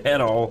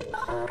at all.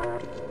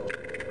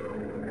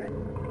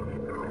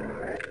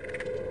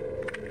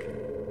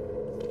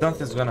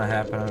 Something's gonna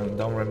happen.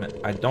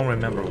 I don't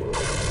remember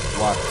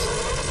what.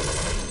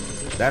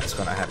 That's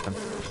gonna happen.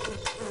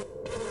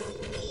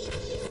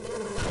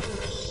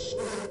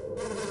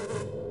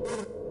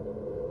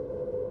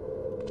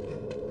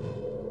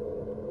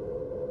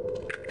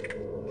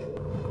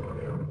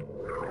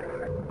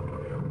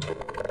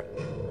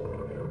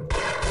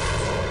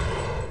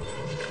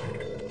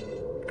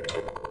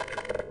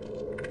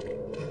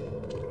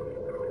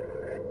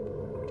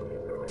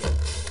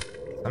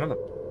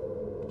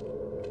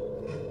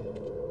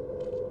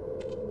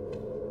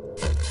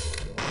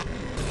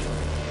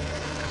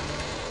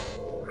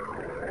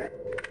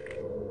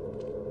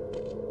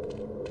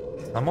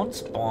 I'm on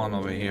spawn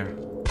over here.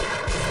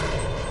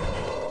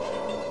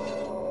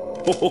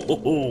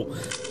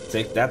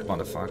 Take that,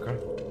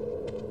 motherfucker.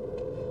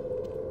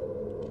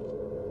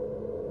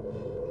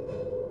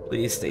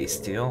 Please stay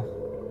still.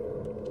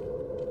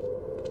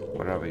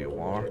 Wherever you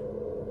are.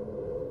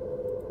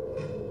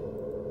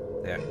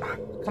 There. Ah,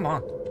 come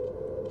on.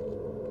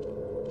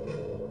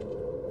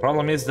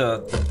 Problem is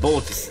the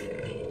boat is...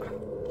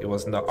 It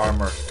wasn't the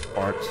armor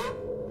part.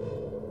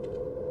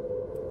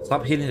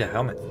 Stop hitting the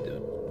helmet,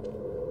 dude.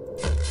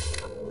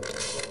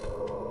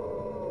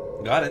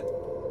 Got it.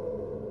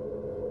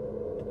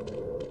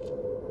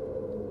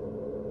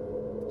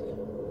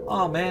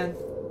 Oh man.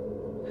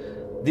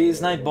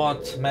 This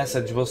Nightbot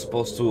message was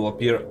supposed to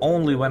appear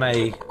only when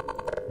I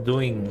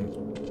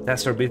doing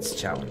Tester Bits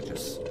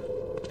challenges.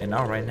 And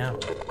not right now.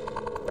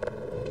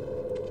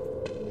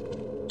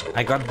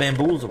 I got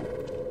bamboozled.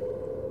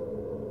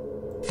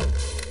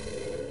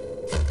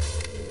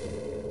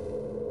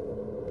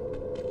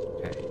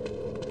 Okay.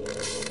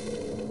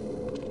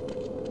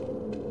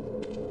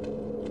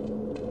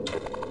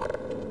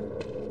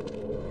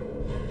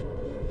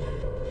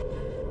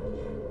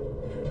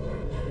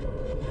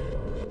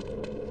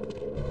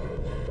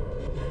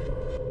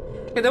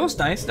 Okay, that was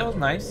nice, that was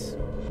nice.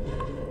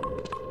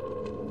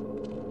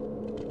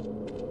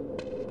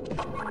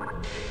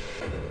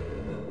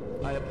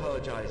 I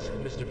apologize,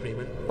 Mr.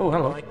 Freeman. Oh,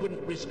 hello. I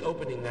couldn't risk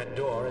opening that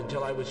door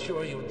until I was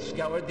sure you had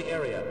scoured the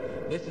area.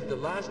 This is the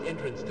last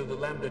entrance to the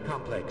Lambda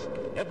complex.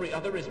 Every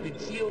other has been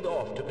sealed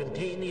off to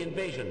contain the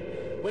invasion.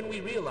 When we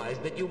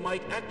realized that you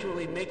might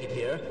actually make it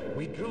here,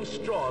 we drew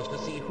straws to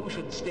see who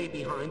should stay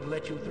behind to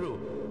let you through.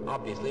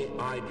 Obviously,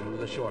 I drew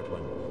the short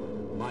one.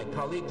 My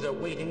colleagues are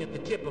waiting at the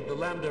tip of the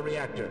Lambda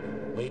reactor.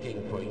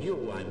 Waiting for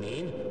you, I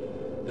mean.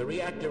 The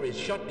reactor is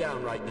shut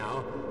down right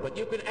now, but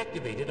you can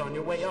activate it on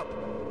your way up.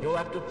 You'll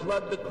have to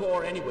flood the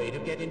core anyway to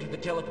get into the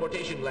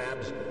teleportation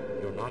labs.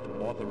 You're not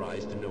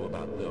authorized to know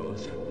about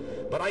those.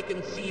 But I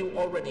can see you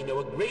already know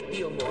a great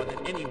deal more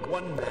than any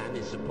one man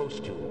is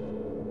supposed to.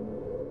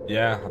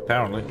 Yeah,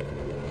 apparently.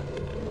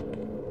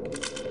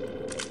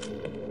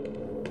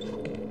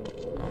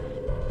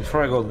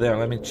 Before I go there,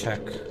 let me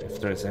check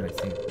if there is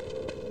anything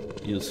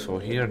useful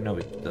here. No,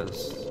 it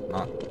does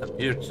not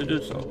appear to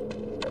do so.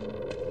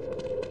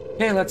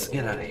 Okay, let's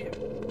get out of here.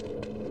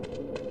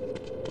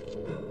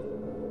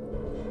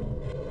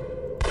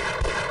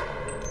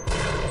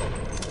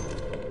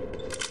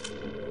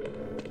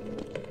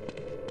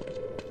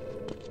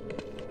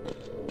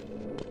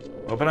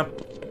 Open up.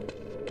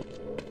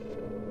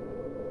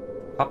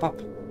 Hop up.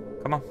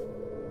 Come on.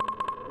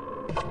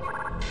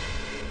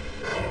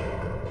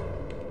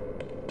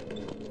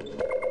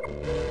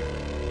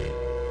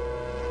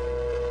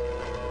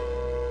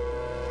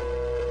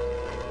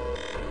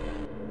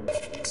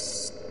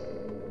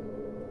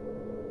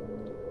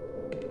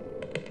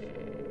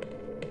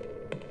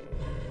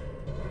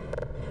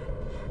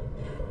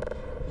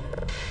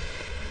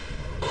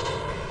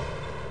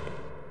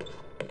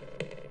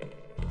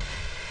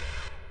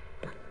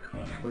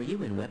 Were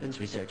you in weapons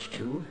research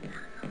too?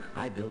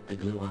 I built the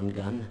glue-on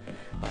gun,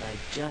 but I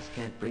just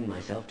can't bring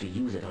myself to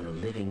use it on a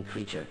living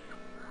creature.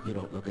 You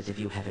don't look as if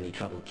you have any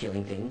trouble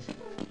killing things.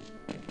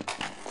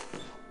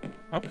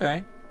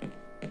 Okay.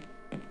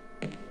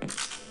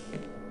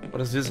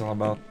 What is this all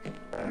about?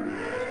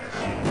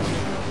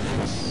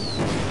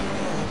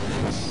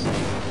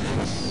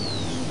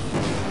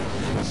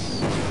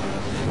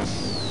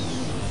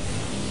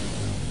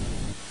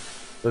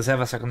 Does it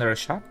have a secondary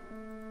shot?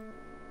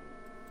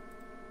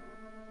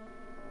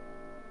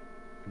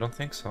 I don't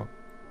think so.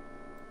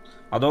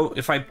 Although,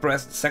 if I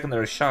press the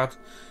secondary shot,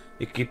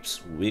 it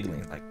keeps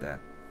wiggling like that.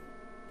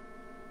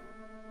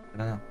 I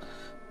don't know.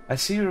 I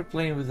see you're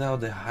playing without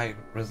the high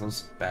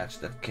resolution patch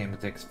that came with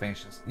the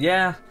expansions.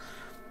 Yeah,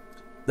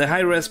 the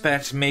high res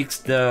patch makes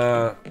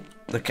the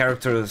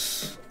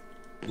characters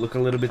look a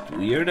little bit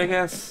weird, I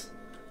guess.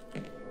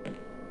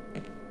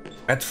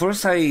 At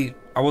first, I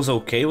was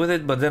okay with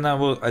it, but then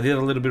I did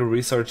a little bit of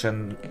research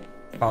and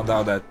found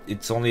out that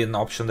it's only an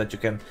option that you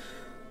can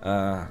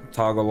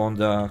toggle on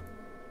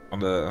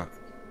the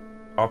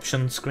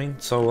option screen,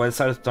 so I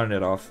decided to turn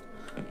it off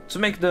to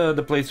make the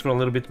playthrough a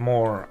little bit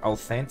more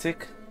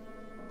authentic,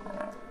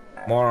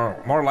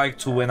 more like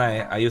to when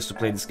I used to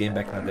play this game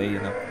back in the day, you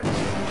know.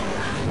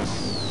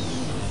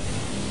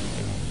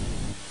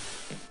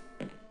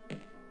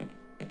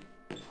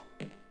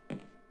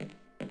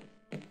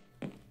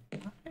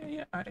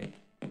 Yeah,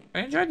 I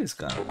enjoy this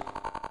gun.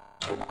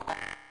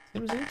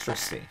 Seems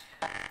interesting.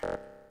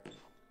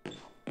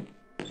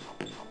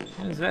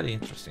 It's very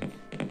interesting.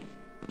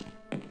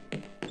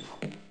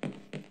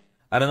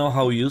 I don't know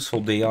how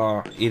useful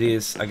it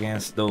is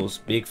against those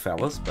big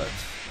fellas, but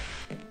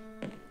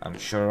I'm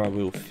sure I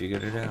will figure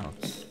it out.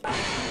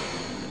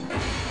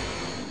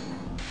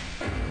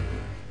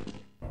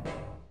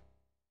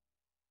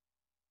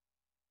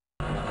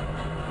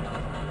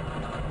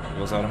 It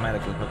was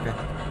automatically, okay.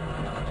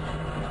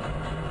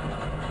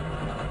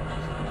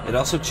 It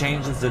also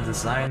changes the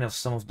design of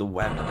some of the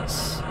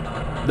weapons.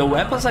 The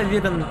weapons I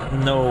didn't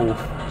know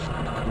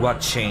what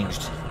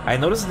changed. I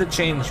noticed the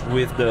change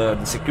with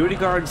the security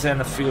guards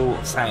and a few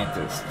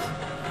scientists.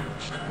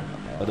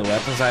 But the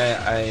weapons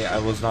I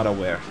was not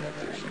aware.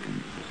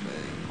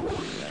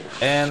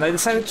 And I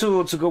decided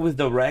to go with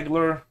the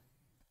regular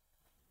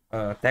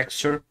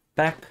texture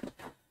pack,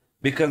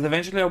 because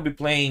eventually I'll be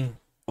playing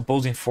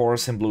Opposing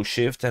Force and Blue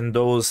Shift, and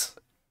those,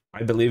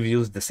 I believe,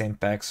 use the same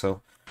pack,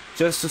 so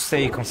just to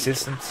stay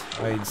consistent,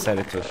 I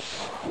decided to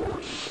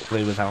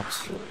play without.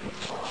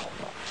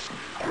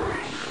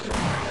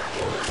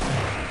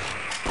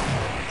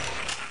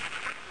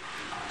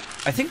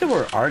 I think they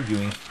were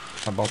arguing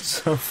about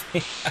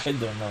something, I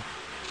don't know.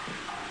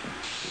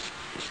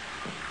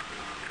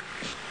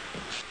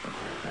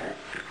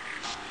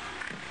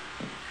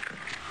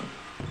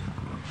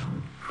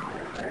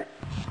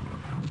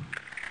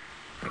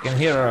 I can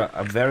hear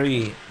a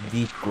very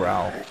deep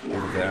growl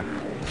over there.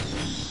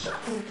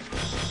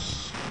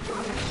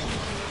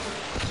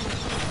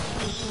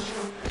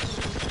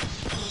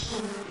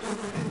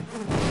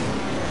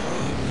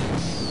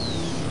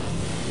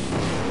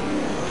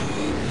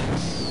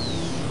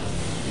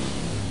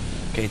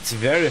 Okay, it's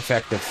very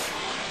effective.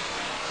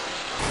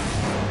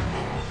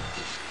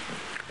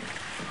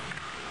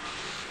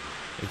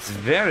 It's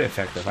very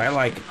effective. I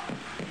like it.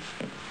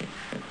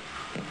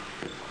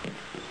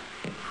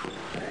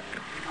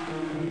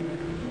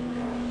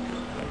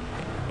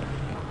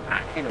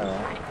 You know.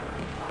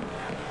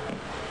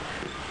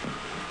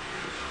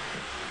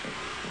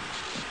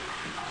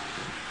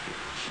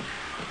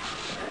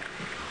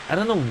 I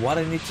don't know what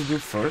I need to do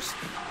first.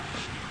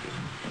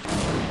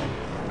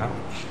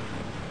 Ouch.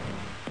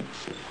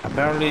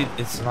 Apparently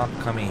it's not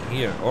coming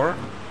here, or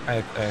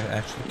I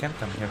actually can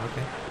come here,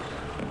 okay.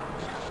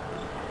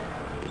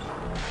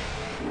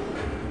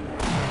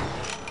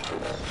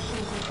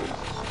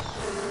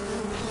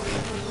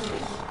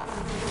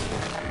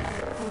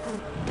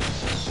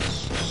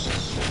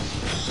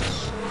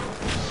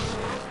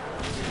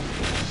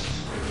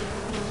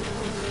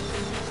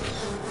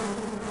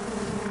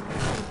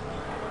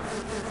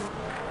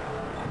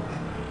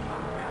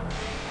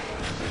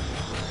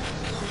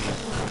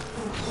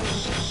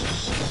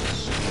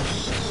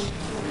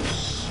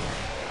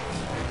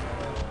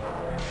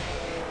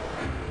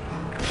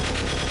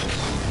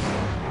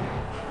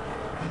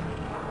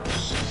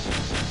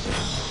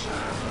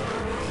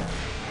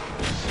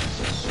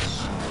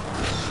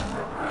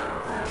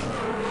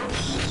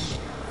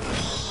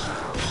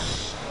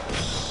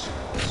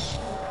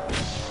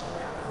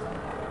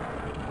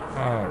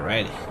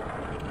 Alrighty.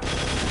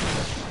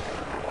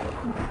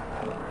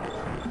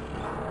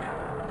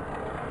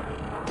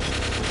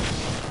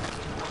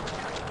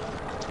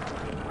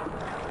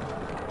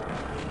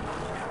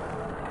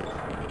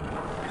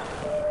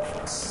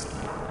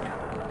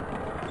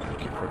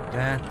 Thank you for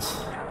that.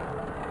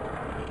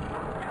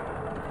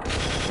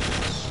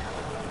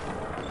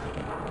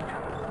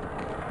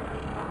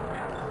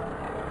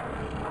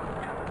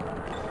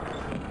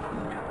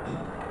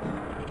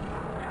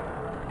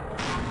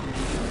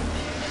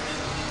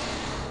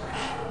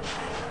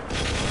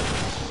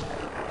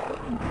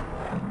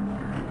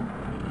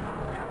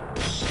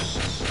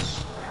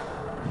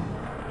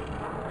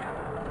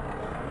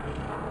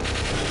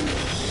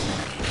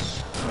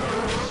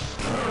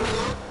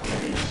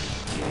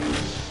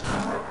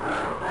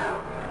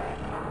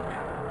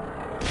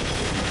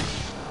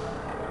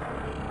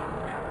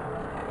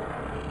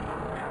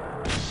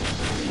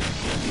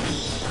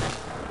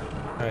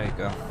 There you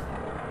go.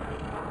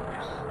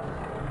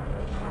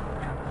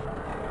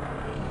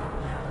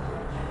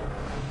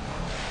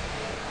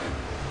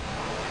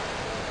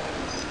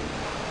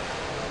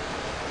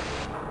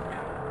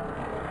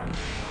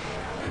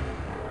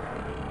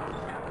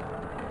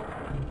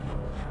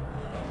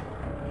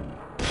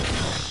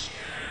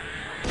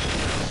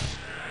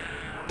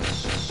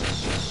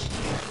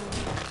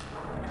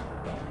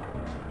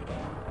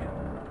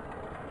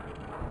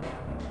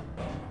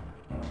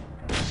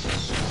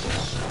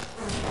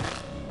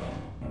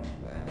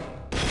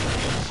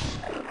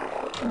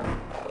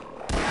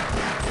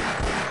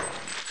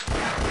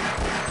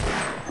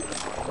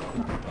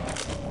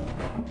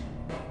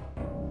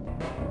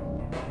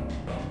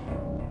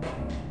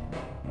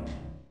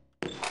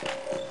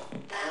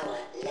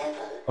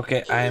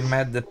 Okay, I'm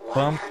at the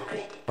pump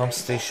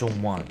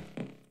station 1.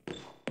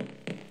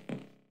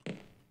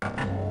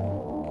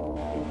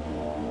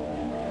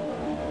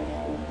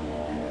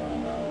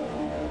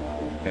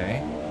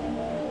 Okay.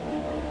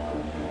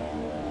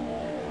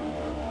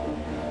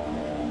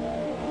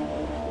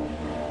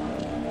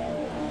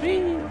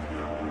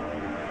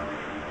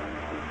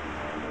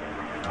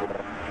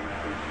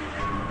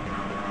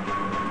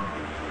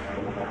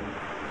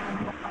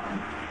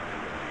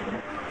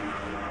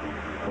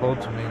 Go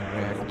to main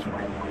reactor.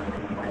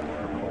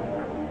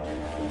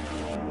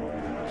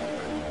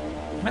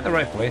 Am I in the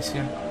right place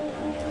here?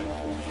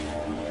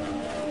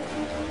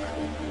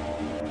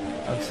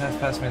 It's half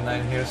past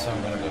midnight here, so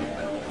I'm gonna go to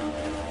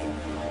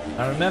bed.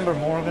 Now remember,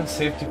 Morgan,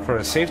 safety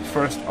first. Safety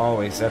first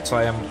always. That's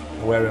why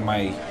I'm wearing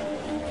my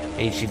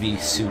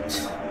HEV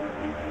suit.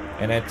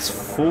 And it's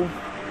full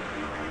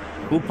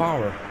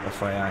power,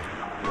 FYI.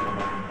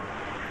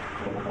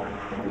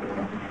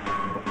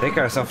 Take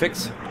care,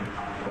 Selfix.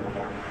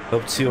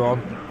 Hope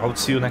to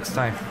see you next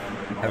time.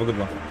 Have a good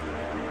one.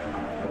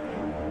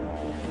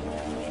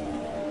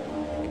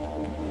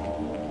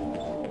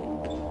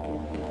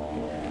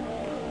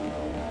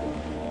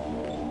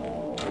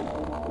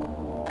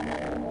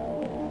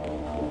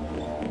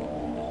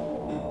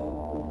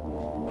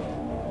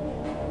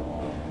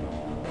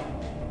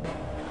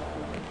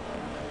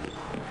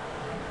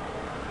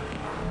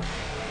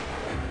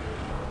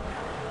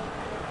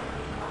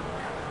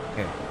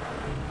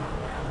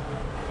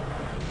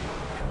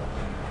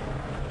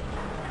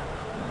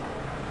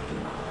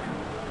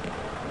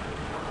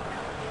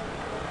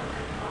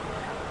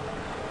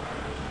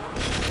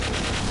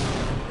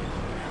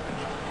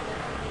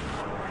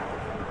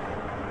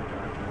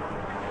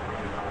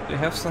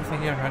 have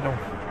something here? I don't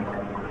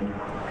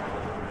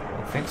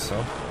think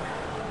so.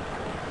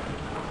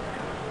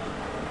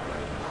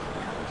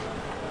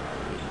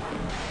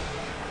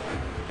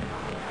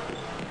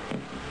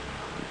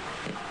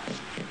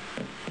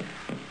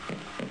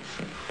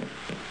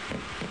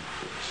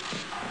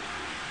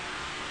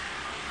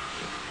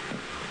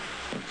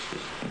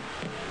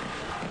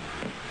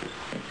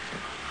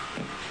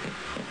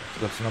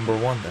 That's number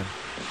 1 then.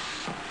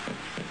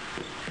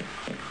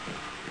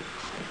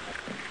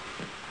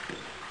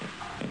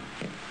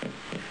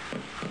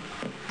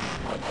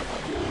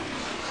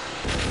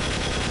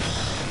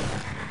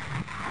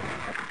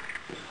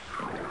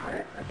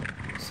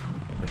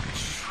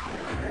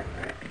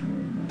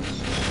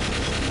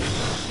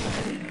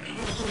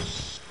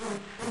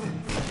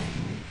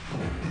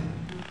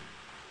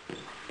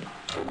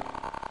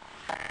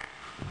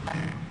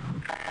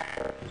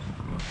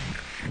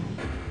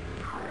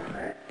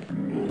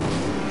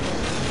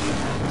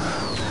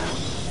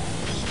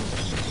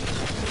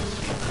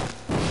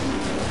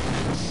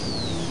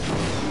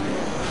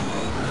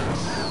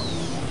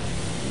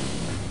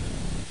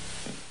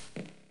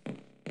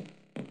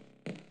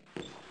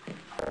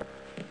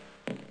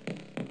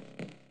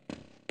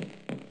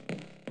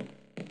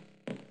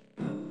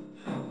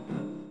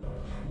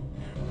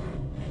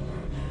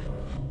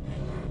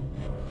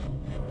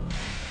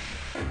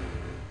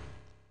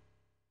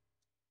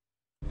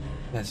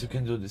 Yes, you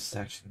can do this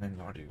section in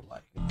order you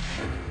like.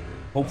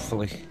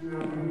 Hopefully.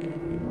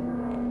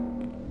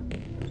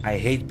 I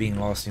hate being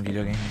lost in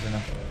video games, you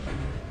know.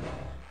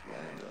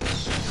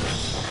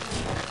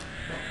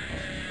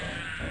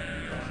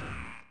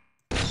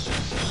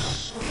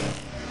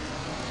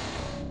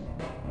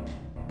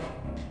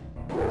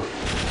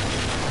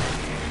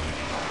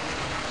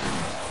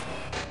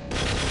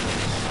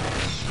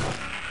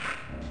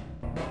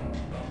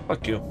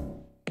 Fuck you.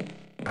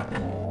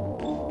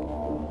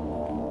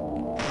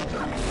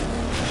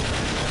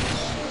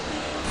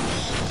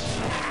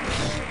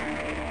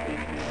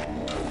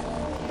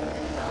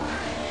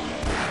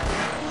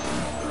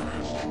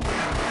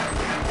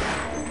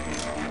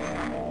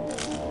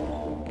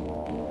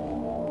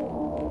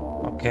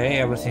 Okay,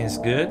 everything's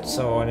good,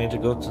 so I need to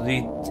go to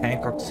the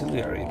tank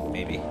auxiliary,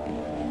 maybe.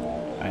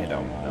 I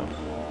don't know.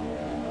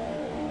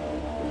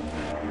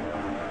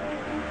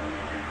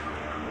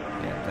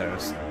 Yeah,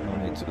 there's no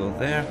need to go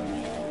there.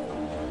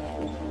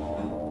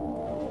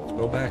 Let's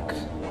go back.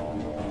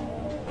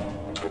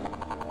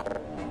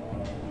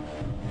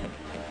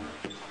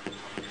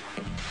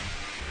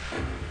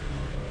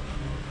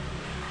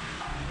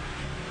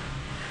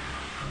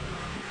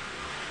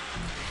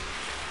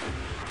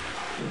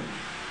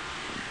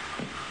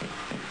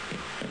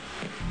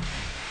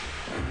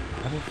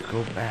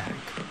 Go back. I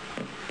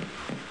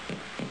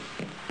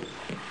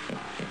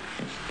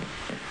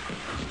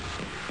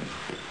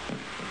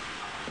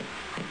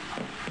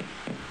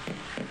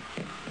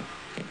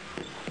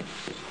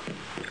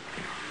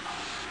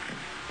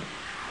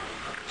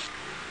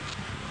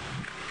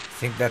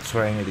think that's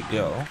where I need to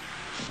go.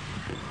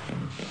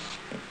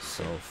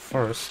 So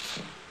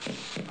first,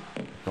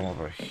 come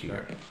over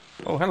here.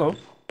 Oh, hello.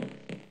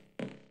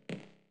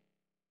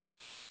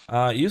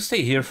 You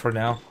stay here for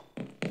now.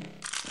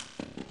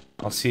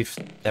 I'll see if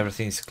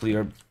everything's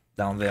clear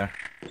down there.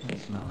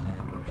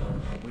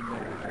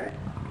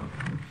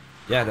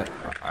 Yeah,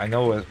 I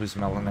know we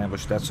smell an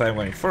ambush. That's why I'm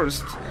going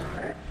first.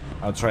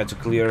 I'll try to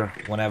clear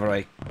whatever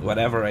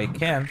I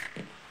can,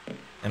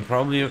 and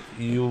probably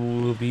you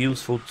will be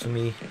useful to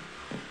me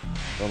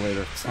at a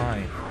later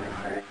time.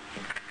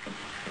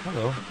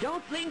 Hello.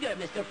 Don't linger,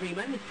 Mr.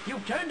 Freeman.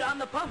 You've turned on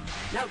the pump.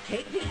 Now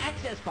take the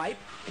access pipe,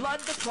 flood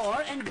the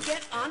core, and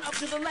get on up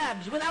to the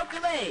labs without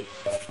delay.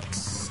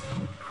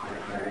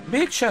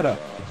 Bitch, shut up.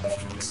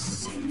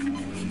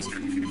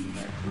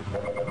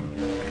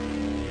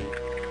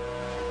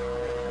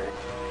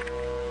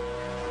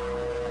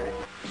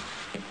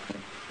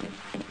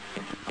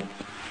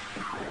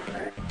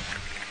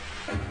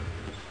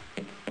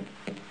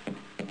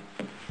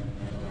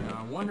 Now,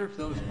 I wonder if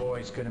those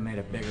boys could have made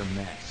a bigger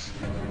mess.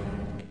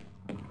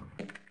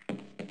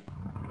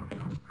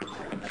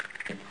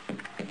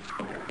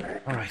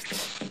 All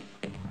right.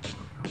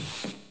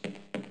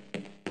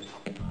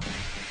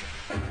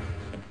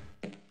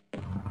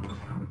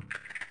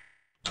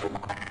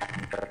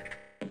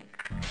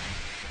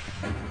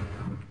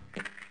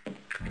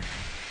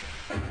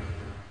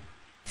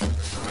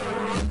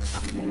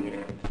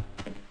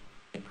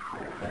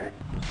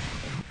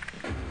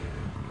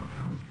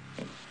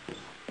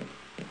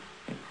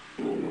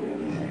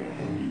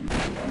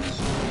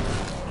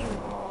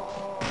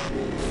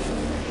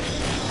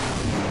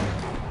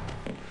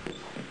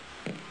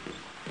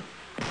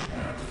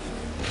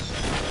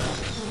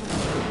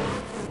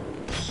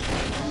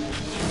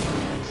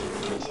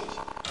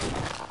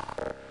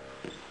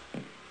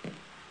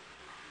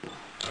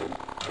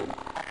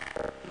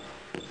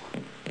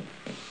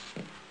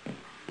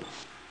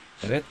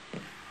 It?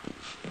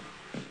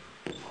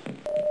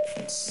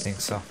 Think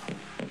so.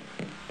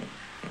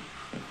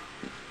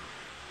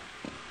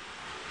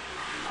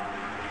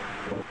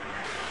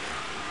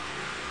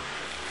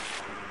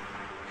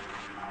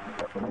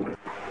 I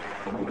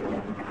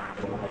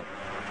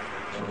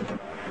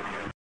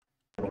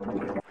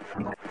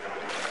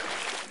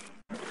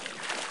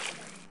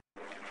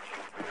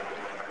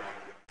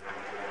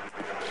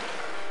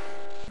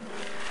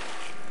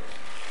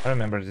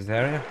remember this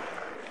area.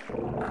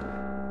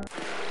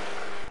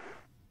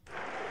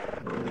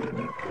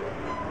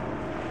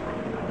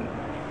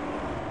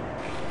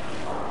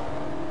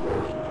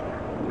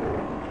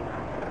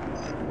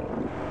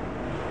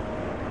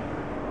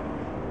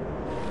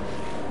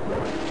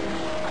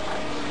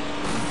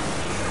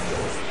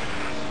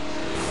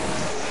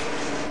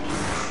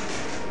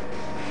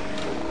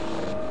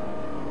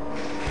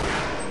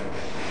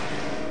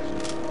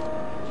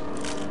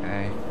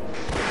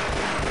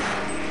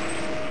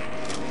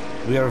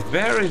 We are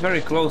very, very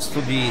close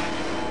to the...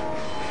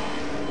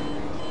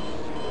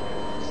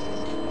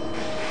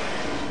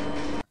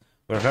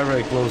 We're very,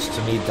 very close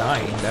to me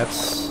dying,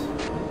 that's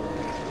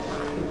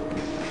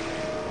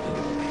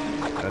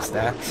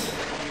that.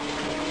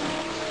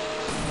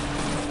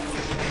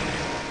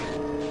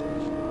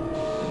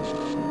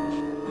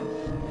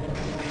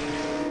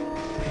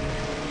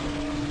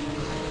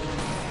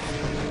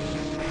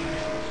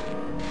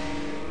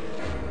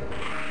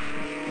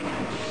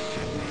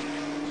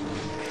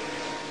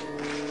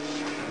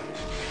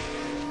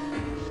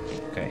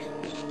 Okay.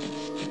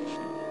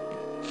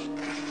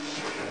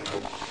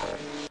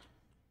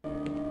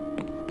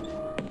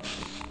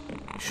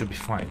 Should be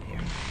fine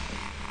here.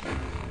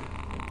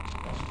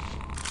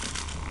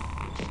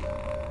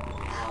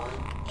 Power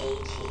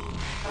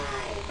 85%.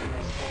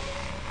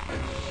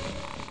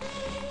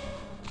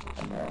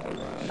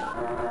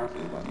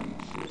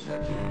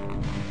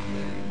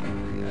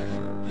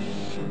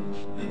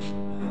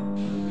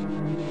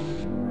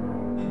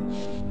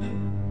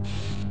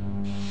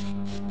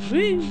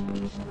 Whee!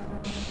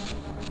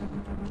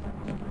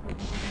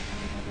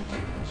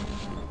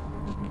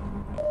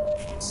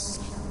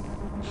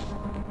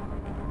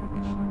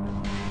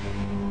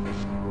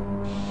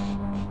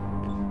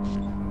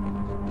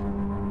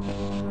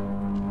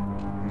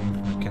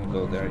 I can't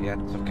go there yet,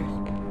 okay.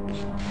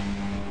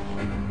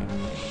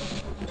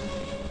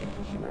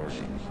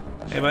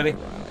 Hey buddy.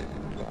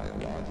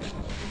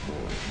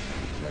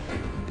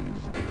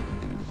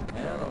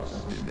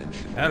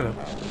 Hello.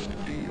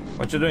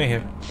 What you doing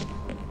here?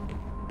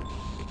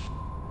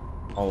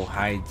 Oh,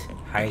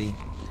 hiding.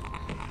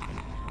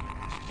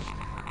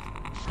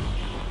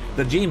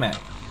 The G-Man.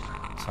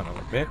 Son of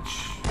a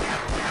bitch.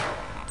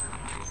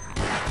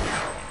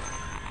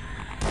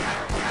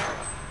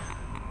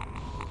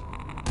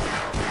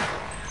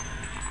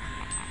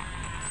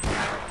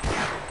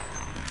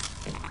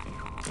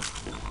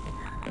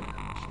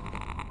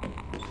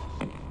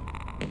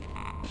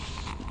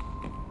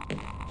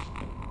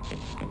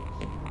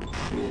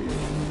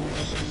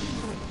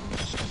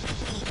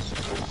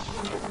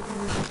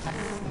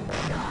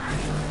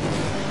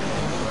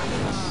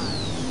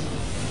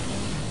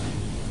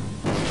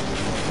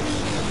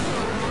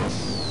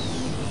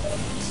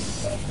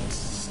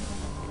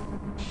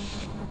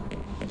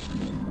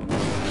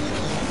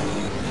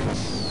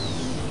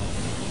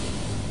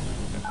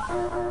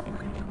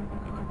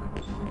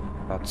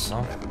 Thought so.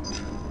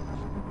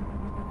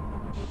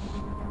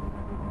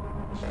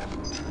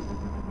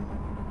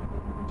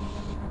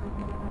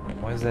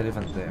 Why is that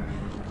even there?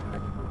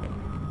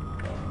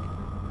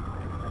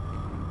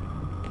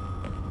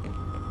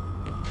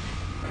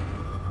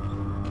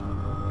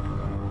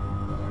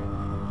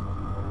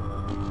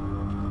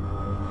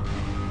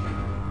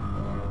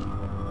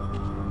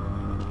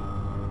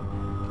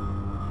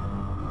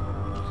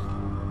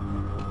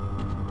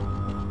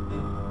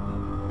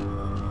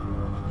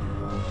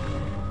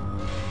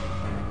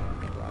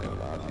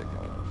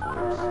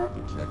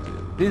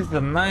 This is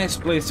a nice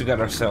place to get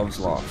ourselves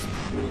lost,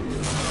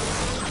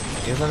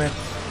 isn't it?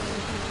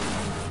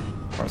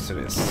 Of course it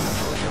is.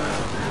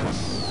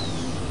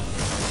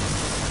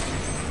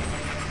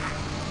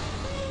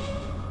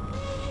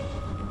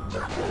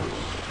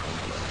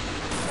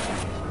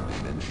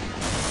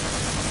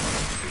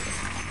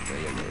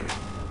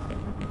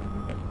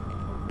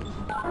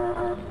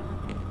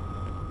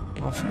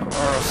 Of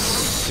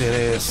course it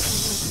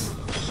is.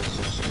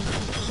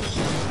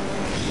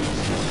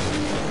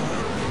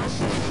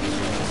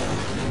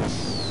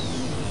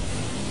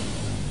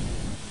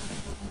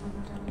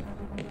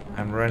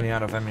 I'm running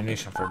out of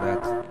ammunition for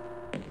that.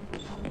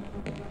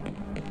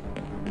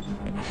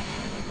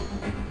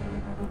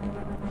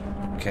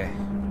 Okay.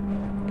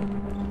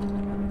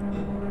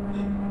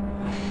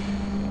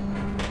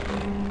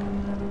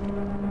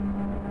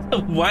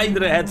 Why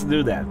did I have to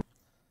do that?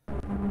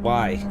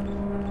 Why?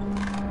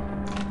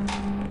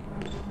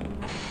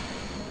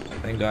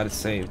 Thank God it's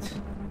saved.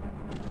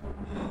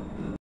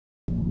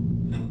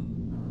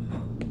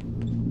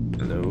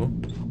 Hello?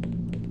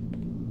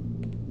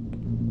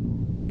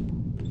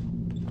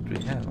 What do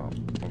we have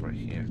over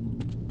here?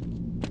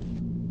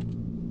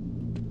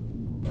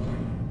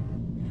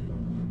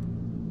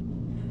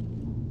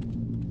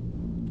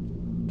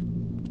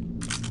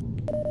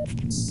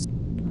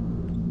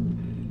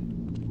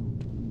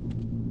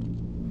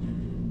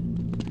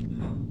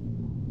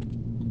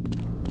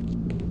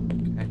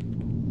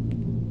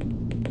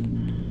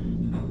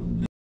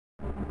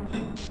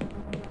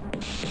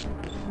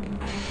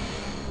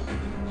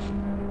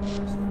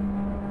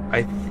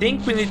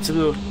 think we need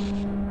to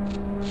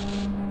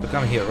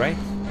come here, right?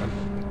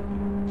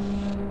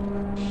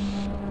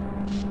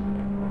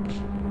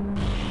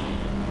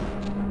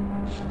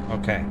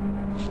 Okay.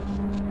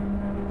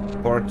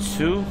 Port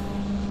 2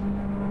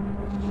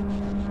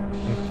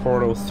 and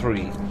Portal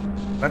 3.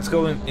 Let's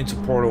go into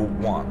Portal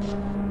 1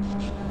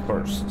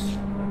 first.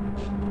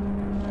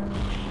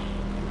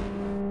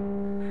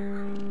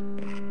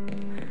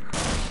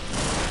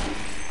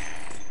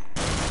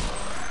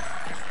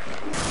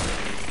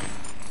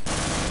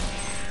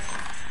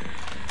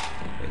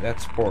 Okay,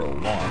 that's Portal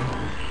 1.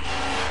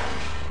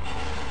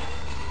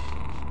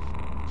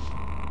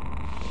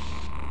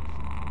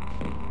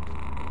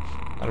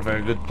 Not a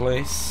very good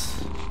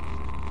place.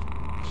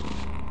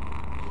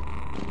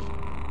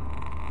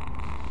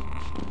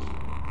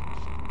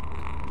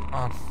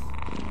 On.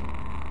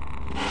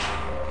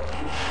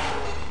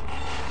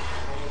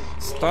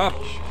 Stop.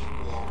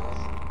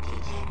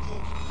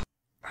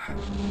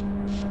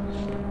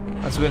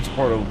 Let's go into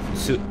Portal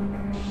 2.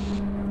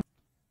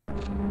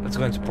 Let's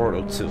go into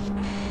Portal 2.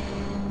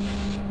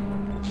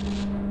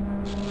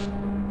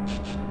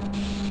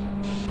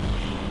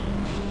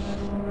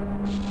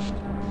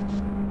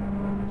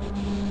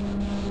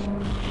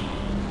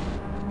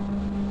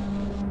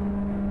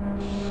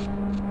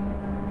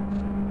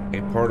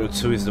 Okay, Portal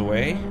 2 is the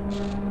way.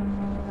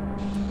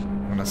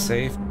 I'm gonna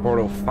save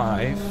Portal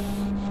 5.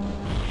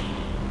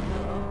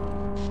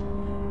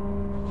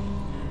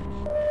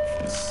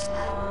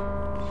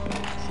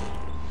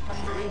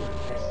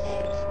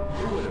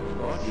 Who would have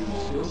thought you'd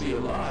still be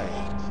alive?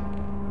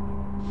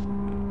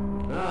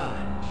 Ah,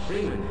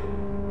 Freeman.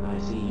 I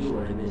see you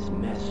are in this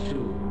mess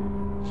too.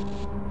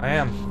 I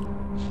am.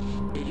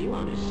 Did you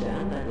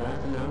understand that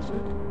last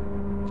announcement?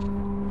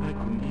 I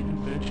couldn't even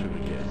venture a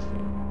guess.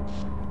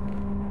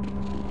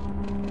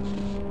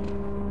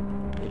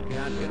 It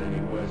can't get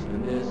any worse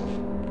than this.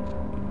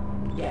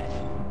 Yes.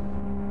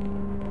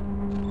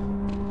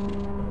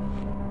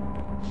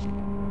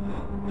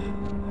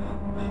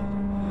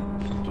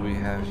 What do we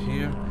have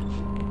here?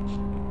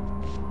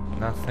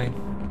 Nothing.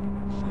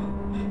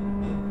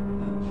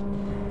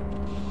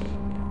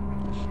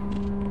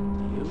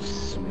 You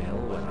smell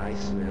what I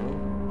smell?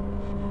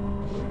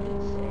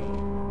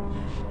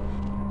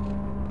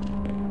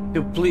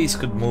 You please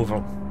could move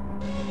on.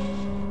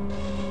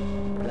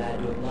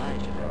 Glad you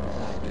obliged.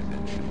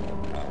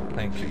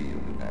 Thank you.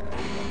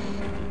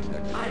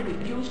 I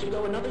refuse to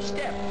go another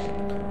step.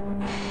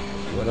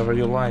 Whatever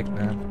you like,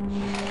 man.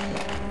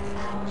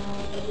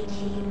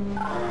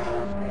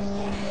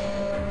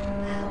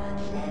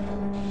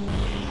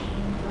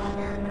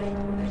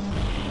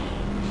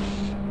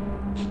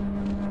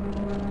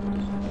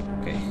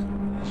 Okay.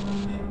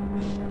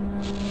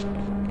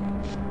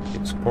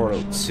 It's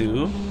Portal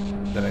 2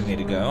 that I need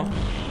to go.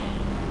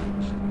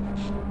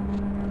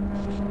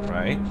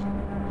 Right.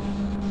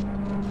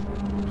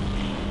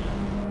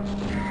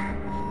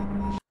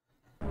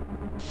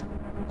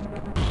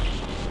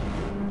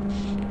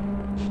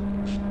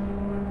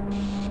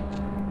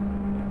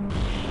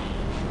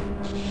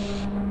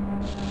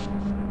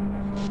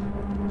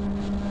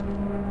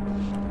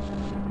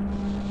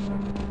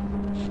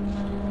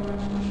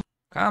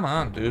 Come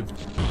on, dude.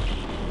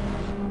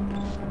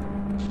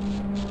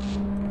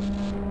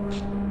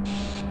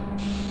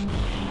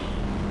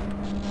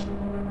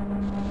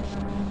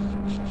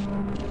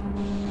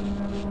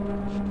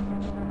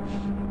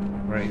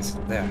 Where is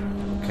it? There.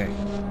 Okay.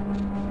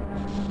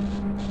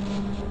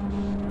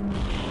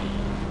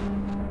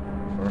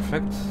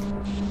 Perfect.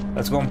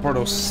 Let's go on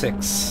Portal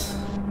 6.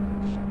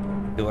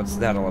 See what's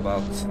that all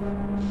about.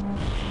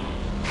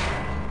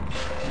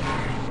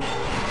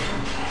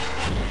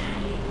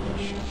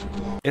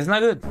 It's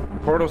not good.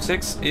 Portal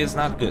 6 is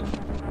not good.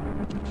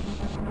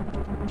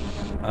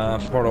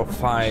 Portal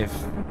 5.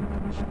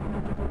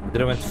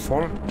 Did I went to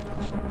 4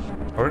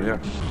 earlier?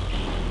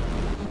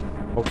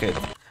 Okay,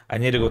 I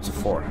need to go to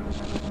 4.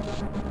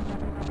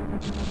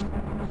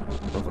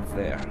 Over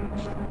there.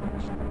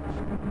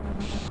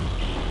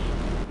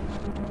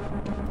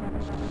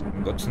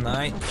 Go to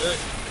 9.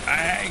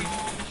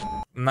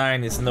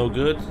 9 is no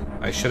good.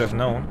 I should have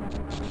known.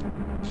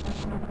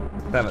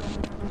 7.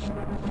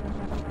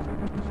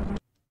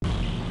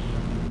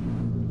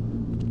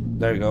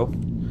 There you go.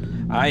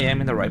 I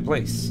am in the right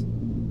place.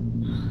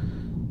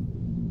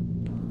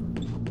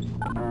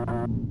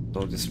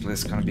 Though this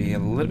place is gonna be a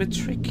little bit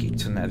tricky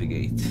to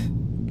navigate.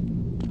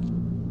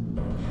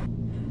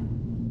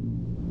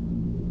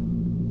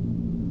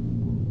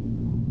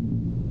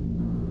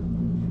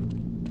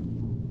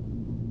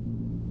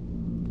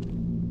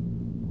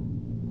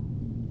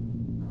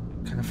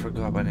 Kinda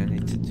forgot what I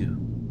need to do.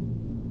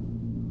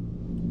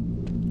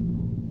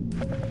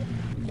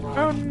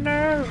 Oh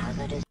no!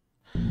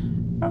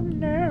 Oh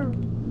no!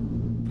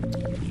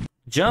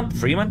 Jump,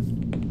 Freeman!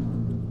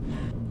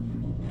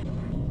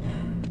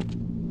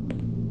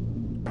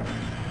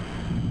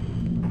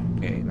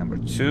 Okay, number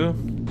 2.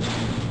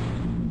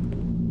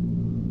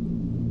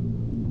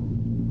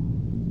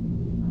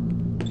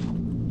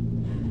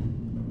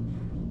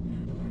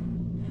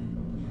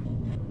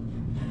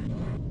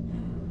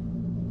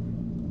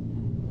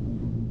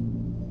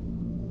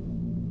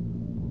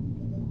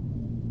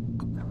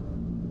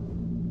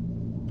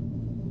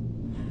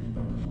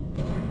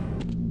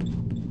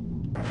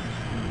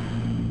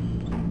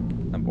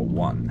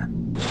 1.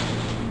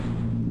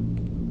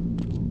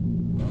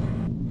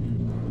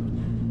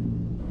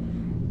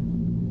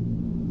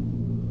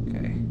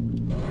 Okay.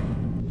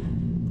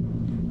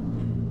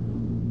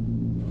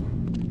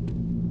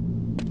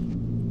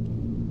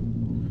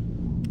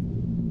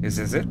 Is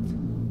this it?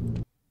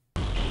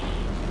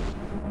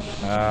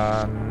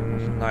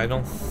 I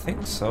don't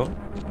think so.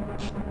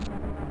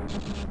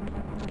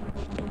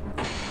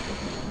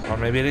 Or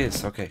maybe it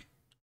is, okay.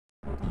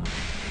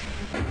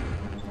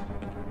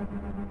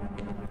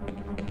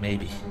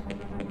 Maybe.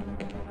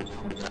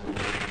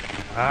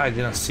 Ah, I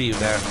didn't see you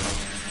there.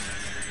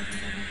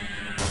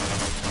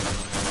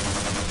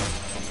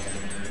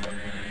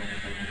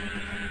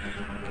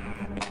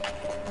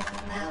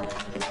 Power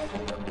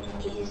level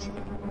is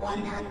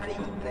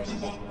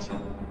 100%.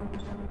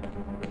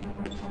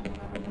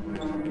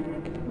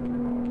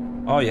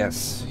 Oh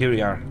yes, here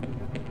we are.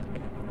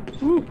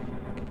 Woo.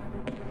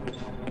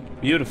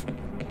 Beautiful.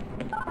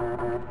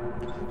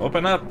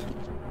 Open up.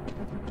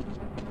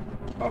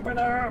 Open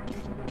up.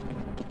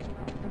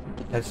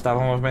 Já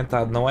estava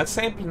movimentado. Não é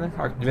sempre, né?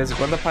 De vez em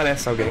quando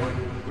aparece alguém.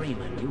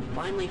 Freeman, you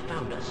finally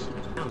found us.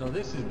 So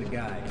this is the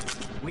guy.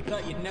 We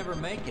thought you'd never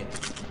make it.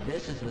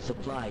 This is the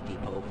supply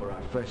depot for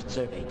our first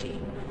survey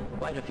team.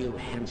 Quite a few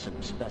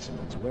handsome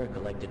specimens were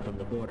collected from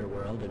the border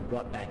world and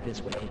brought back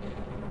this way.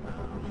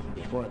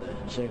 Before the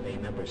survey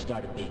members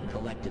started being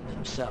collected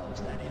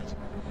themselves, that is.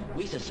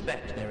 We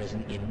suspect there is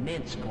an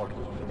immense portal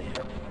over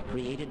there,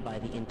 created by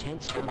the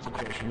intense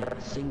concentration of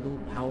a single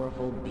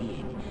powerful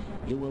being.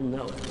 You will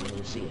know it when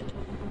you see it.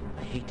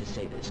 I hate to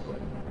say this,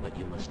 Gordon, but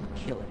you must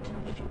kill it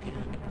if you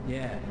can.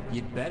 Yeah,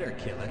 you'd better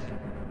kill it.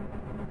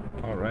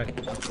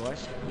 Alright. Of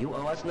course, you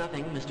owe us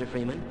nothing, Mr.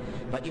 Freeman,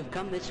 but you've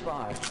come this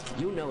far.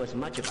 You know as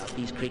much about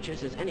these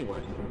creatures as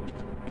anyone.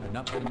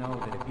 Enough to know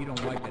that if you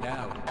don't wipe it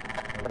out,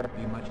 there won't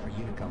be much for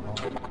you to come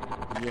home.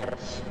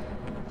 Yes.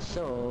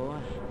 So...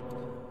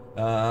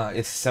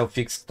 Esse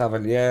Selfix que tava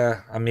ali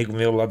é amigo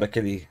meu lá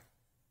daquele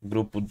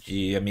grupo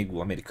de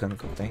amigo americano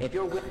que eu tenho.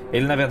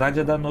 Ele na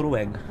verdade é da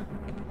Noruega.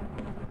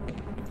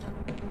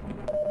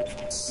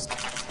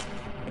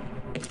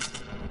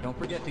 Don't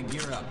forget to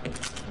gear up,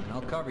 and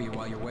I'll cover you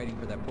while you're waiting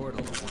for that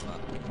portal to warm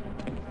up.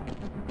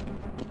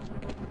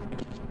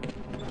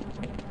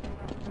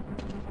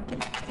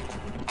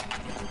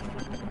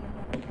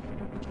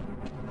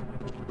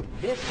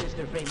 This,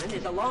 Mr. Freeman,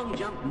 is a long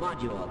jump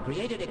module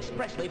created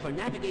expressly for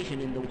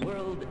navigation in the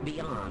world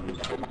beyond.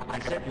 I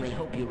certainly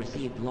hope you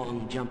received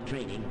long jump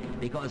training,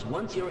 because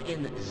once you're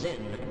in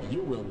Zen,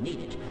 you will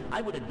need it.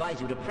 I would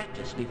advise you to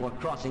practice before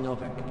crossing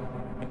over.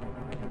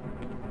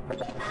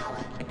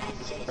 Power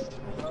assist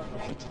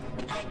movement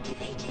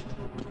activated.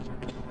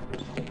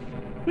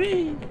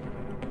 Whee!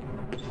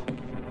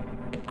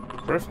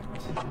 Perfect.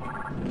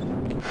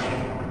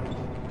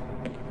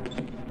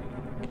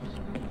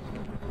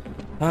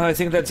 I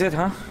think that's it,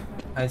 huh?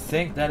 I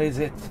think that is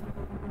it.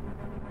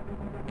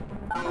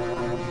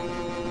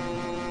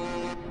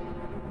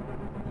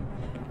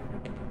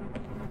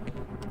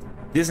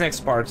 This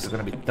next part is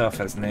gonna be tough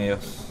as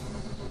nails.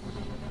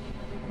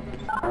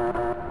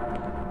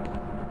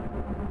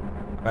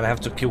 I'm gonna have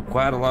to kill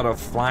quite a lot of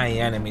flying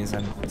enemies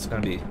and it's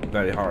gonna be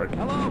very hard.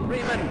 Hello,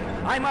 Freeman.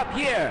 I'm up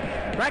here.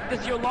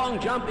 Practice your long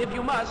jump if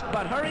you must,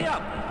 but hurry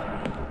up.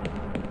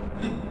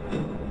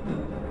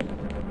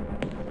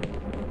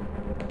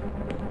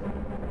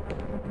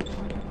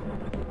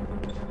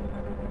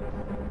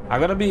 I'm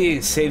gonna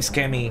be save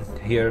scamming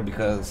here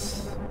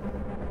because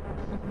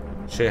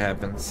shit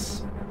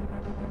happens.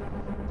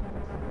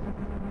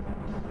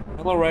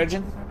 Hello,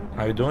 Regin.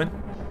 How you doing?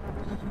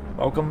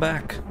 Welcome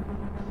back.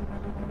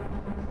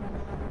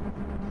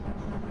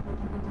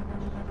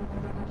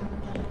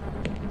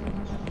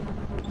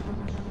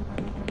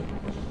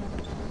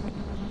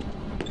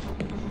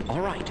 All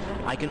right,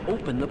 I can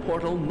open the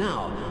portal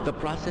now. The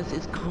process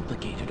is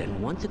complicated,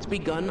 and once it's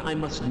begun, I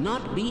must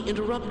not be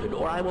interrupted,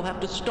 or I will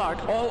have to start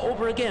all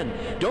over again.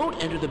 Don't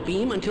enter the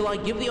beam until I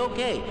give the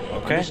okay.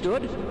 Okay.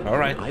 Understood? All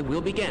right. I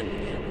will begin.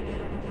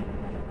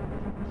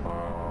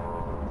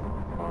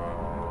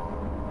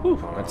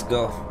 Whew, let's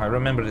go. I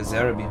remember this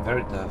area being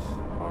very tough.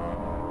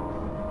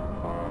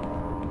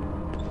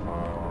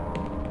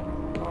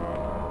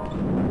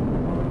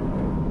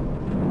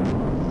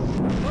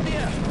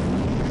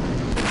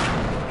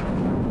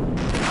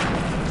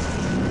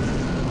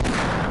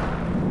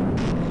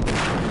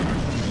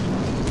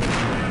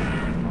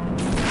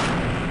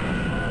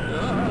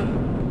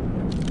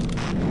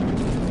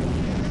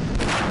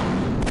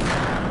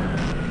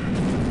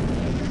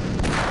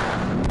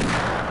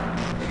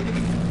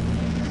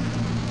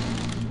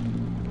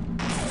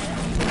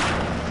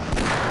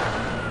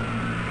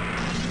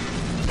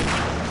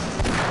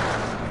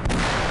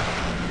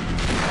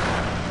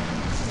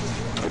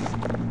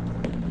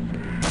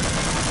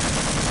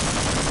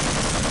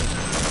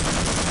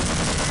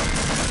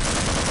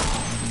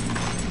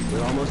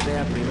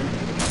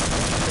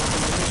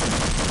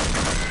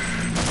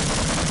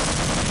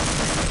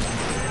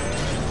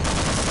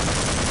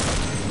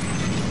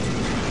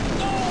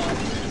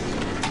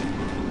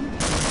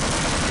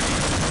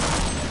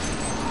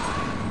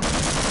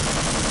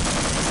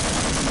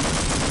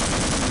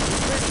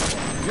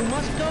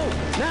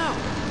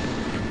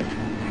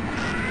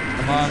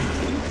 Come on.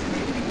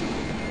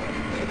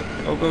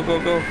 Go, go, go,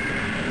 go.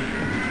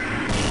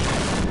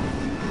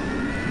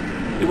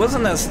 It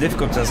wasn't as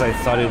difficult as I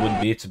thought it would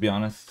be, to be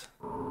honest.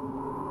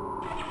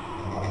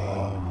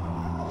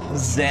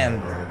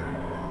 Zen.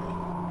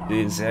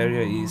 This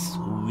area is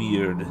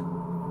weird.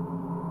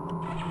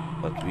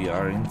 But we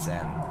are in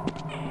Zen.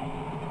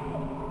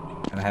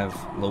 And I have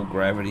low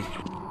gravity.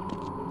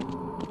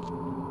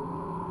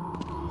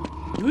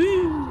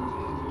 Woo!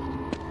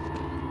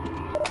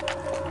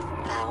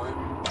 Power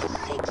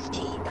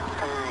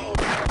 65.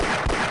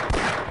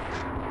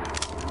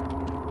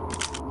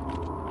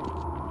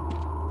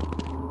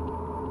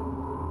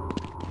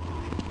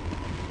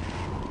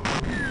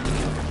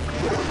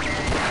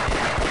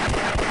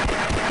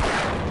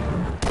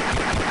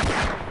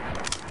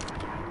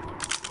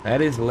 That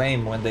is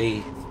lame when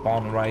they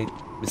spawn right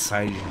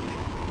beside you.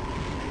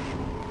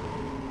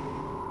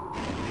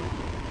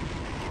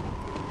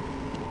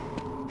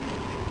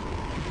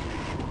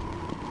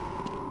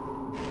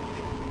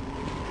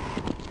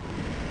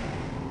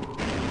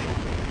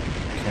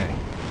 Okay.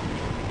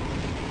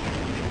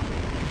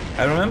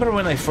 I remember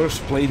when I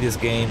first played this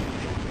game,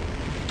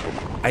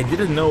 I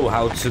didn't know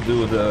how to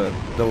do the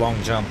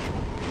long jump.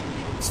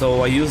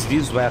 So I used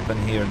this weapon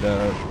here,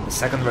 the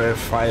secondary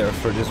fire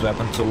for this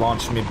weapon to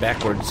launch me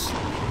backwards.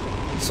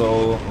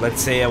 So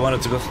let's say I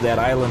wanted to go to that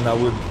island, I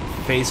would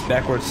face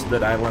backwards to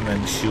that island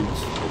and shoot.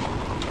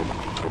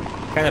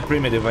 Kind of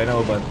primitive, I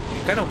know, but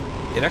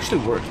it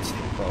actually worked.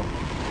 So.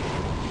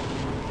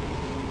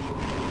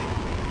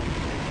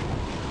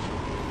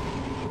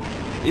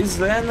 Is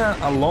then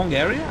a long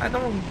area? I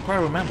don't quite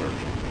remember.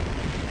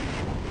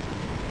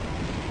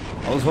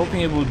 I was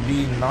hoping it would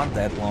be not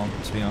that long,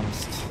 to be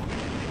honest.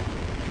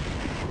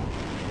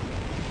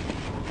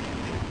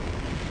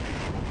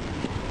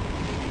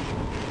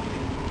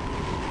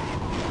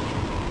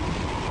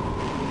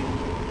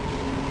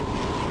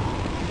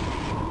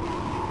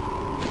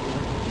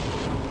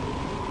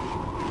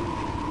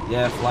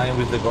 Yeah, flying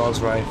with the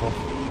Gauss rifle.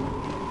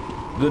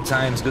 Good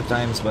times,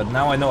 but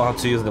now I know how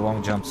to use the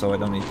long jump, so I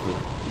don't need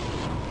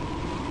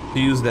to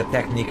use that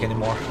technique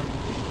anymore.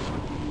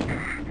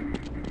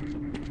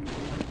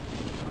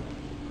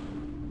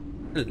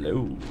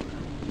 Hello.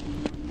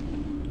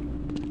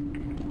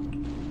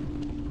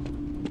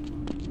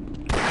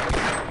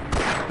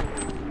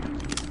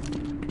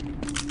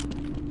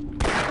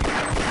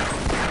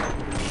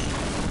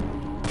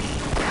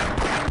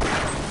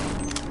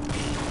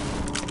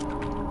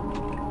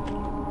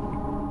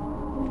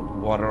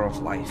 Water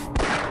of life.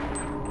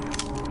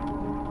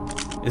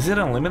 Is it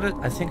unlimited?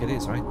 I think it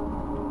is, right?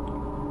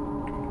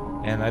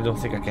 And I don't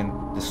think I can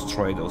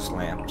destroy those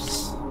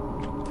lamps.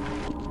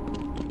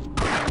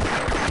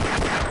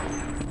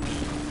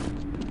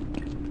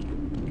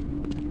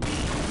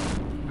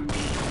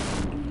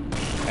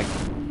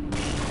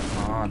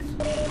 Come on.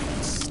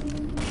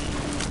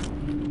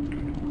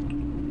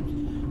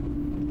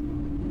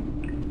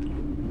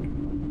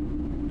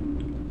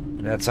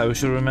 That's how we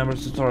should remember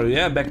the tutorial.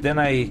 Yeah, back then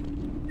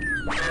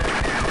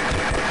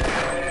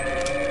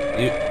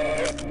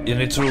You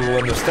need to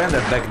understand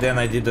that back then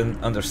I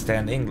didn't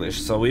understand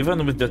English, so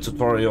even with the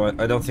tutorial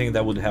I don't think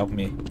that would help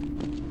me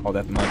all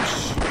that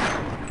much.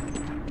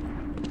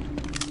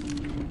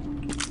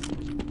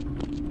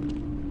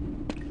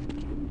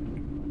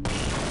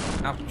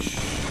 Ouch.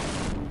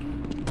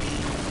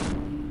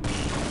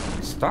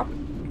 Stop.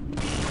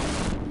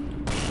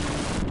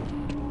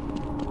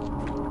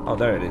 Oh,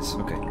 there it is,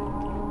 okay.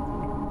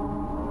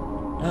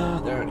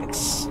 Ah, there it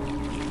is.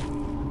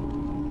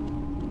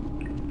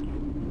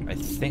 I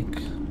think.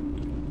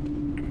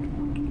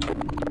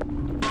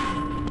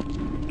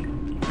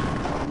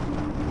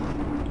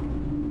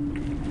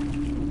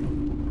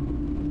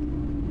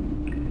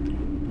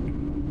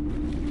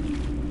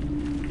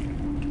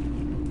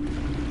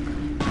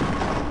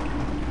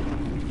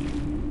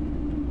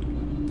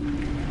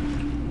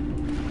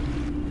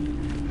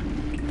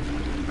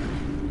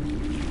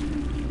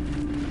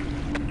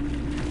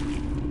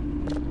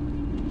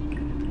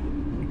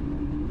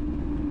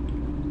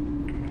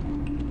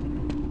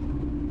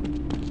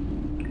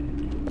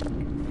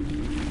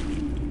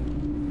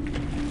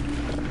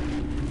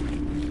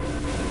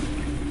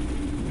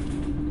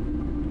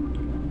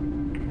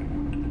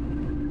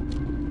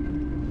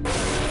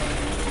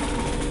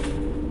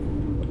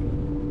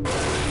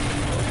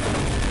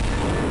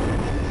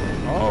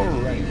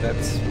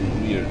 That's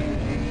weird.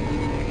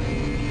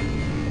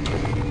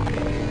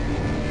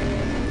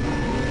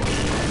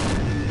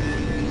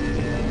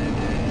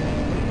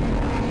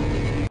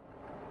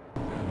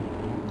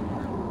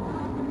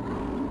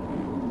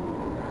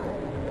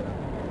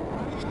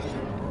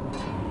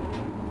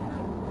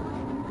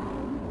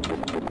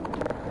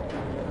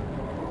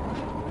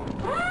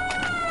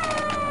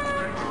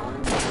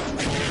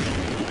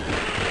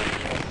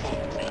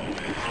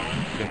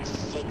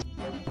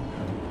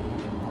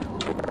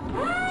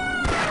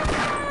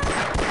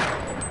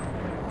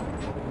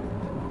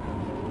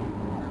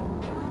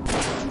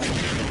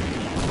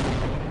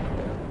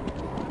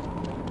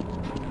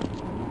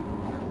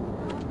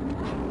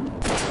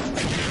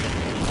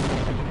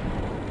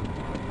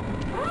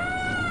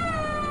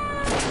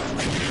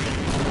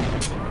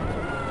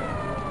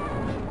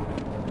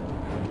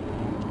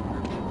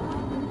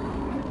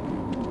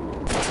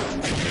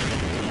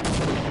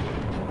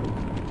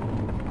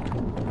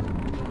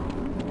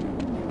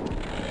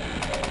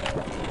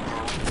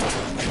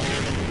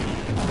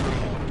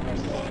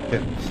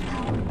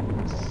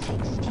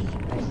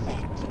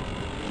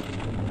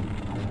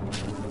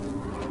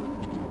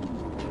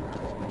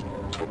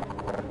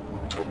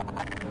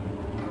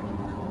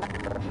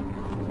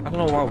 I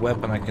don't know what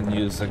weapon I can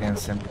use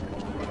against him.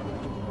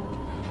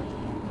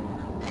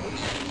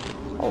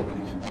 Holy.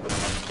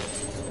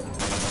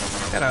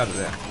 Get out of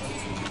there.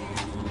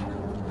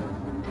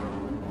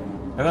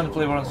 I'm gonna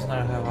play once and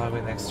I have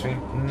in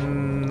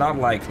extreme? Not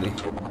likely.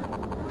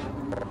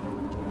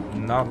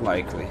 Not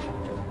likely.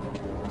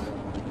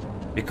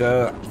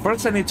 Because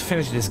first I need to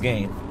finish this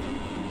game.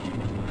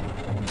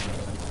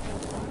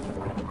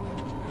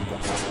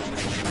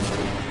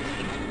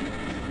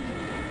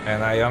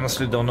 And I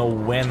honestly don't know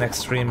when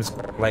Extremes,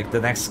 like the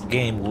next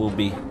game, will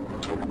be.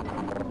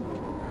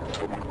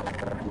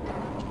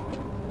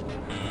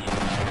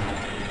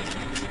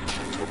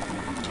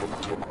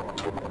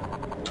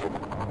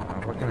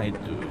 What can I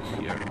do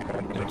here?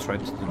 I'm gonna try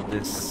to do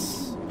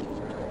this.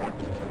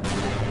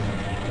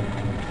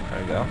 There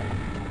we go.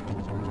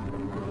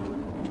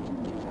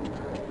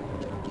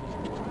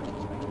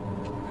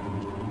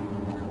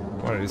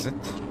 Where is it?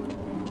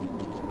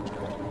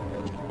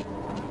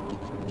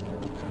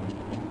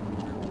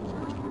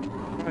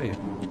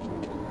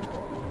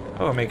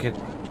 Oh, I make it.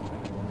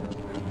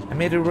 I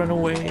made it run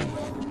away.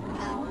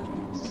 Power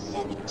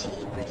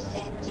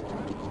 70%.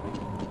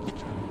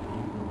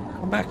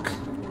 Come back.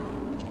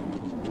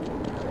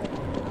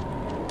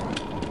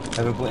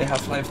 Ever play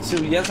Half-Life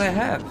 2? Yes, I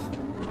have.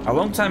 A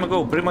long time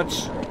ago, pretty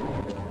much,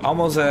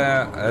 almost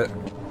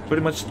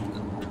pretty much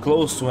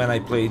close to when I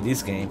played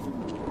this game.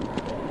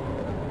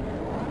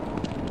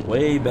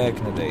 Way back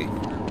in the day.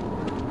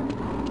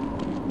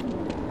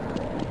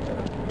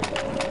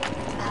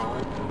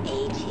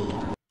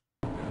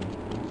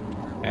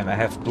 And I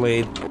have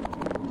played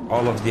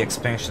all of the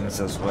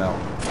expansions as well.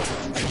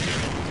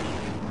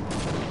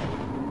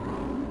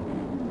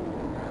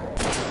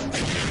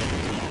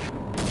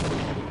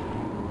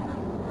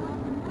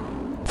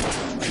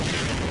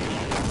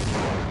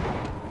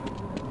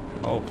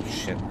 Oh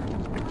shit.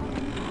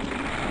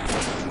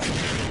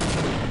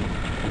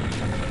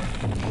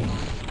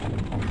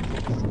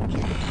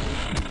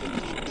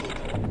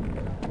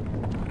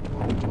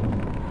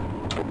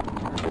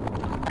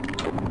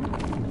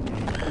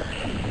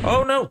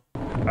 Oh no!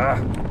 Ah,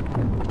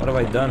 what have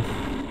I done?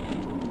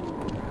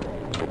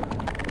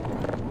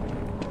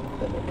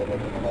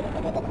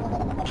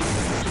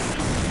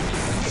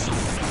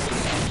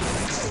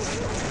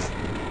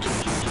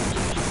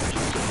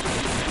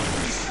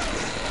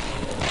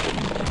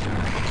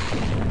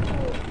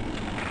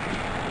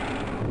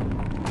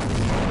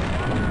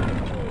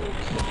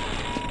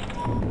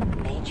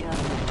 Major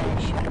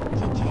pressure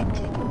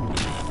detected.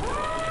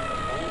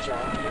 Major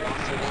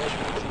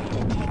lacerations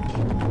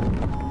detected.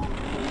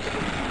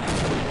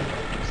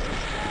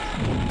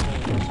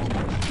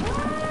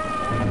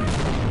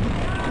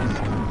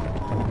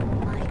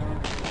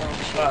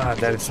 Ah,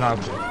 that is not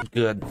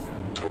good. I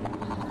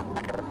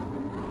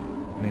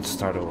need to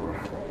start over.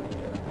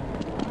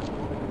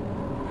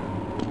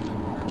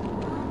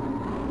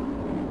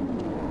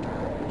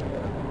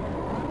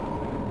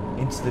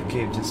 Into the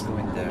cave, just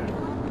going there.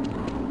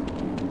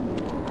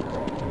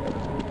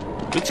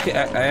 Which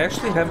I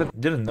actually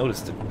didn't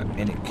notice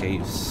any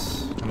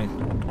caves. I mean,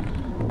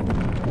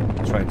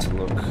 try to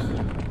look.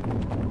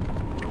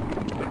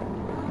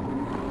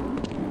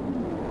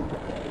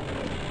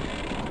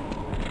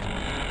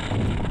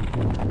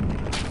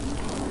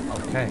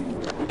 Okay.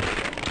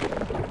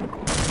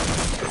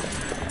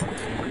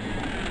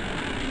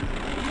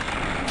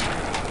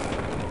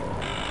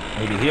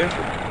 Maybe here?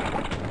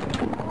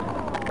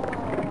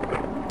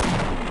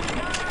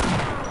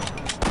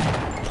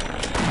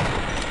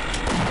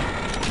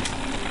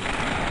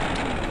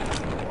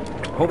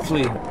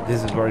 Hopefully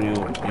this is where you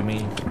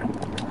mean.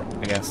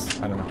 I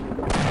guess. I don't know.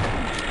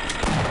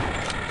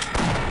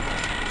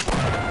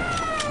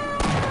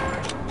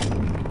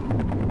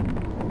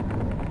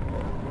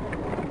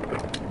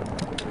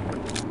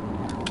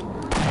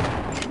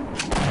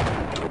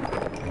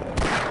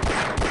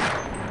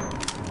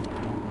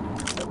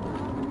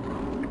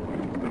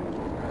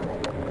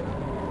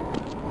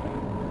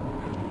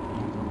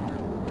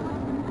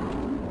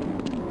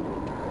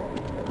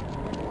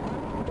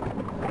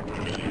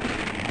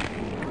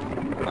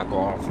 Back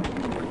off.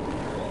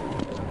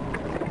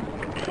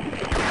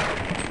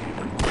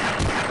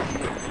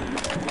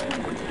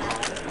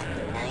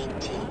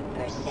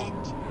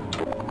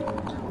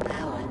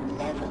 Power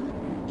level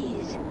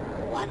is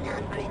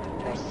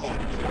 100%.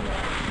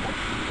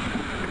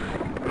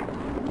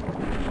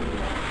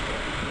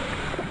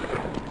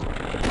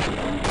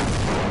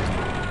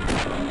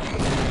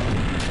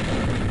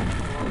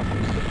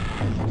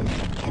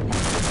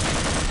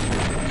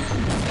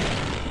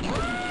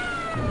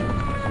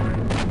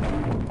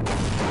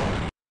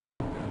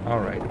 All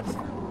right.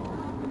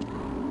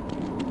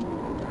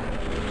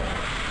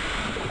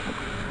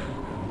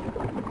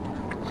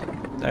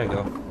 There you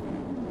go.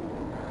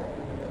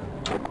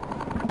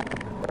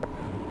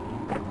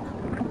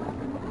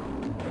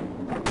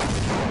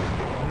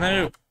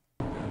 No.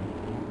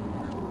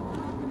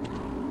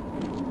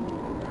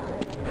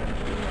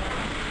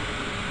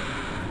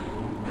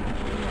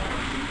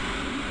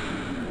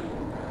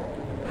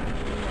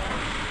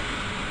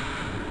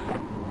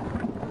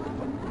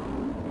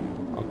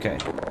 Okay.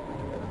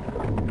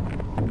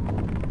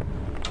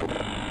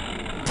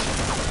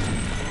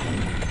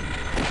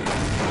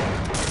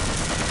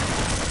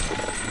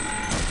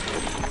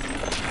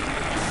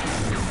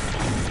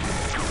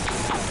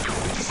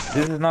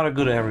 This is not a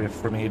good area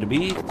for me to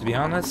be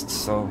honest,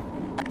 so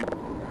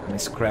let me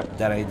scrap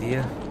that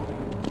idea.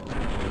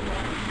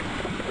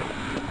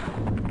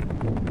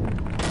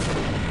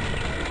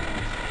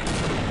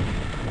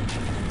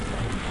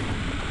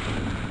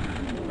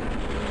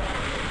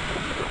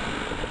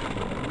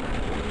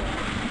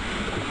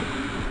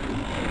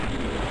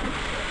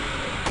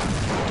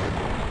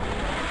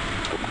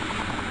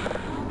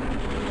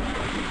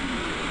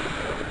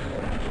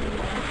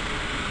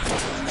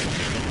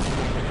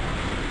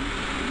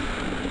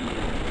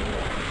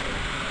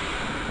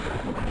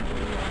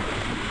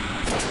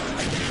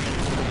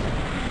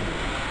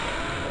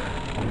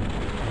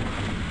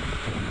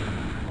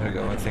 There we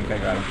go, I think I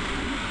got him.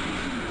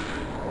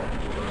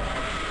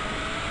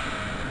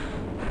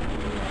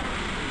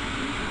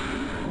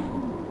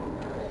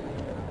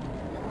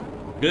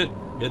 Good.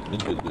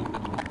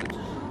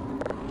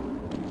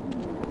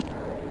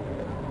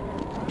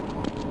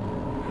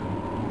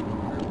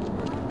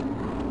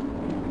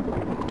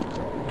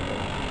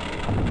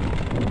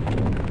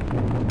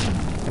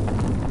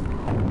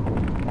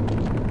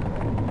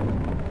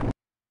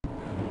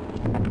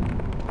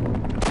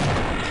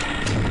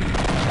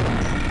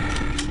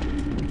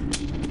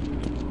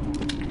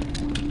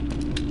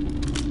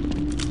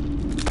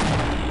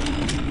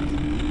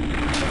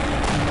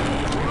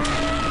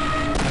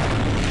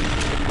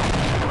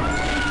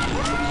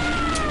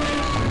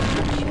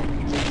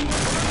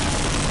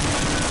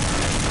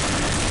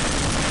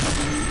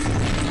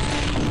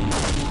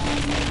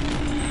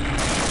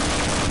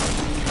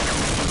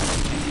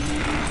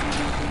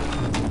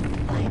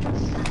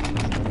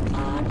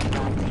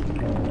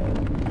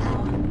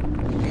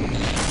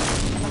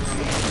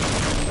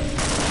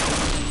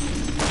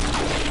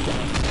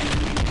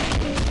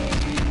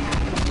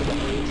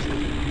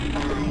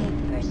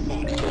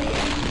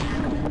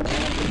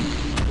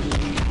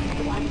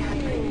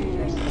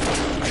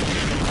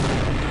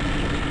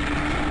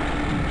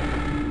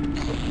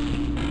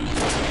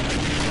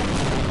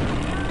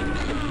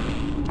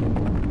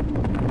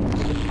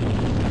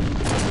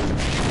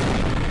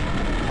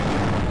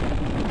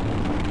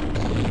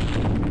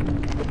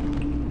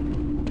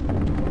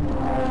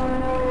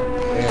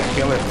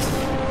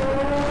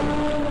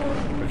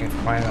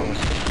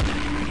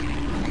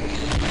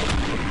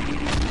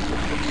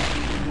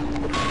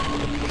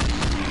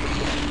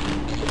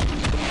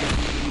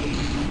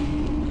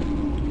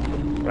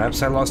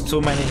 Perhaps I lost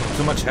too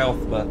much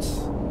health, but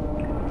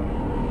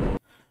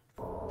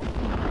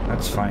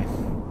that's fine.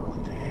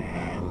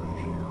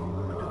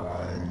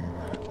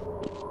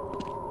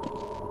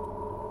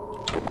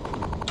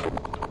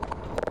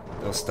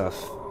 Those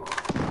stuff.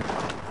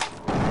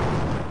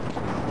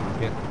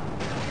 Yeah.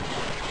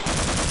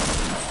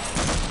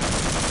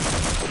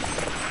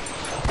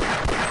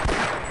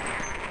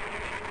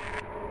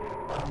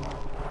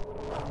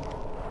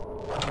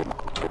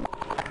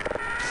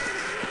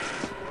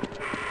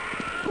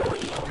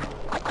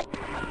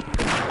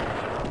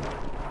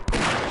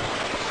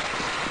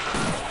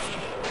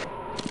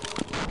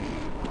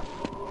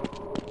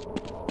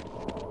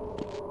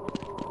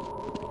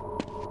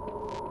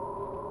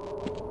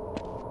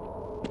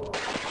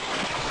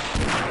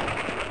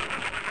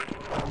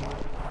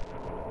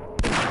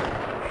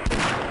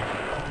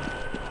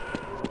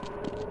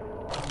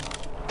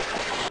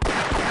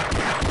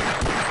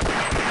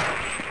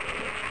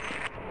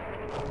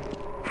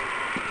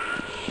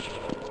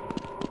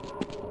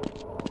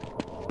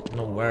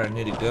 Where I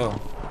need to go.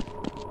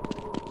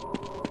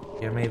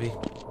 Here, maybe.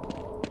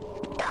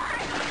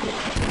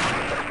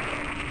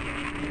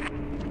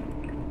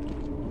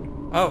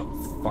 Oh,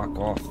 fuck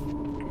off.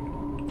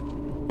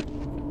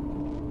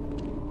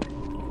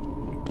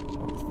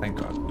 Oh, thank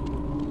God.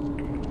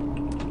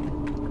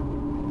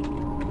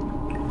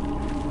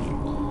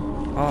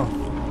 Oh.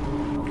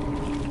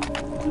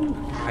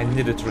 I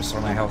needed to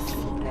restore my health.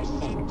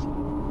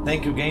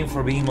 Thank you, game,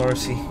 for being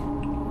mercy.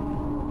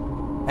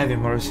 Heavy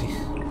mercy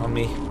on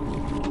me.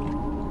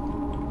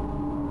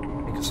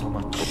 So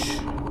much.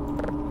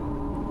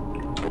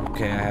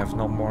 Okay, I have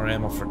no more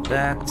ammo for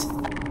that.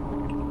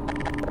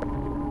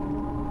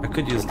 I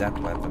could use that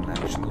weapon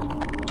actually.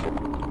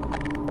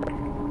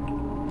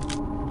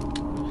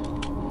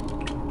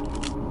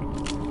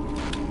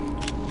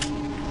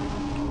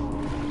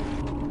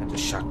 And a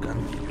shotgun.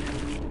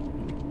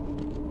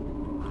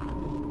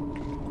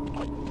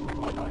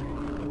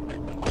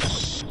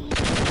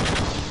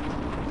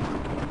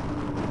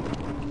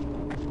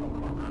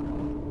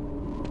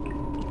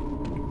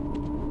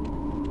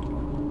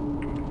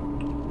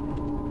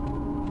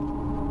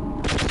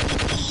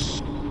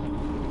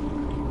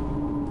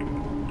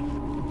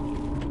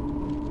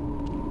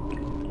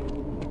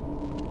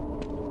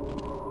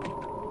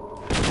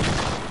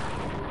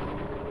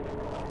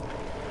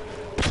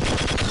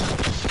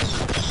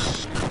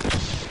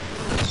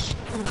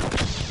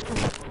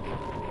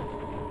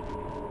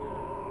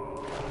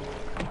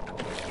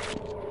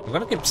 I'm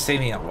gonna keep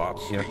saving a lot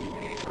here.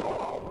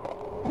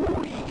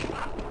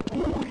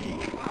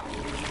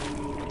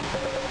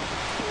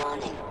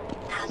 Warning.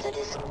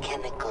 Hazardous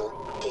chemical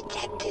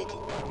detected.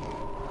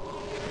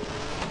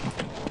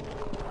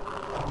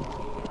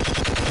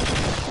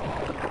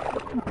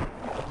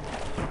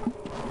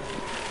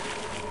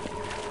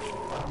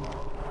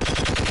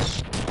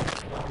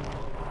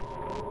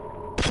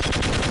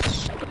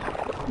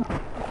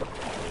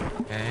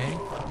 Okay.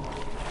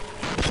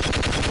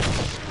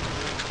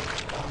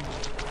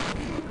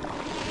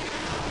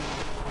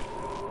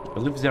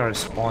 I believe they are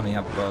spawning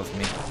above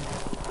me.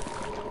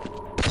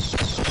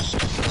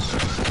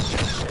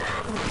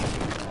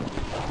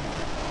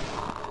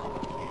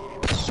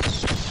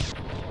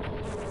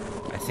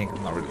 I think,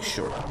 I'm not really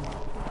sure.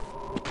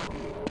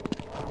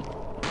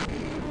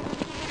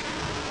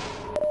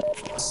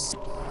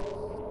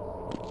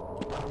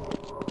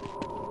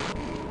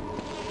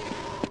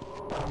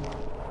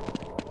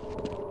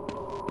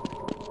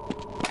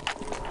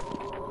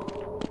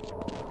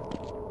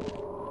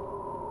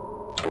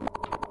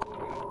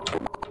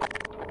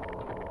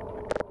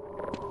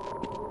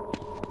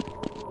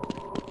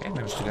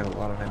 Managed to get a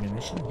lot of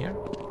ammunition here.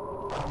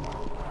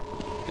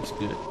 It's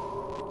good.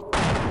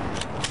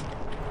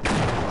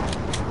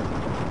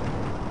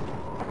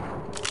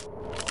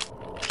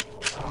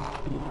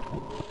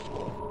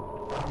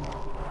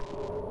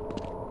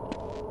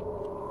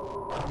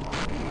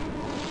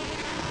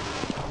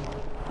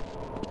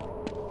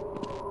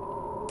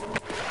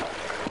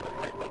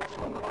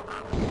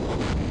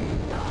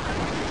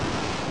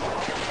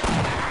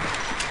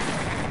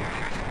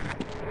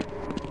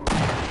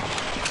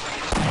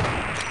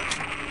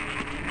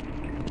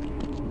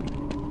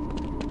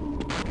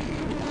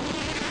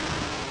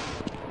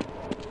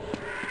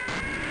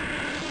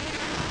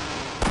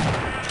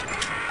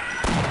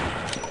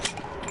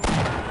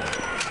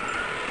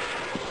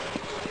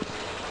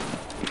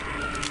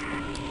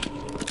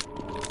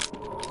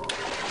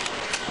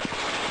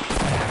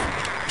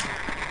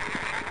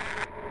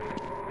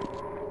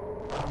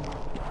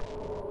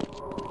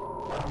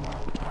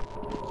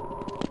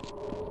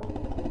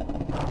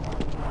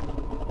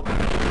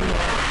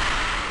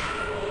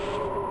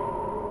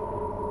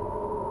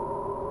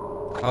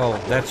 Oh,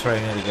 that's where I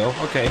need to go.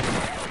 Okay.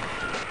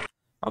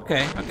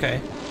 Okay, okay.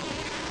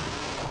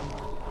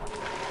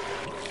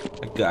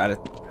 I got it.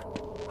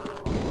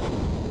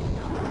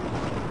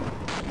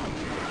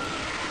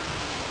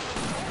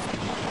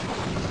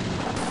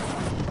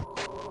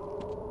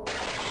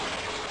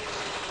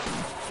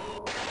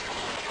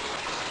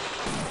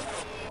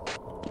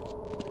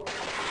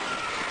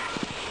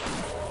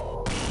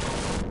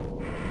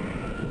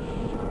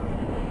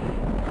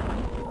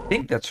 I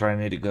think that's where I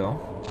need to go.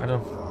 I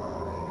don't...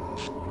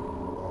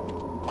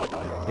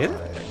 Hit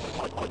it?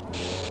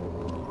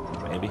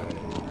 Maybe.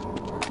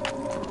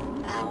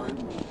 Power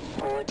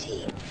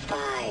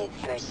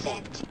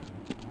 45%.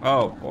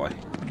 Oh boy.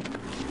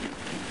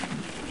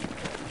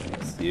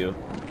 It's you.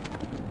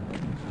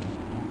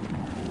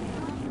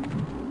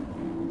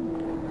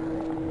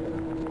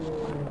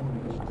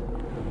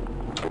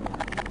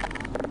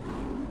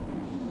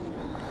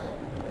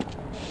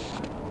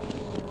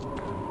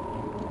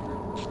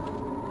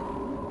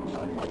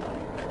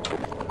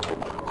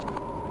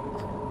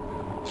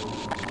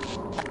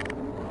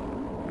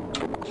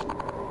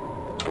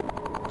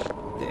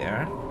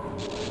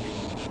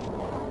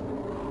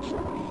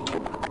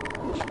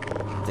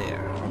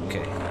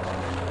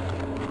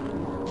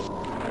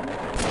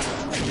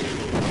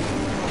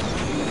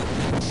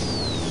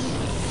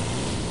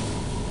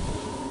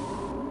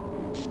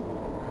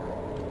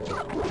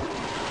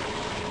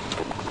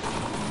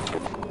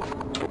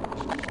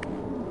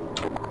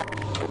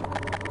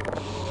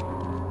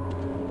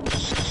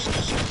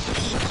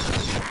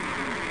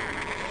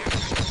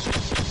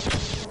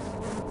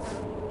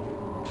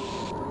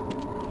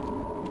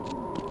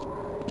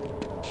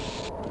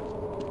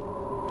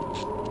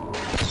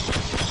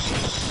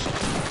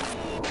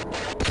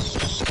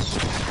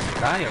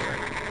 Die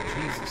already.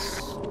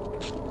 Jesus.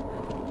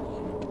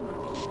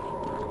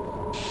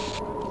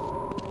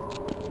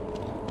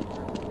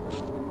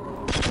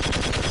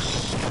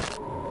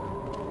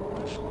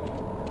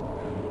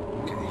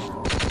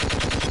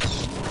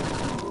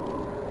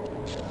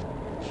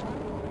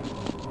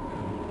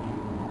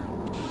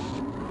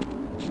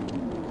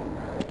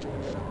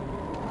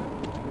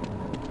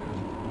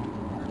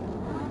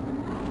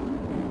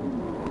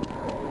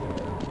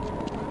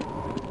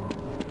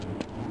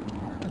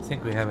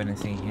 Think we have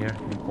anything here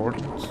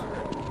important?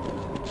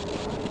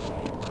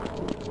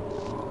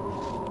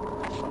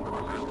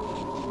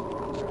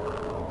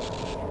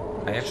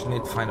 I actually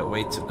need to find a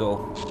way to go.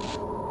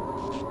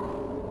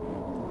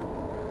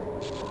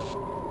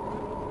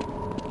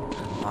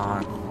 Come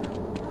on.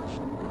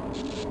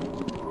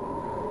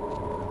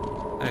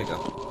 There you go.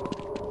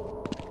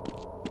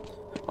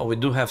 Oh, we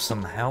do have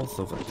some health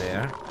over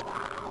there.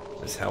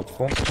 That's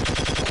helpful.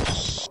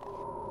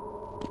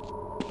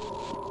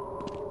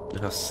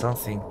 There's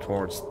something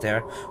towards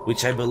there,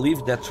 which I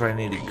believe that's where I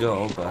need to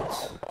go,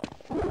 but...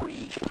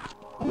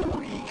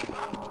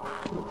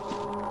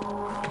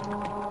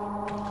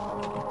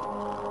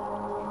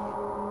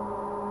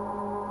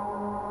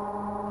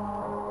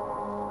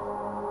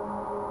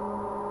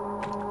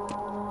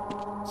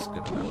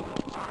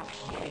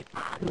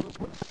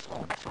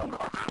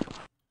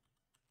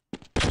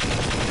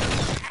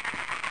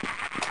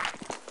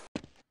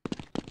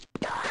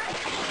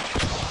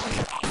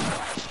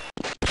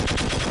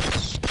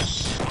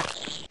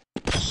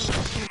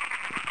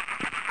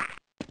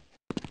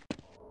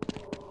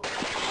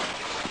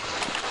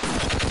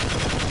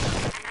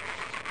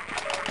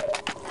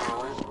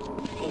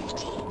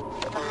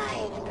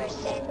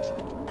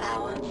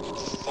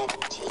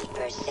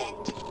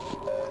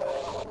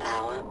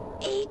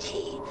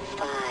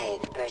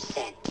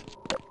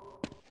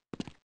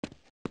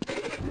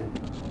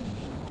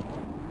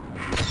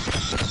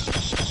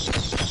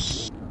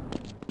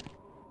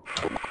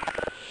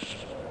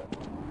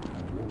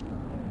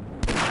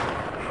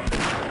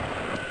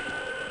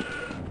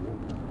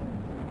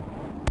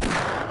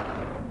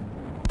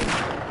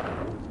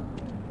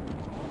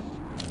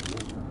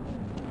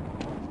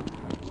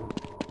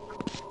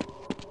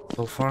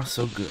 So far,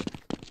 so good.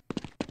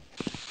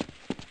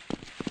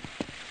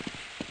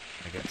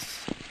 I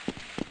guess.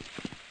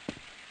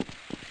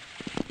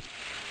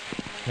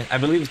 I mean, I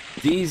believe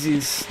this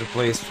is the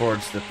place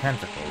towards the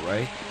pentacle,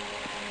 right?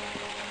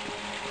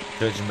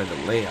 Judging by the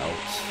layout,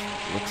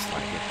 looks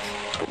like it.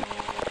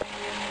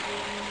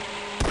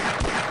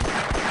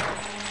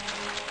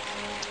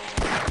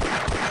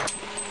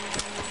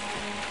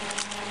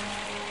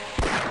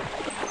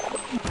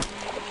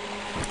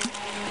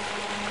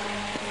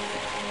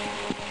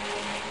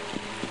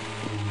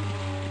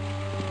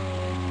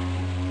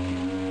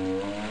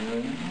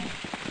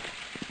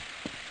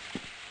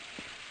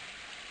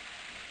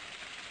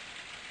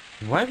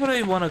 Why would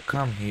I want to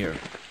come here?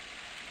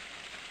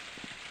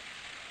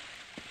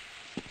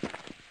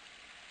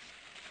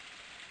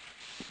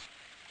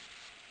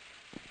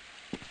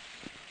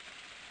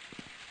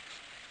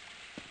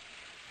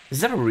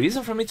 Is there a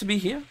reason for me to be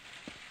here?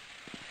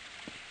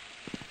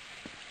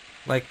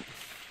 Like...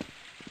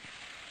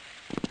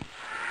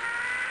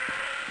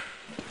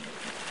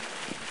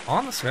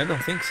 honestly, I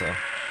don't think so.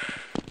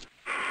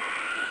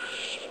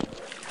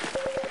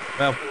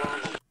 Well,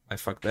 I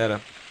fucked that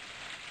up.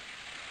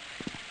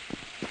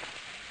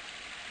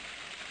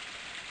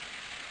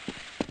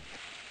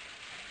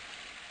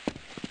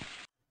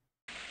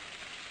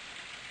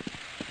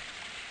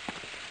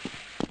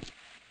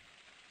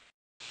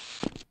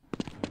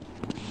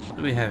 What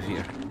do we have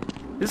here?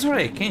 This is where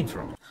I came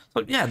from.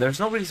 So yeah, there's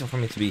no reason for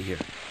me to be here.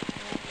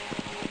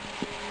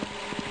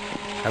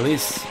 At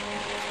least,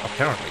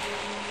 apparently.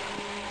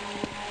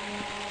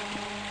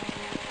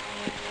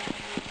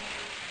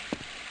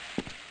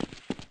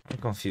 I'm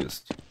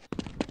confused.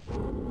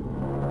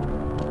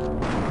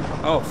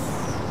 Oh,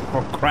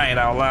 for crying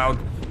out loud.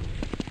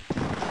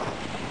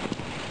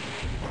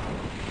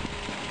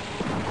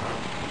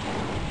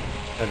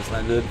 That is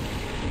not good.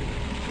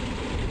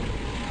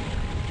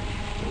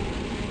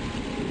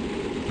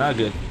 Not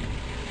good.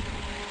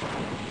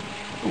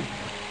 Ooh.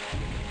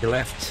 He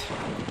left.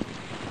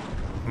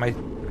 My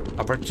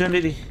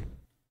opportunity.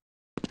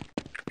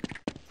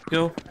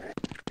 Go.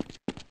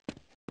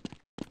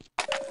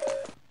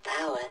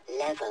 Power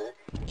level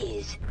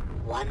is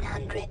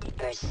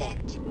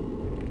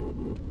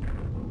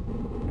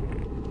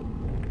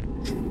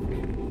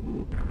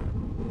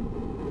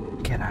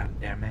 100%. Get out of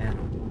there, man.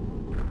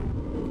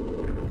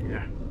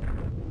 Here.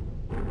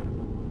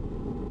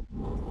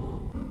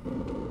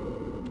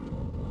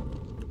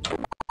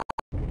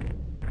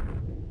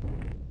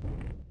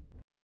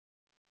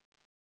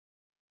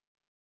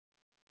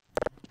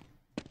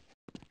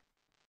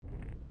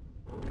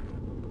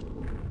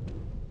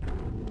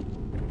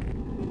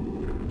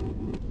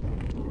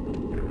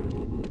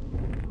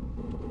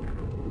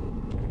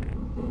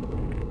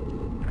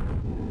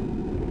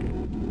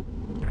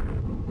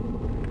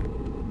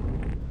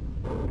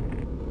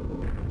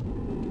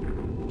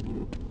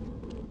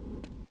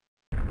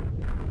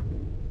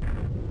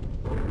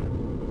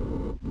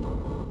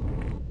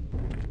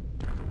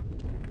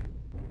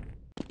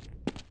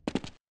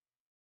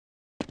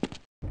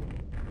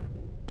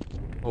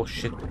 Oh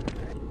shit.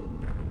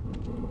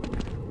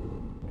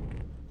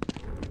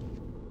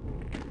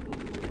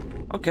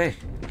 Okay.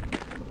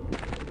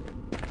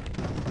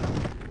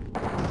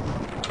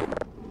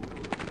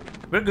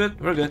 We're good,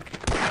 we're good.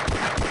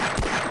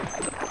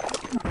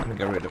 Let me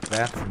get rid of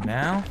that for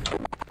now.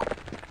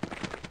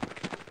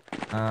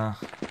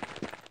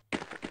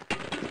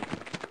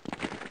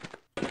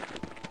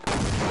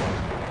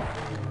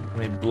 Let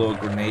me blow a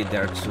grenade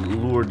there to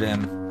lure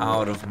them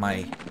out of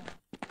my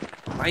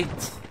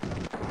light.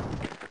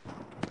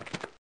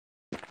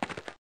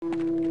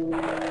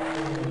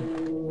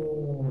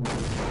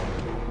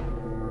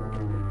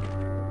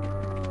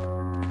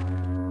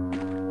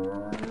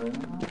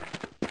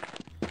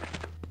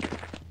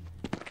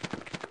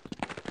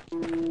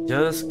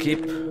 Just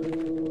keep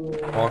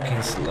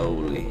walking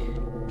slowly.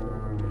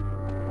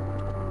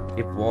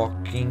 Keep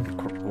walking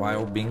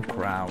while being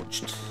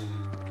crouched.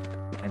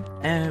 And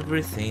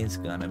everything's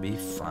gonna be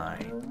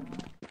fine.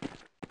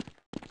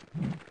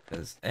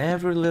 Because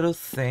every little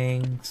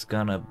thing's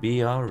gonna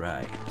be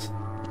alright.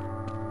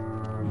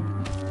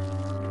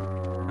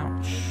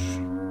 Ouch.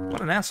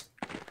 What an ass.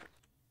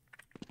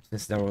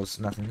 Since there was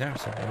nothing there,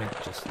 so let me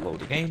just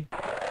load the game.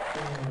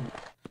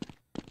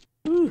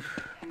 Whew.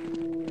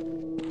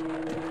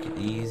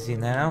 Easy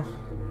now.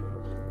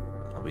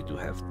 We do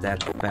have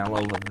that fell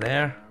over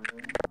there.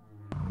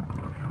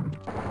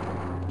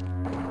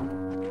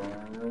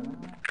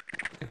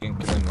 I can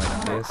kill him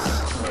like this.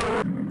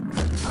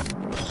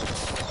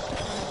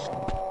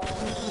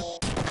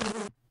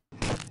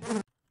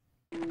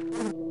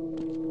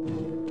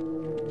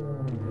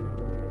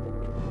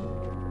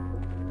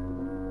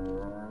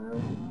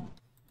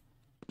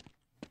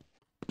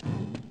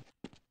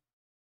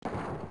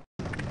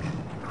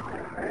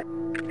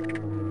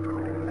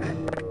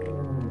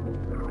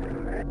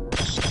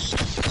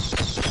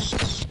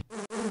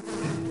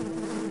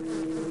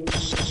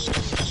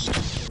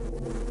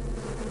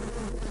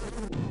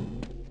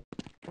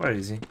 Where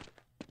is he?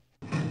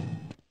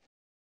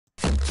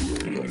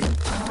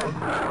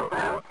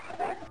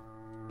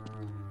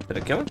 Did I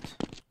kill it?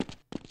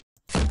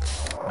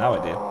 Now I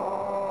did.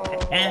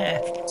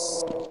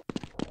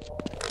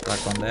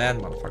 Back on that,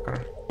 motherfucker.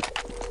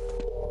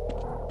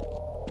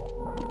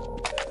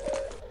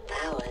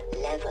 Power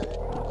level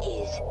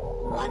is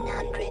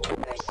 100%.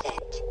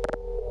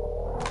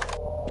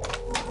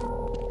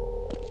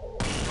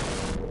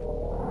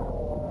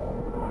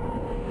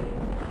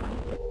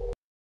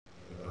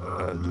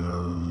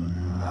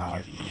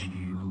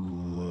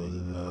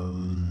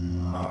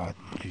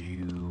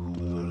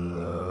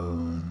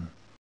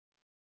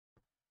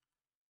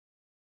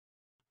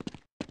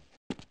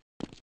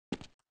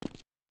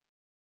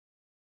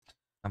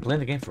 I'm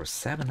playing the game for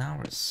 7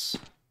 hours.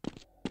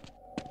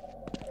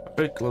 I'm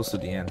pretty close to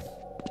the end,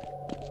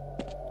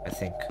 I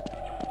think.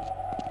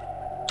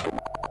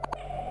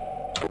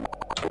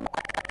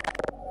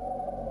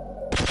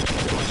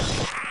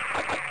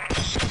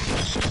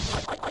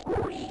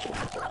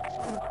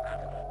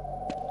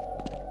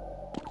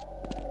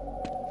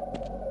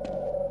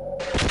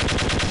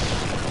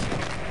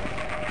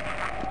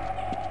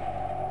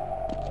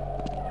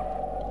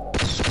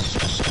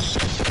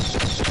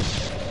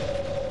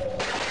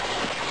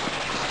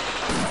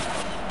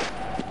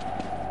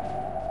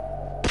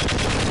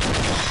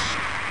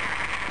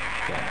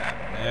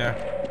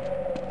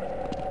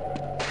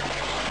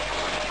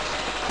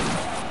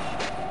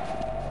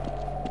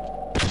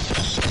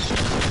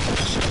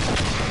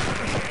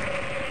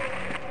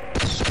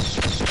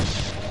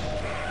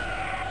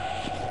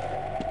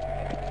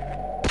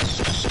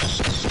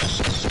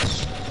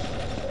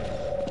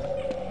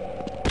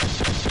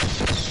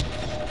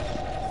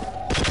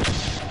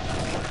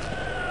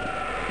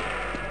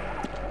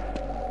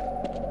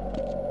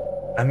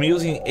 I'm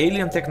using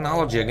alien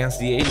technology against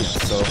the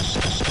aliens, so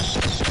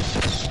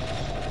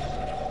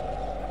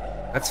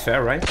that's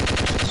fair, right?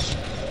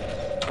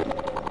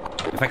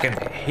 If I can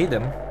hit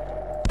them.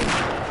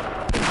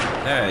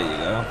 There you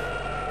go.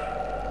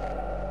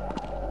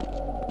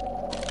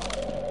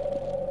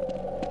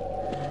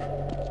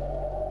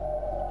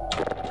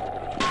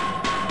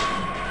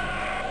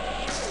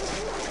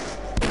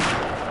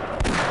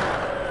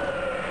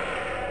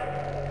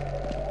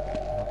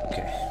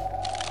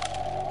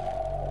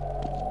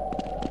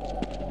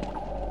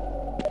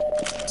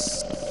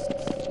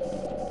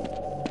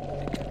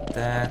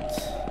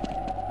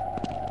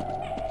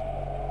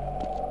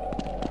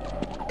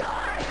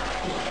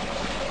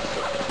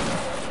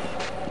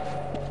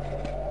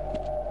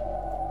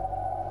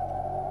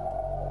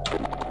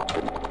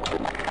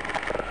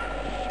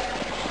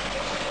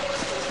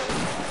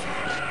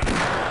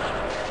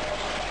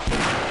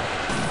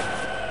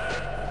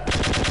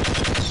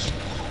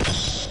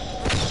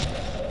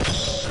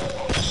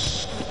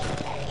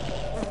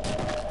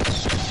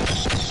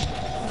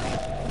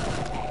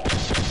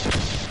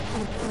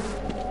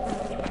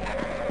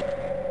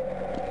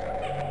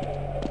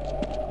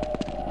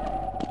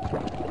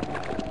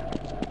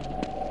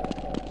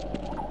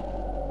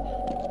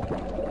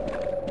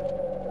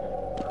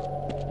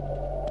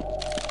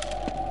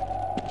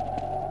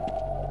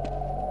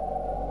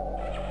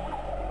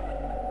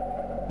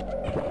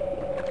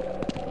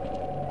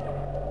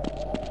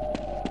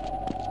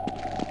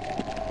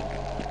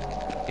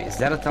 Is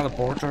that a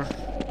teleporter?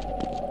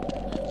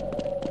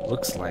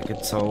 Looks like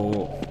it,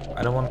 so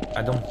I don't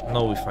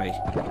know if I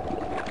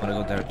wanna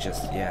go there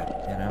just yet,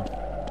 you know?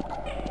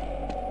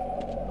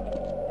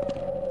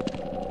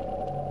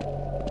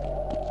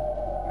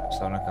 Perhaps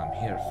I wanna come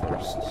here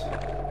first.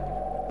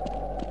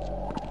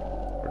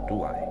 Or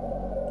do I?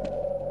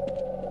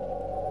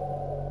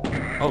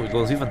 Oh, it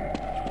goes even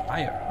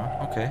higher,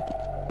 huh? Okay.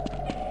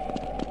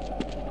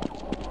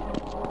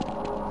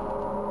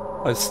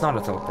 Oh, it's not a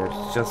teleport,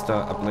 it's just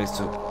a place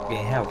to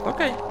gain health.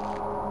 Okay.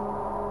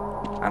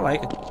 I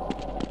like it.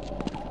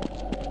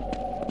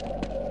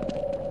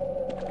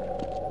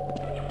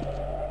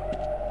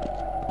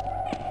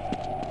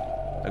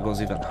 That goes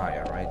even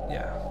higher, right?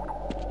 Yeah.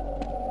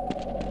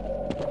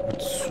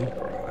 Not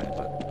super high,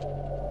 but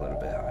a little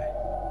bit high.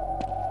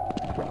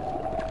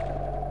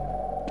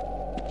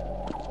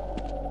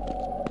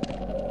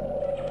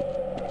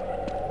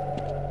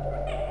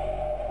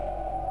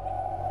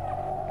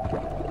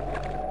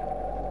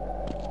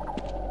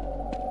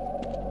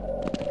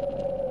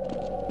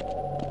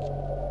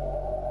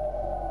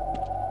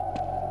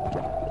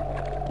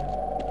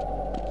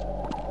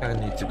 I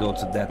need to go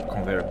to that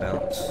conveyor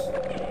belt.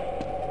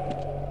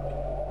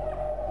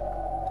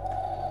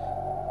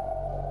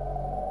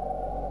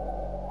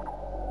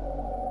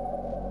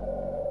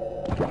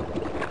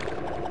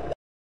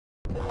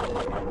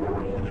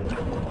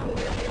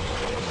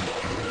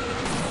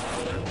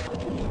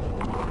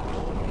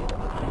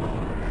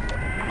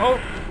 Oh!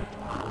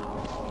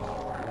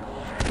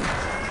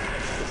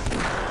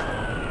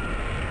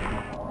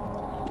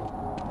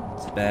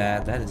 It's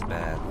bad, that is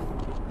bad.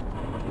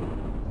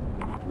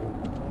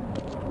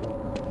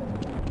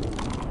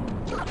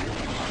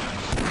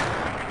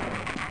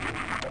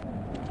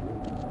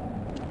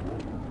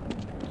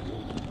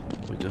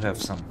 We do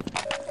have some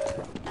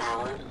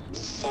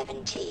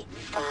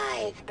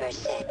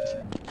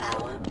 75%.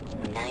 Power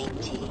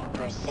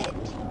 90%.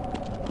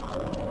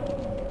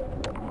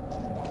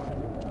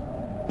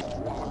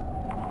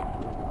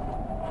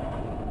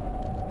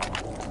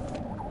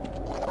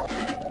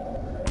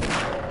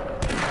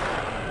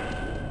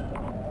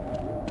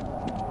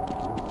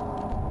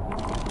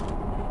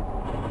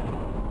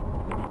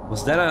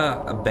 Was that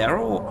a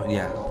barrel?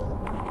 Yeah.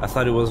 I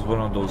thought it was one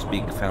of those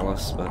big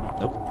fellas, but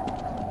nope.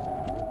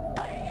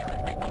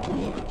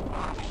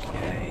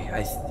 Okay,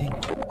 I think...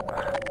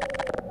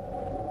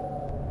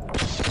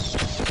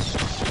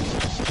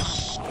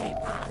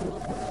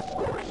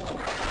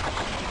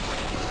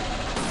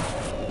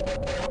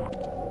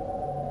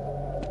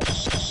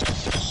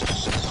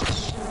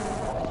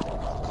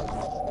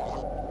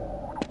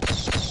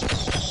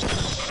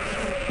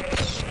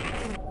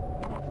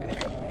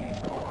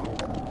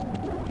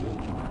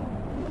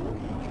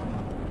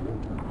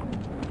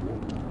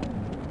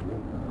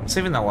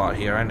 saving a lot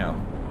here, I know.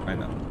 I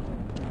know.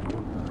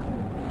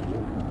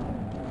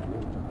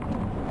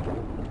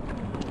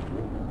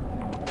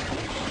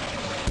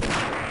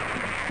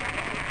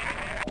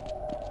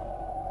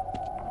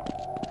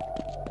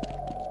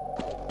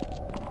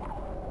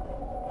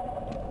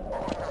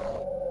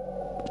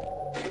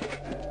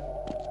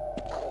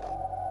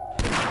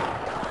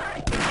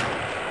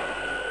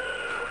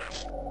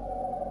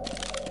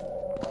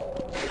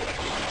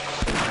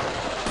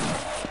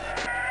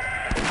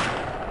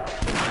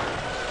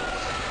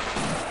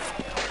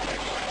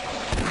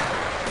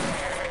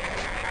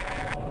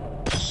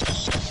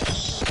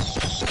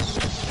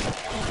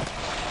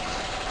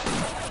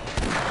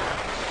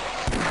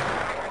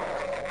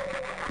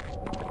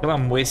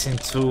 I'm wasting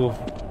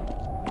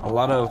a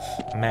lot of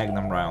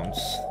Magnum rounds.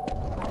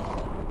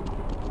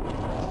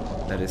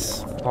 That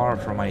is far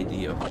from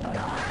ideal.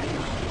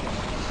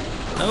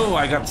 No,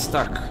 I got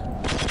stuck.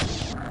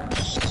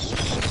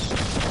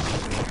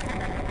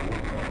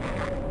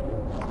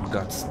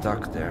 Got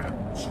stuck there.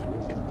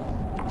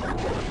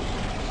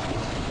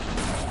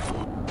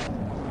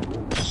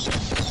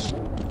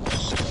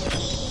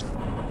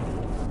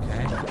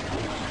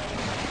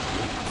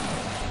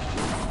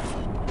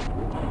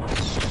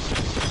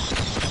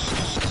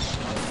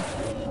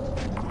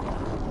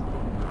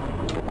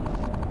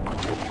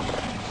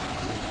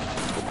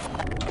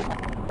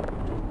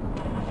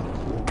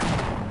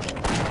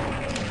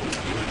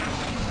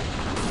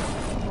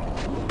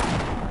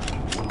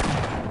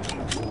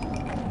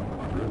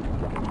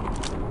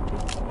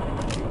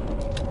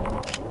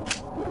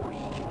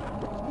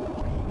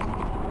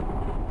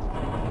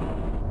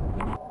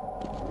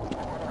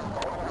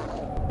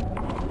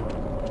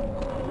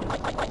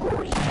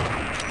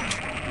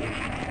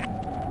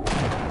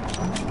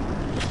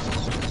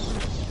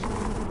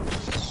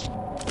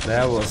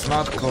 That was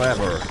not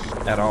clever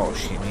at all,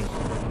 Shimi.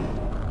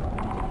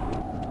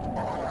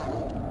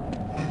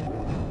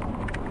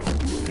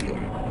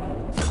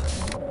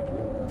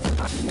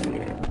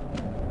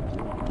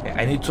 Okay,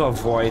 I need to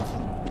avoid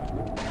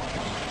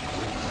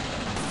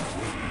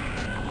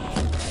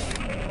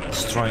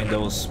destroying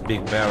those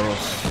big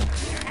barrels.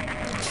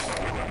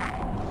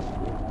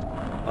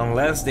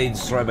 Unless they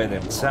destroy by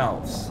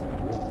themselves.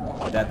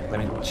 Let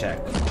me check.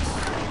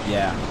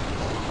 Yeah.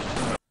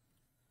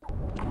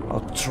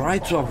 I'll try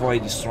to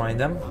avoid destroying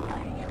them.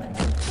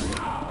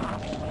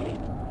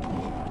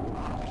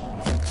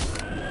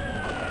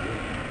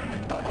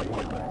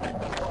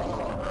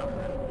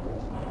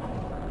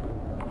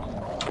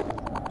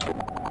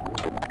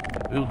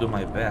 I will do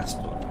my best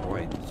to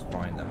avoid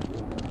destroying them.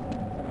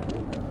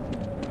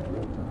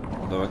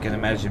 Although I can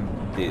imagine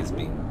this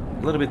being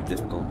a little bit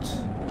difficult.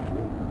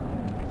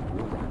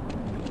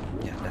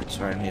 Yeah, that's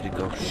where I need to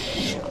go.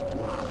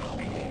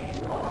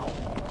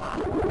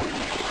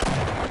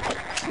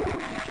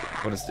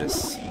 What is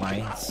this?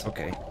 Mines?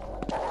 Okay.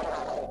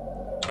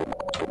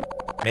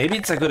 Maybe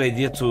it's a good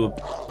idea to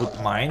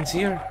put mines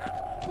here?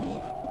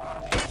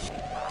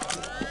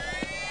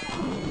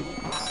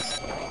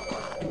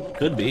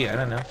 Could be, I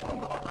don't know.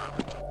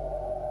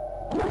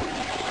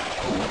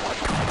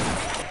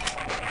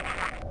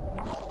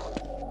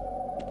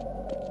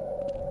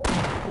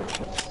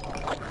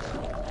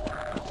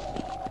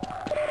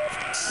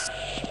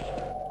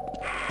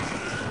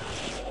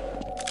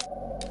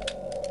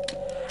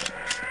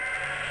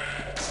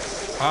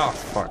 Oh,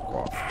 fuck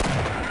off.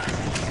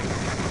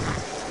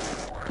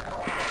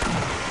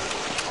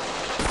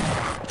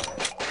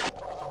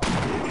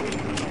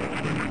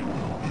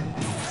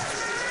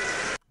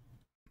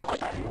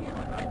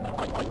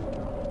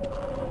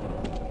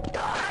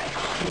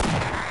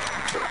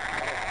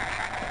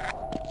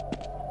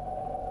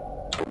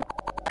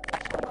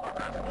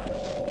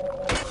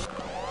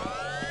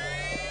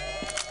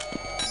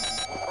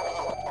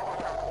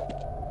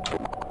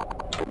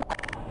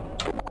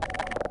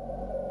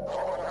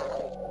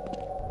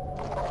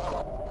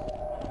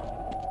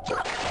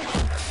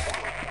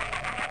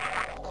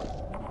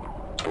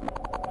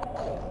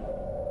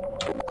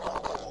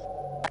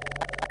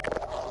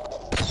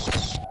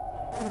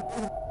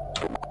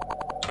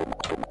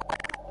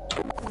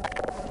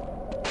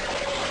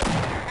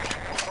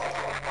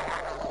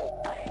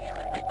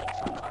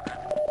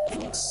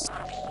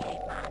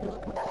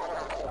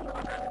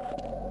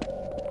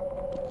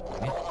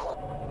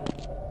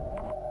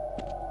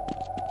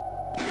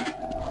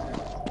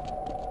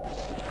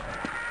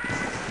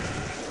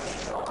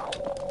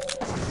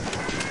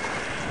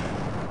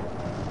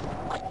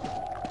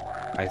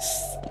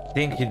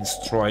 think he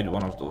destroyed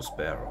one of those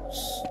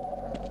barrels.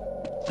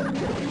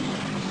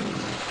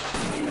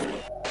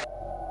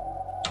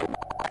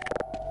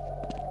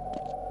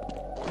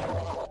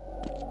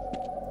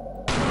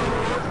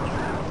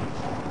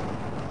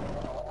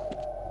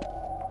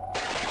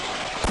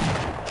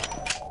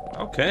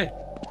 Okay.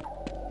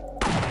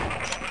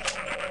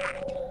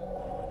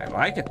 I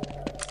like it.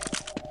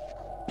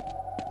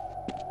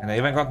 And I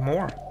even got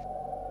more.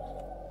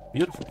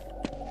 Beautiful.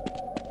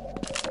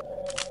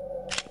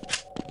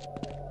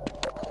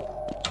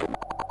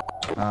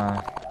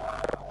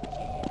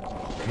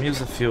 Use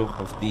a few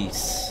of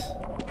these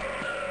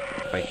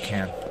if I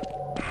can.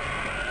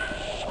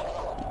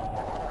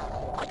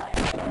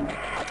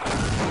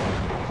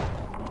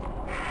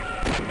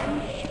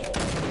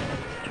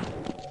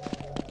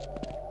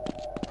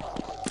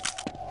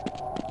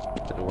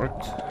 Did it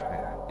work?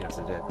 Yes,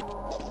 it did.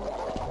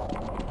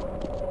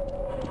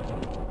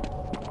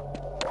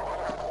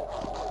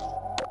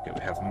 Okay,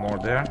 we have more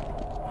there.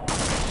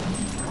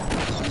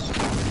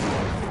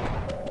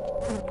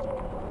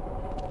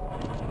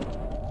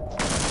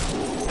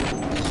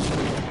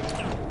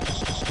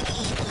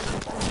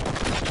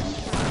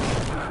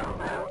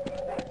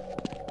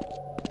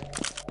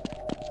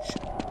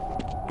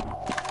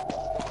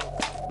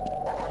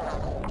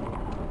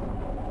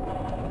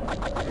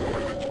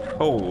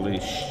 Holy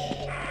sh...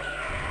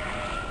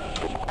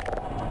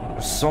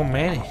 There's so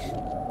many.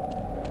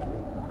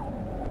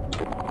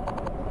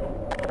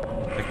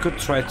 I could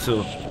try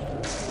to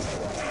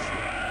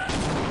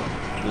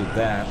do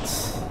that.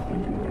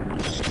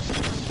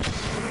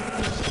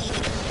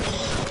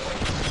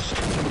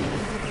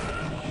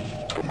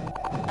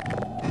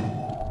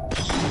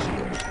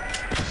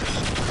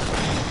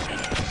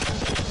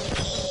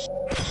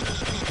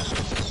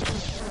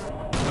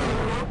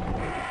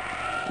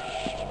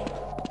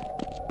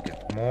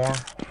 More.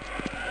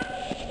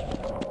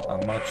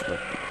 Not much, but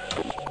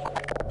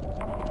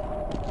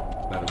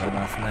better than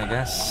nothing, I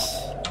guess.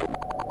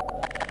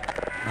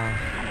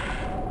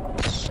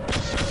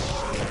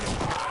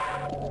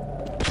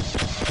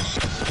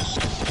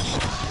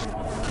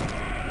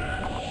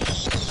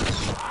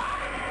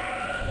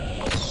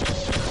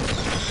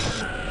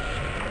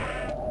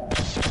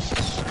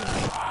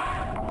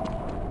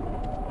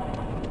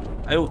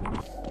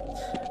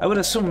 I would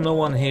assume no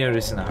one here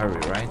is in a hurry,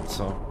 right?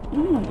 So,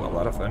 ooh, a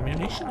lot of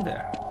ammunition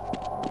there.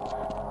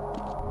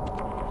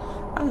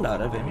 A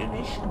lot of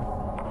ammunition.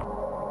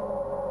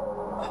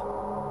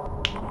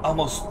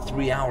 Almost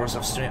 3 hours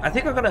of stream. I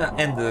think I'm gonna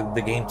end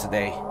the game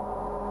today.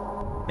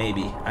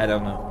 Maybe, I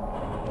don't know.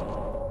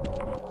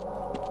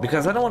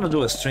 Because I don't want to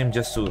do a stream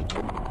just to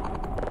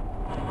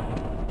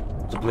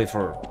play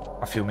for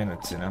a few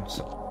minutes, you know.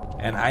 So,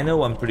 and I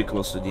know I'm pretty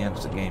close to the end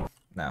of the game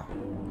now.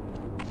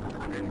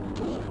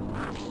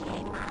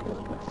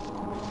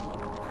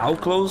 How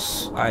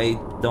close? I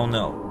don't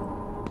know.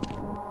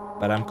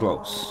 But I'm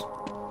close.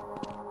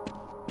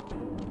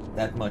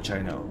 That much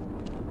I know.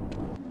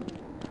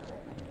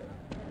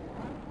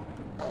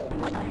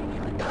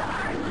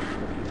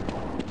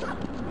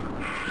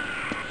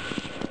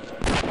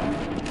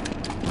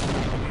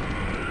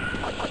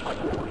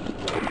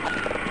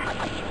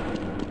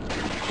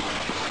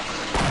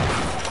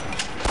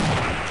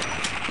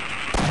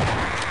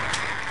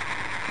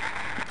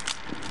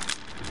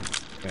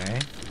 Okay.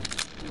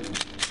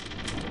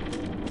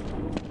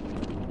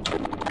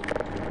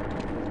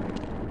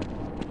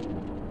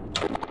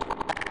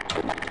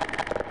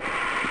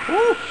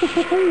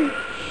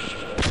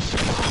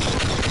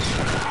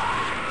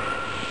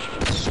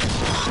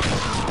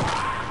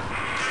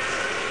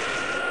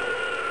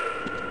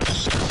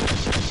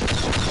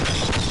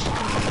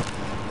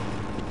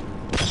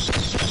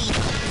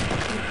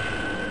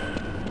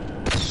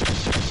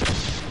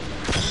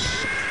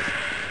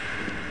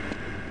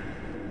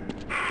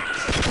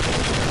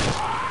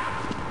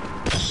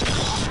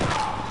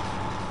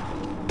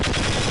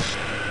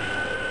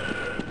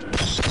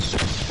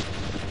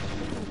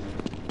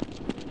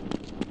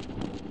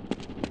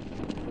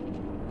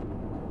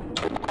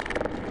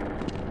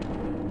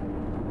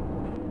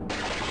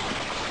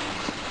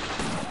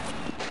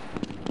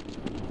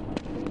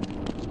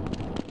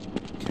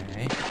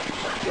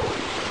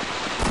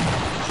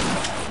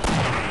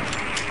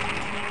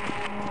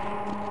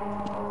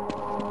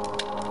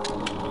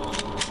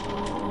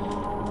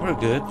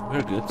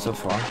 We're good so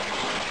far.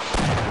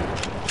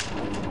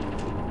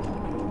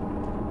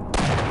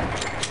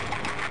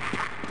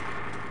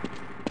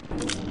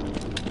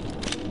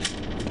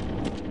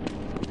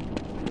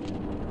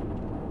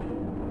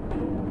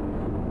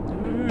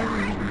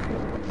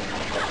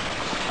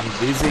 I'm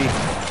busy.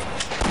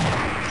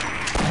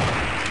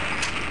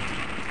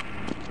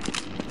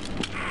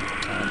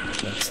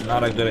 That's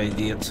not a good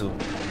idea to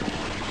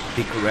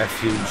pick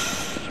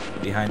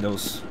refuge behind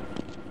those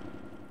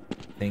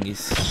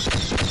thingies.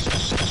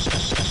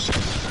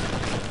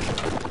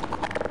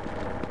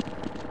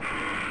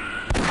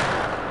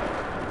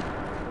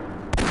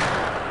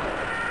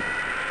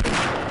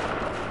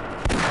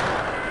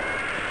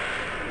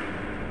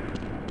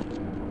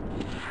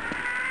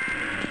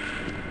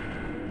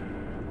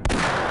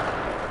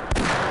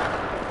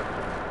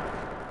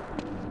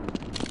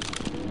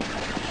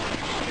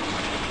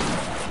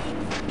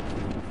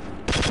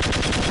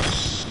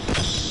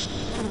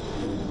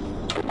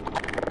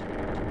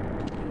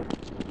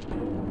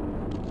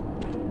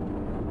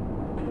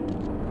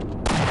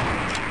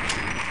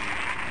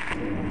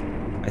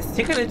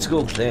 I need to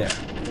go there.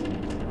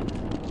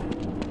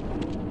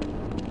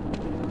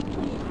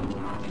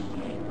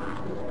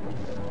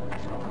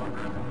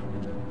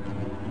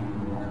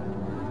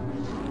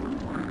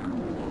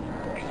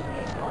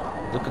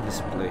 Look at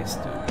this place,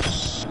 dude.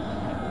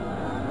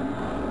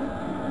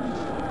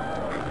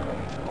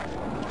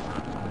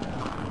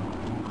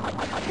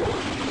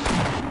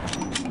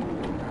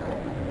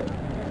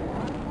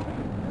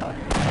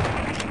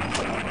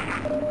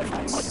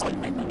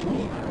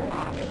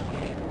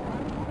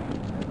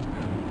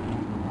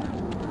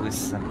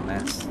 This is a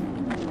mess.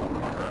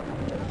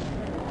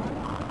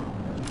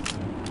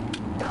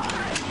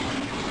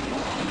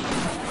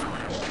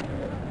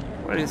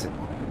 Where is it?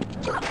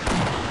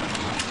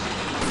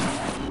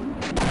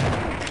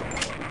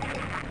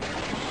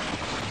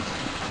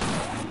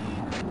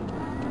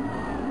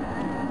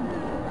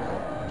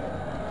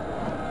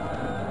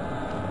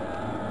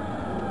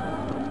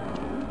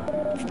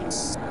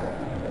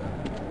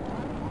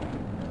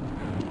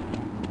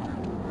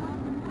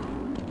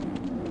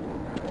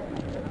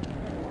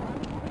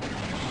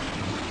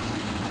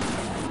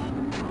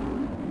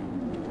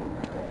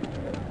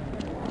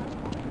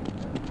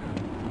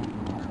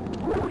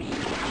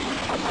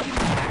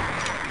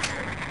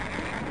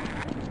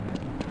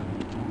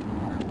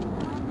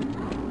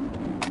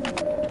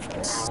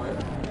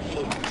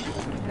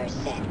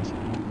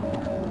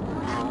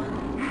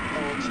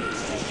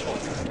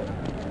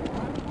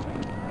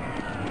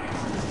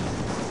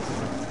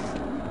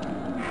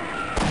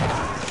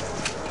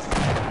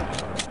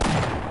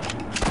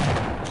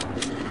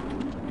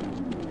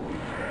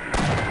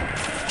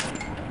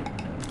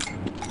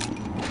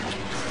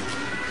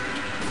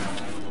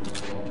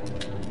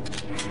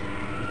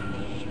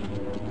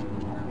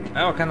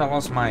 I kind of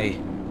lost my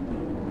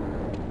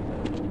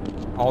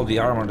all the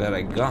armor that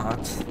I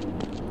got.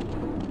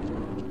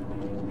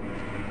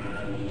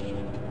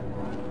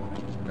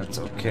 That's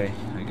okay,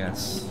 I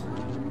guess.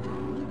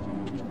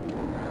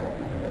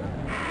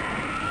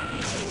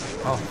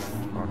 Oh,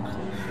 fuck.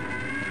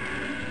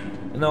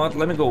 You know what?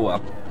 Let me go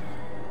up.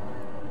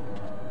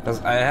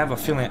 Because I have a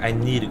feeling I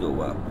need to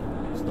go up.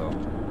 So.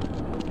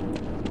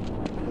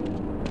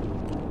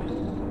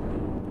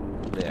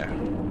 There.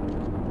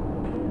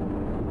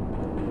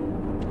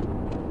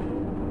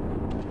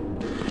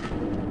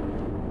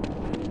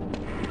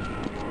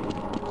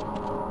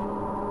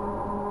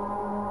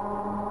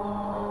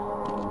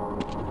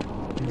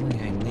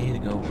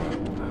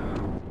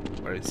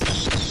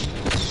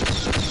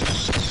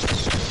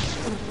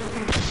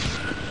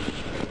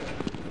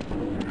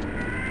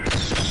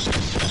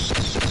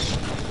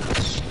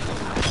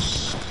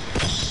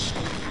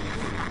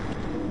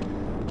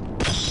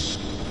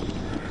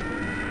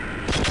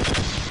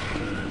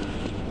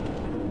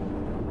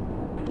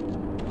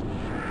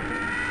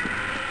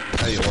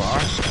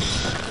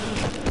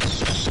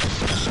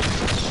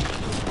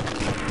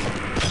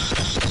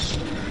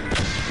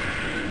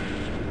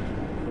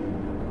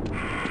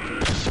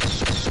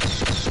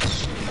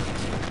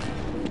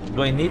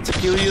 Do I need to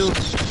kill you?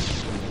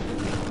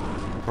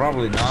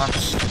 Probably not.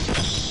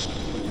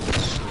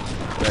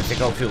 But I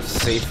think I'll feel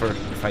safer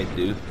if I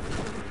do.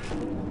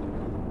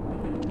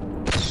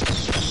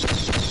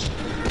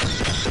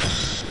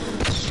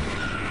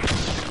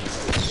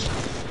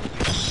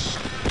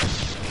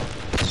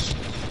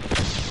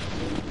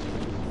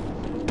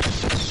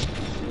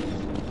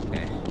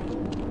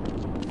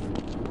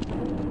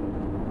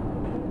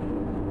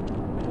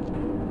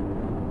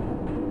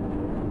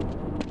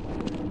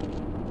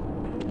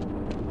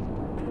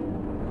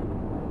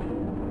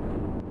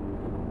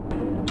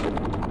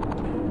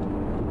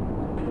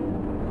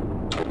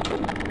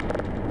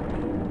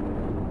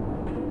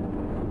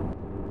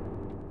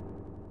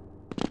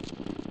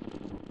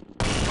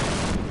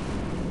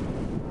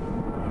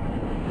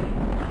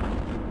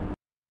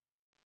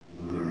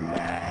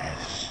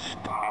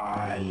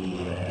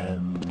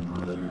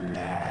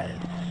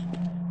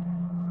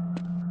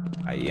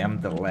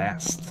 The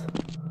last.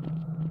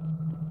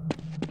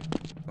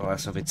 The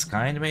last of its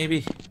kind,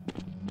 maybe?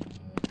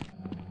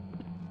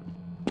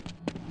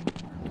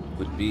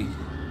 Could be.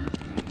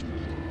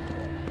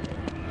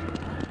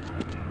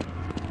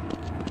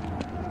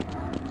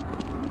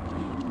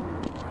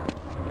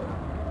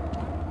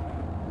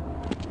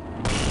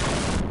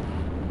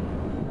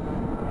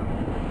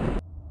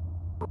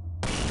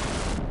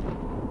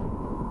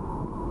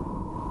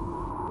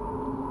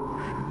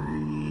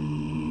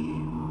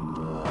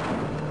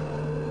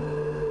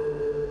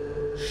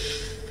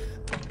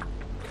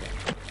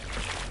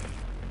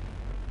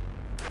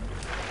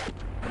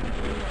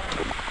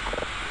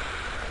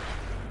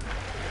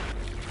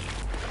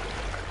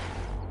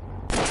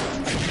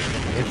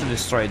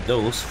 Destroy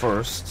those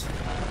first.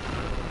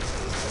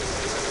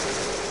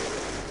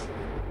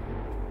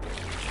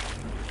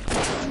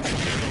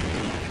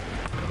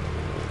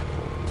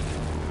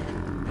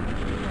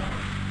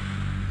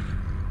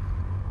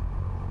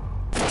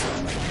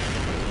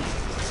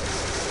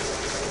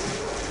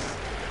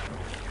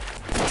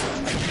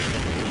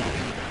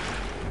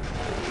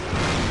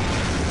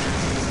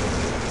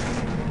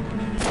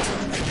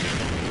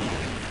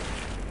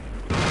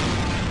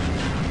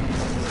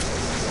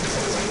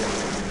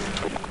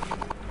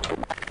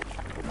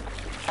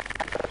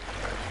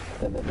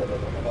 Okay,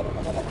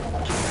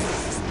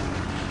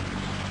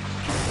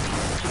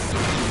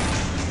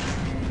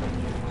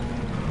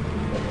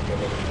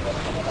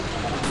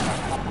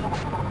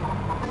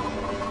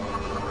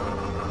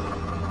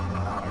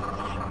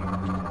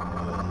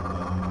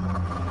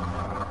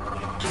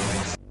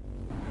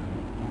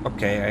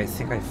 I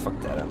think I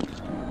fucked that up.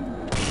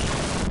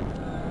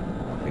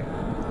 Okay.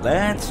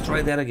 Let's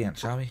try that again,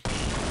 shall we?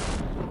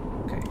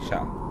 Okay,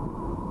 shall.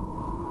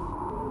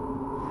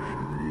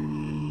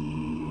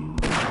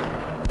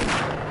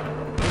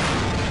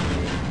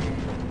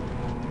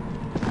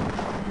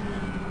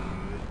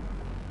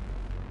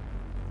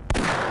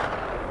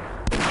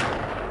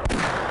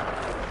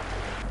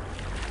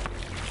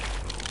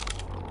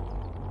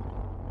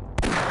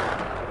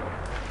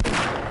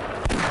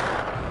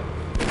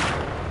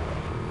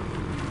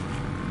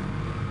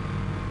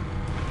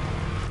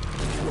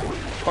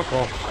 Fuck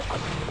off.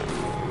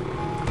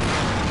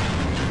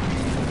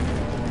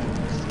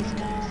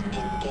 Systems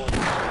engaged.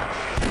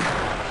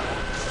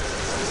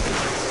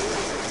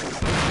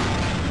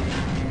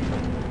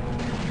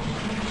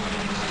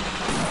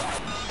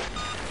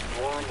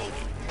 Warning.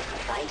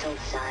 Vital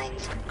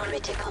signs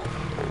critical.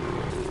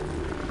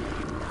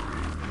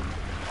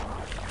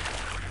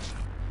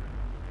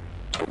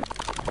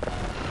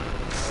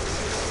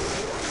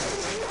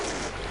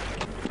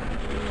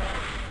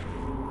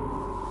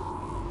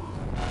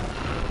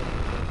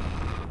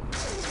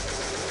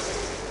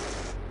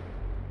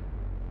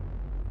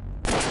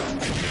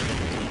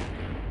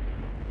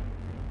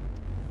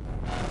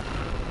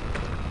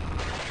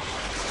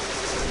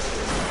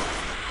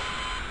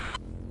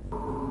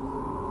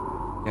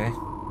 Okay.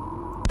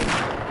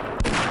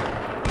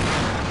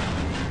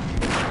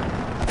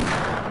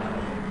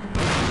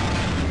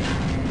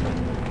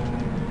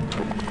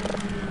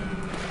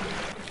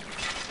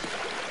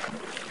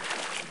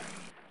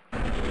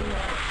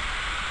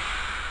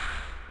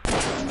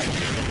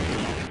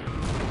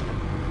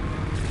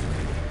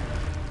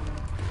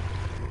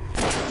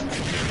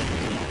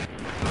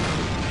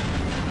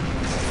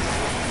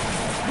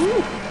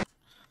 Woo.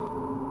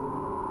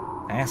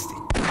 Nasty.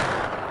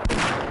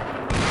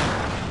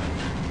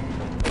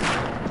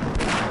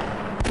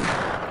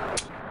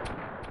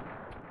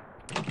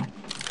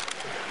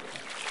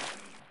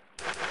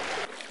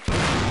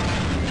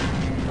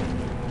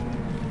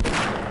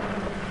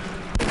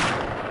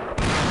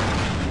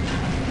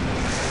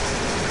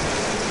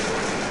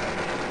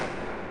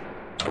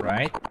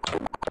 Alright.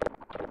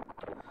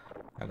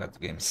 I got the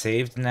game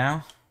saved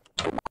now.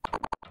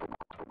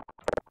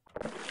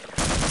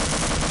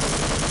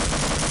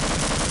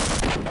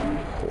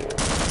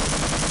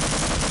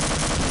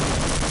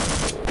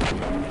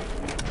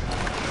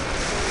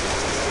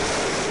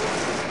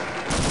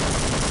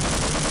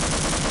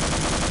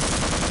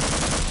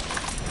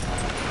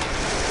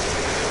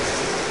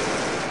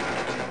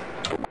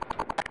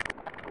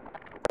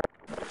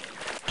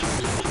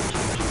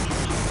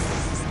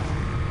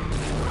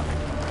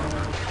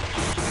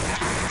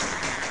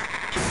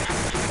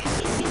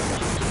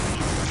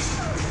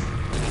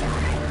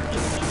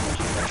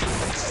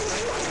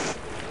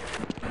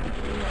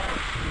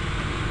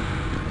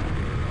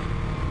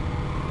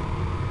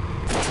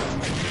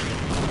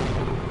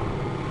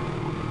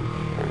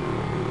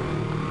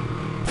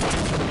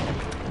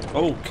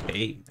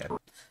 Okay,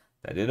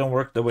 that didn't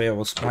work the way I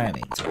was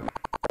planning to.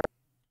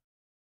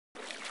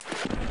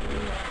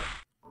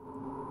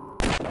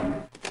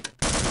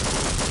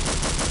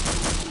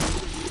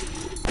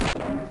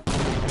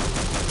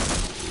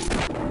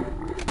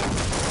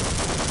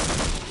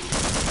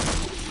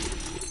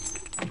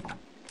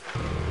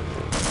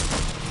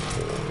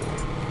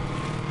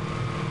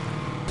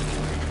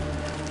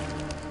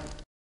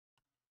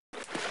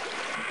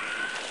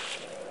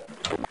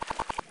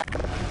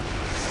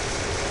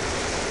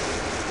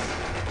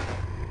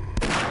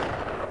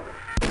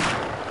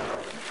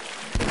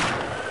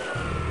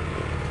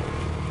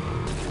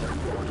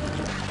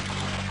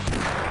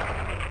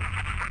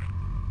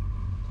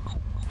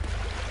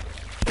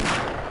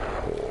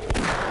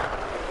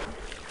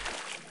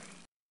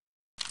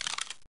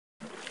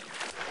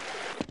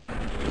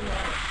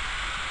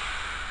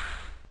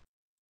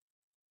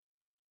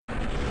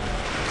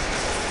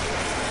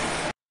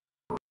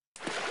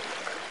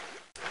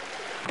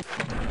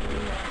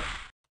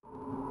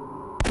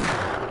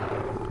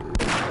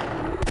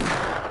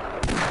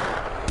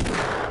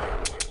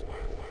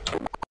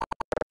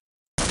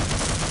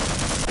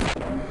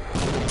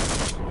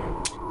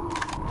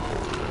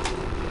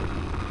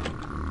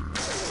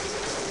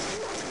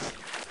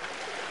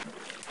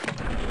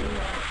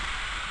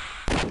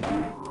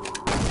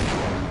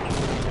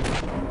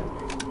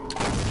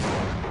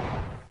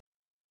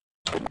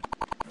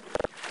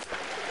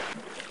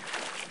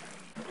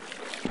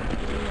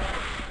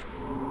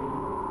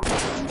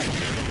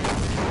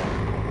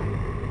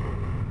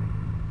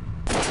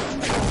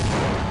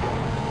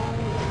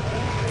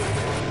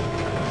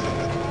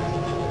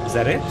 Is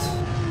that it?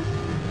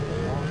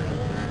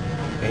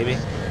 Maybe.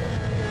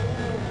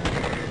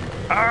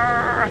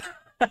 Ah!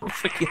 I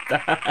freaking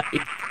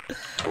died.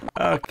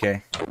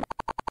 Okay.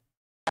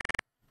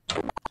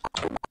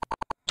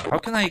 How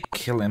can I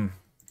kill him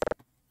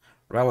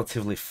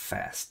relatively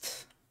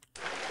fast?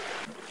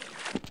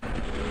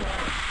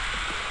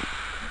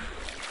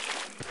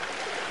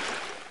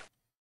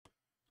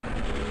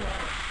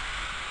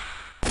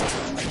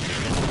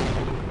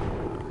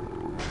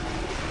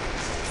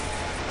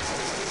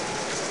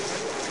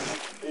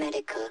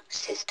 Medical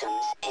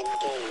systems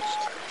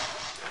engaged.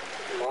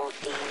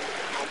 Morphine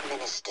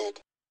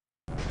administered.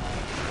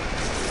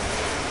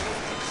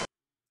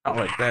 Not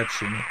like that,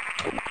 Schmitt.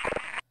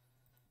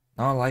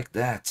 Not like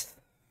that.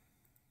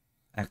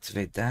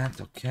 Activate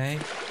that, okay.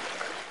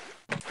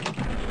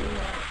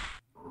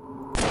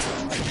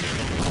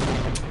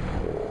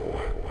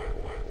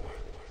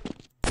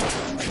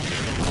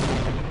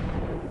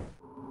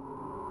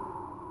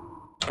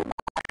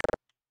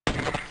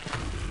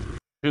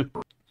 Shoot.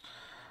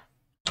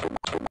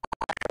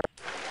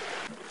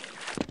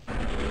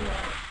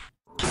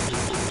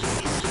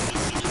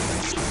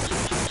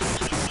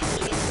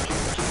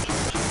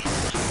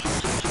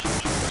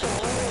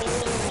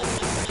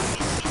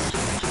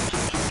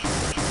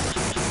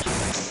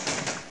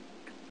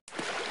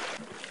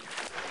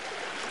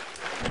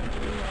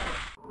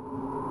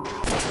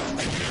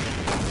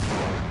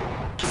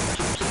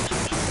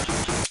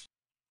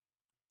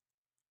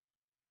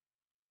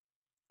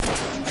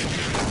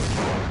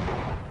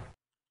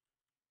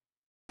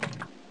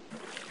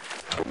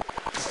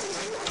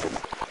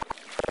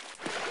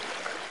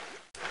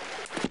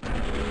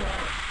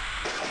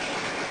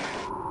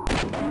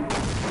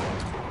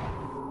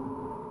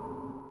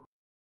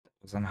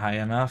 Wasn't high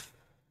enough.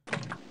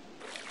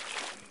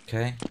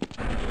 Okay.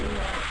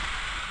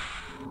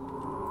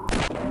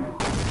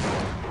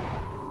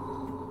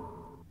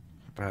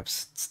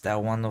 Perhaps it's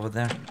that one over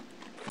there.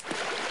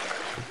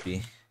 Could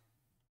be.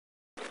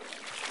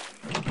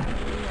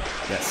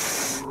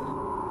 Yes.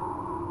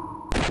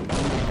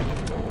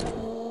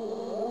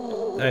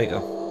 There you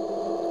go.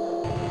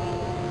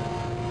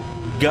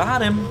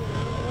 Got him.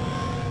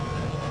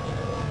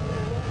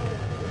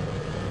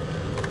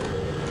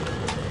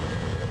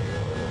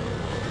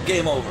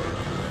 Game over.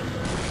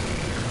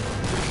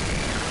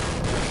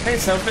 Hey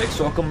Sunfix,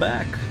 welcome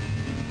back.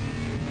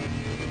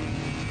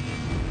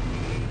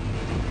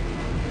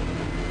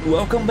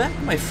 Welcome back,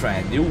 my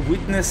friend. You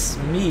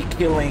witnessed me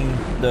killing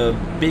the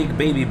big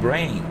baby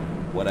brain,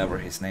 whatever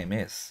his name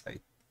is. I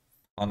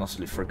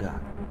honestly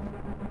forgot.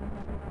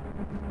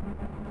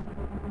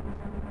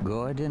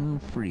 Gordon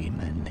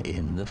Freeman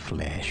in the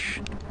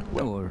flesh.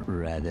 Or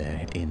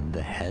rather, in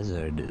the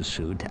hazard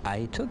suit.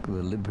 I took the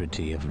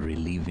liberty of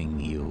relieving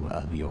you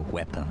of your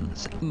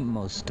weapons.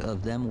 Most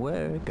of them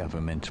were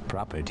government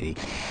property.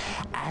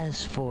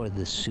 As for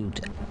the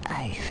suit,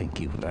 I think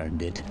you've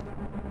earned it.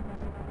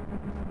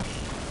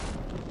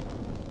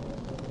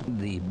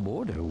 The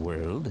border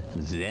world,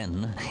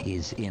 then,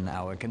 is in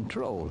our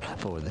control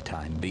for the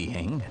time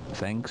being,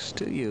 thanks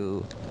to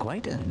you.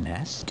 Quite a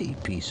nasty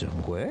piece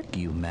of work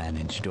you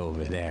managed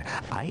over there.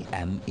 I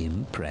am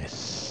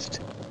impressed.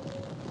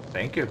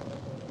 Thank you,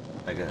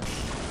 I guess.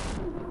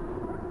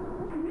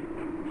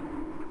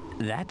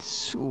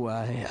 That's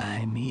why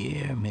I'm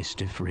here,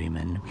 Mr.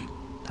 Freeman.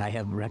 I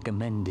have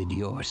recommended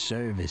your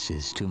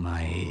services to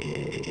my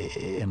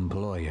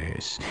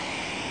employers.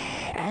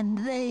 And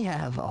they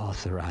have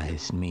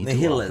authorized me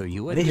to offer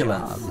you a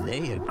job.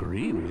 They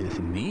agree with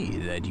me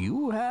that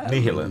you have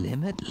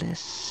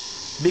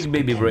limitless big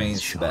baby potential.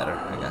 brain's better,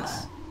 I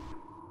guess.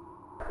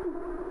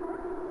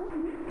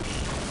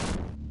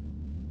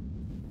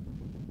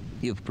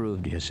 You've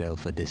proved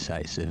yourself a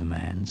decisive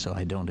man, so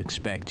I don't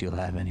expect you'll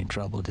have any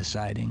trouble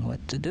deciding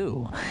what to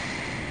do.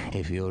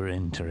 If you're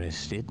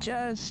interested,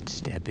 just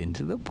step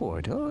into the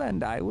portal,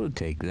 and I will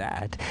take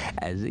that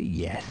as a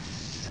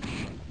yes.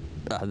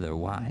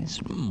 Otherwise,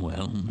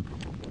 well,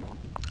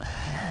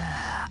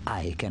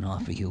 I can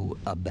offer you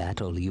a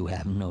battle you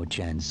have no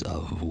chance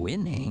of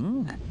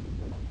winning.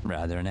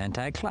 Rather an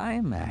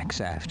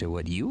anticlimax after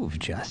what you've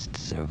just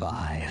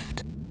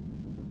survived.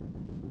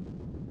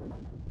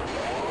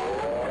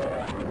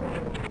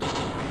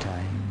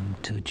 Time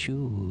to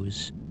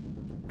choose.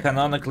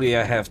 Canonically,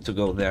 I have to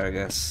go there, I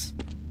guess.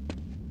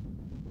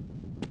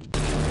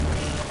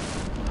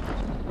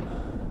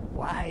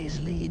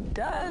 Wisely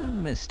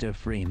done, Mr.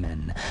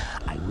 Freeman.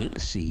 I will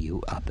see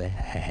you up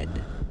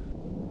ahead.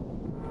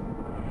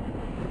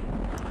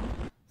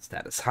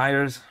 Status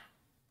hired.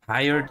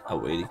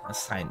 Awaiting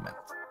assignment.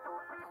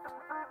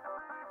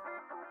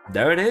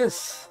 There it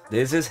is.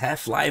 This is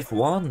Half-Life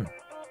 1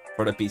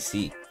 for the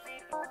PC.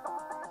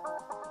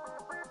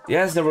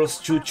 Yes, there was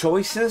two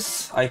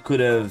choices. I could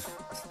have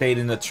stayed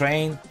in the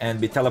train and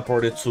be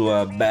teleported to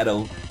a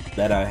battle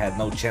that I had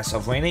no chance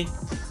of winning.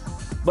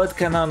 But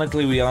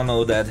canonically, we all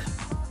know that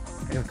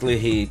technically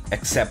he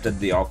accepted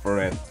the offer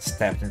and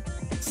stepped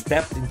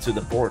into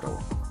the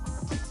portal.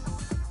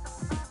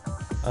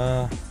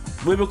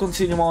 We will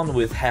continue on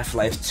with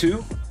Half-Life 2.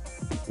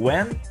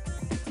 When?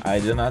 I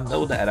do not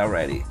know that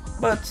already,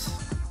 but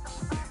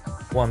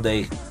one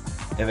day,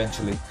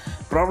 eventually.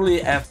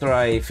 Probably after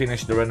I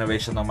finish the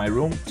renovation of my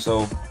room,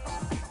 so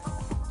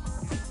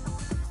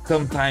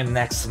sometime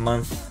next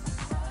month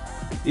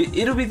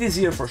It'll be this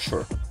year for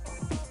sure.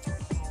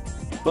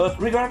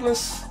 But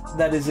regardless,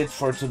 that is it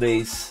for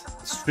today's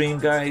stream,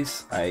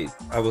 guys. I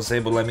was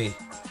able, let me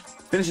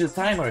finish the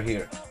timer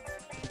here.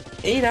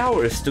 8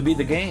 hours to beat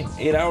the game.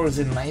 8 hours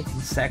in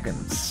 19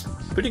 seconds.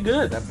 Pretty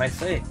good, I might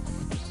say.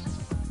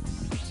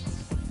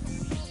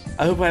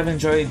 I hope I've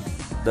enjoyed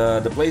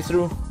the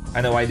playthrough.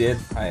 I know I did.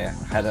 I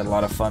had a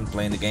lot of fun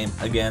playing the game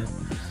again.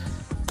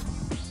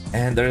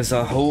 And there's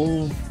a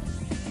whole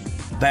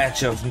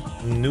batch of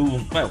new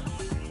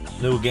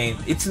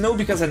games. It's new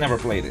because I never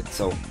played it,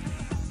 so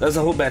there's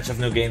a whole batch of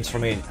new games for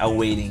me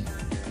awaiting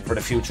for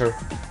the future.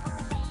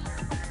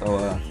 So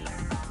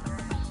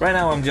right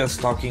now I'm just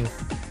talking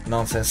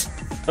nonsense.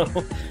 So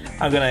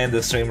I'm gonna end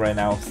the stream right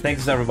now.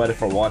 Thanks everybody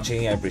for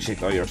watching. I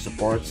appreciate all your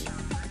support,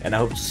 and I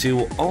hope to see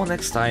you all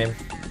next time.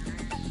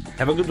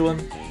 Have a good one,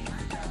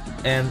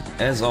 and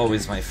as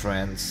always, my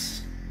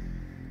friends,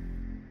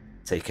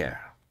 take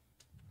care.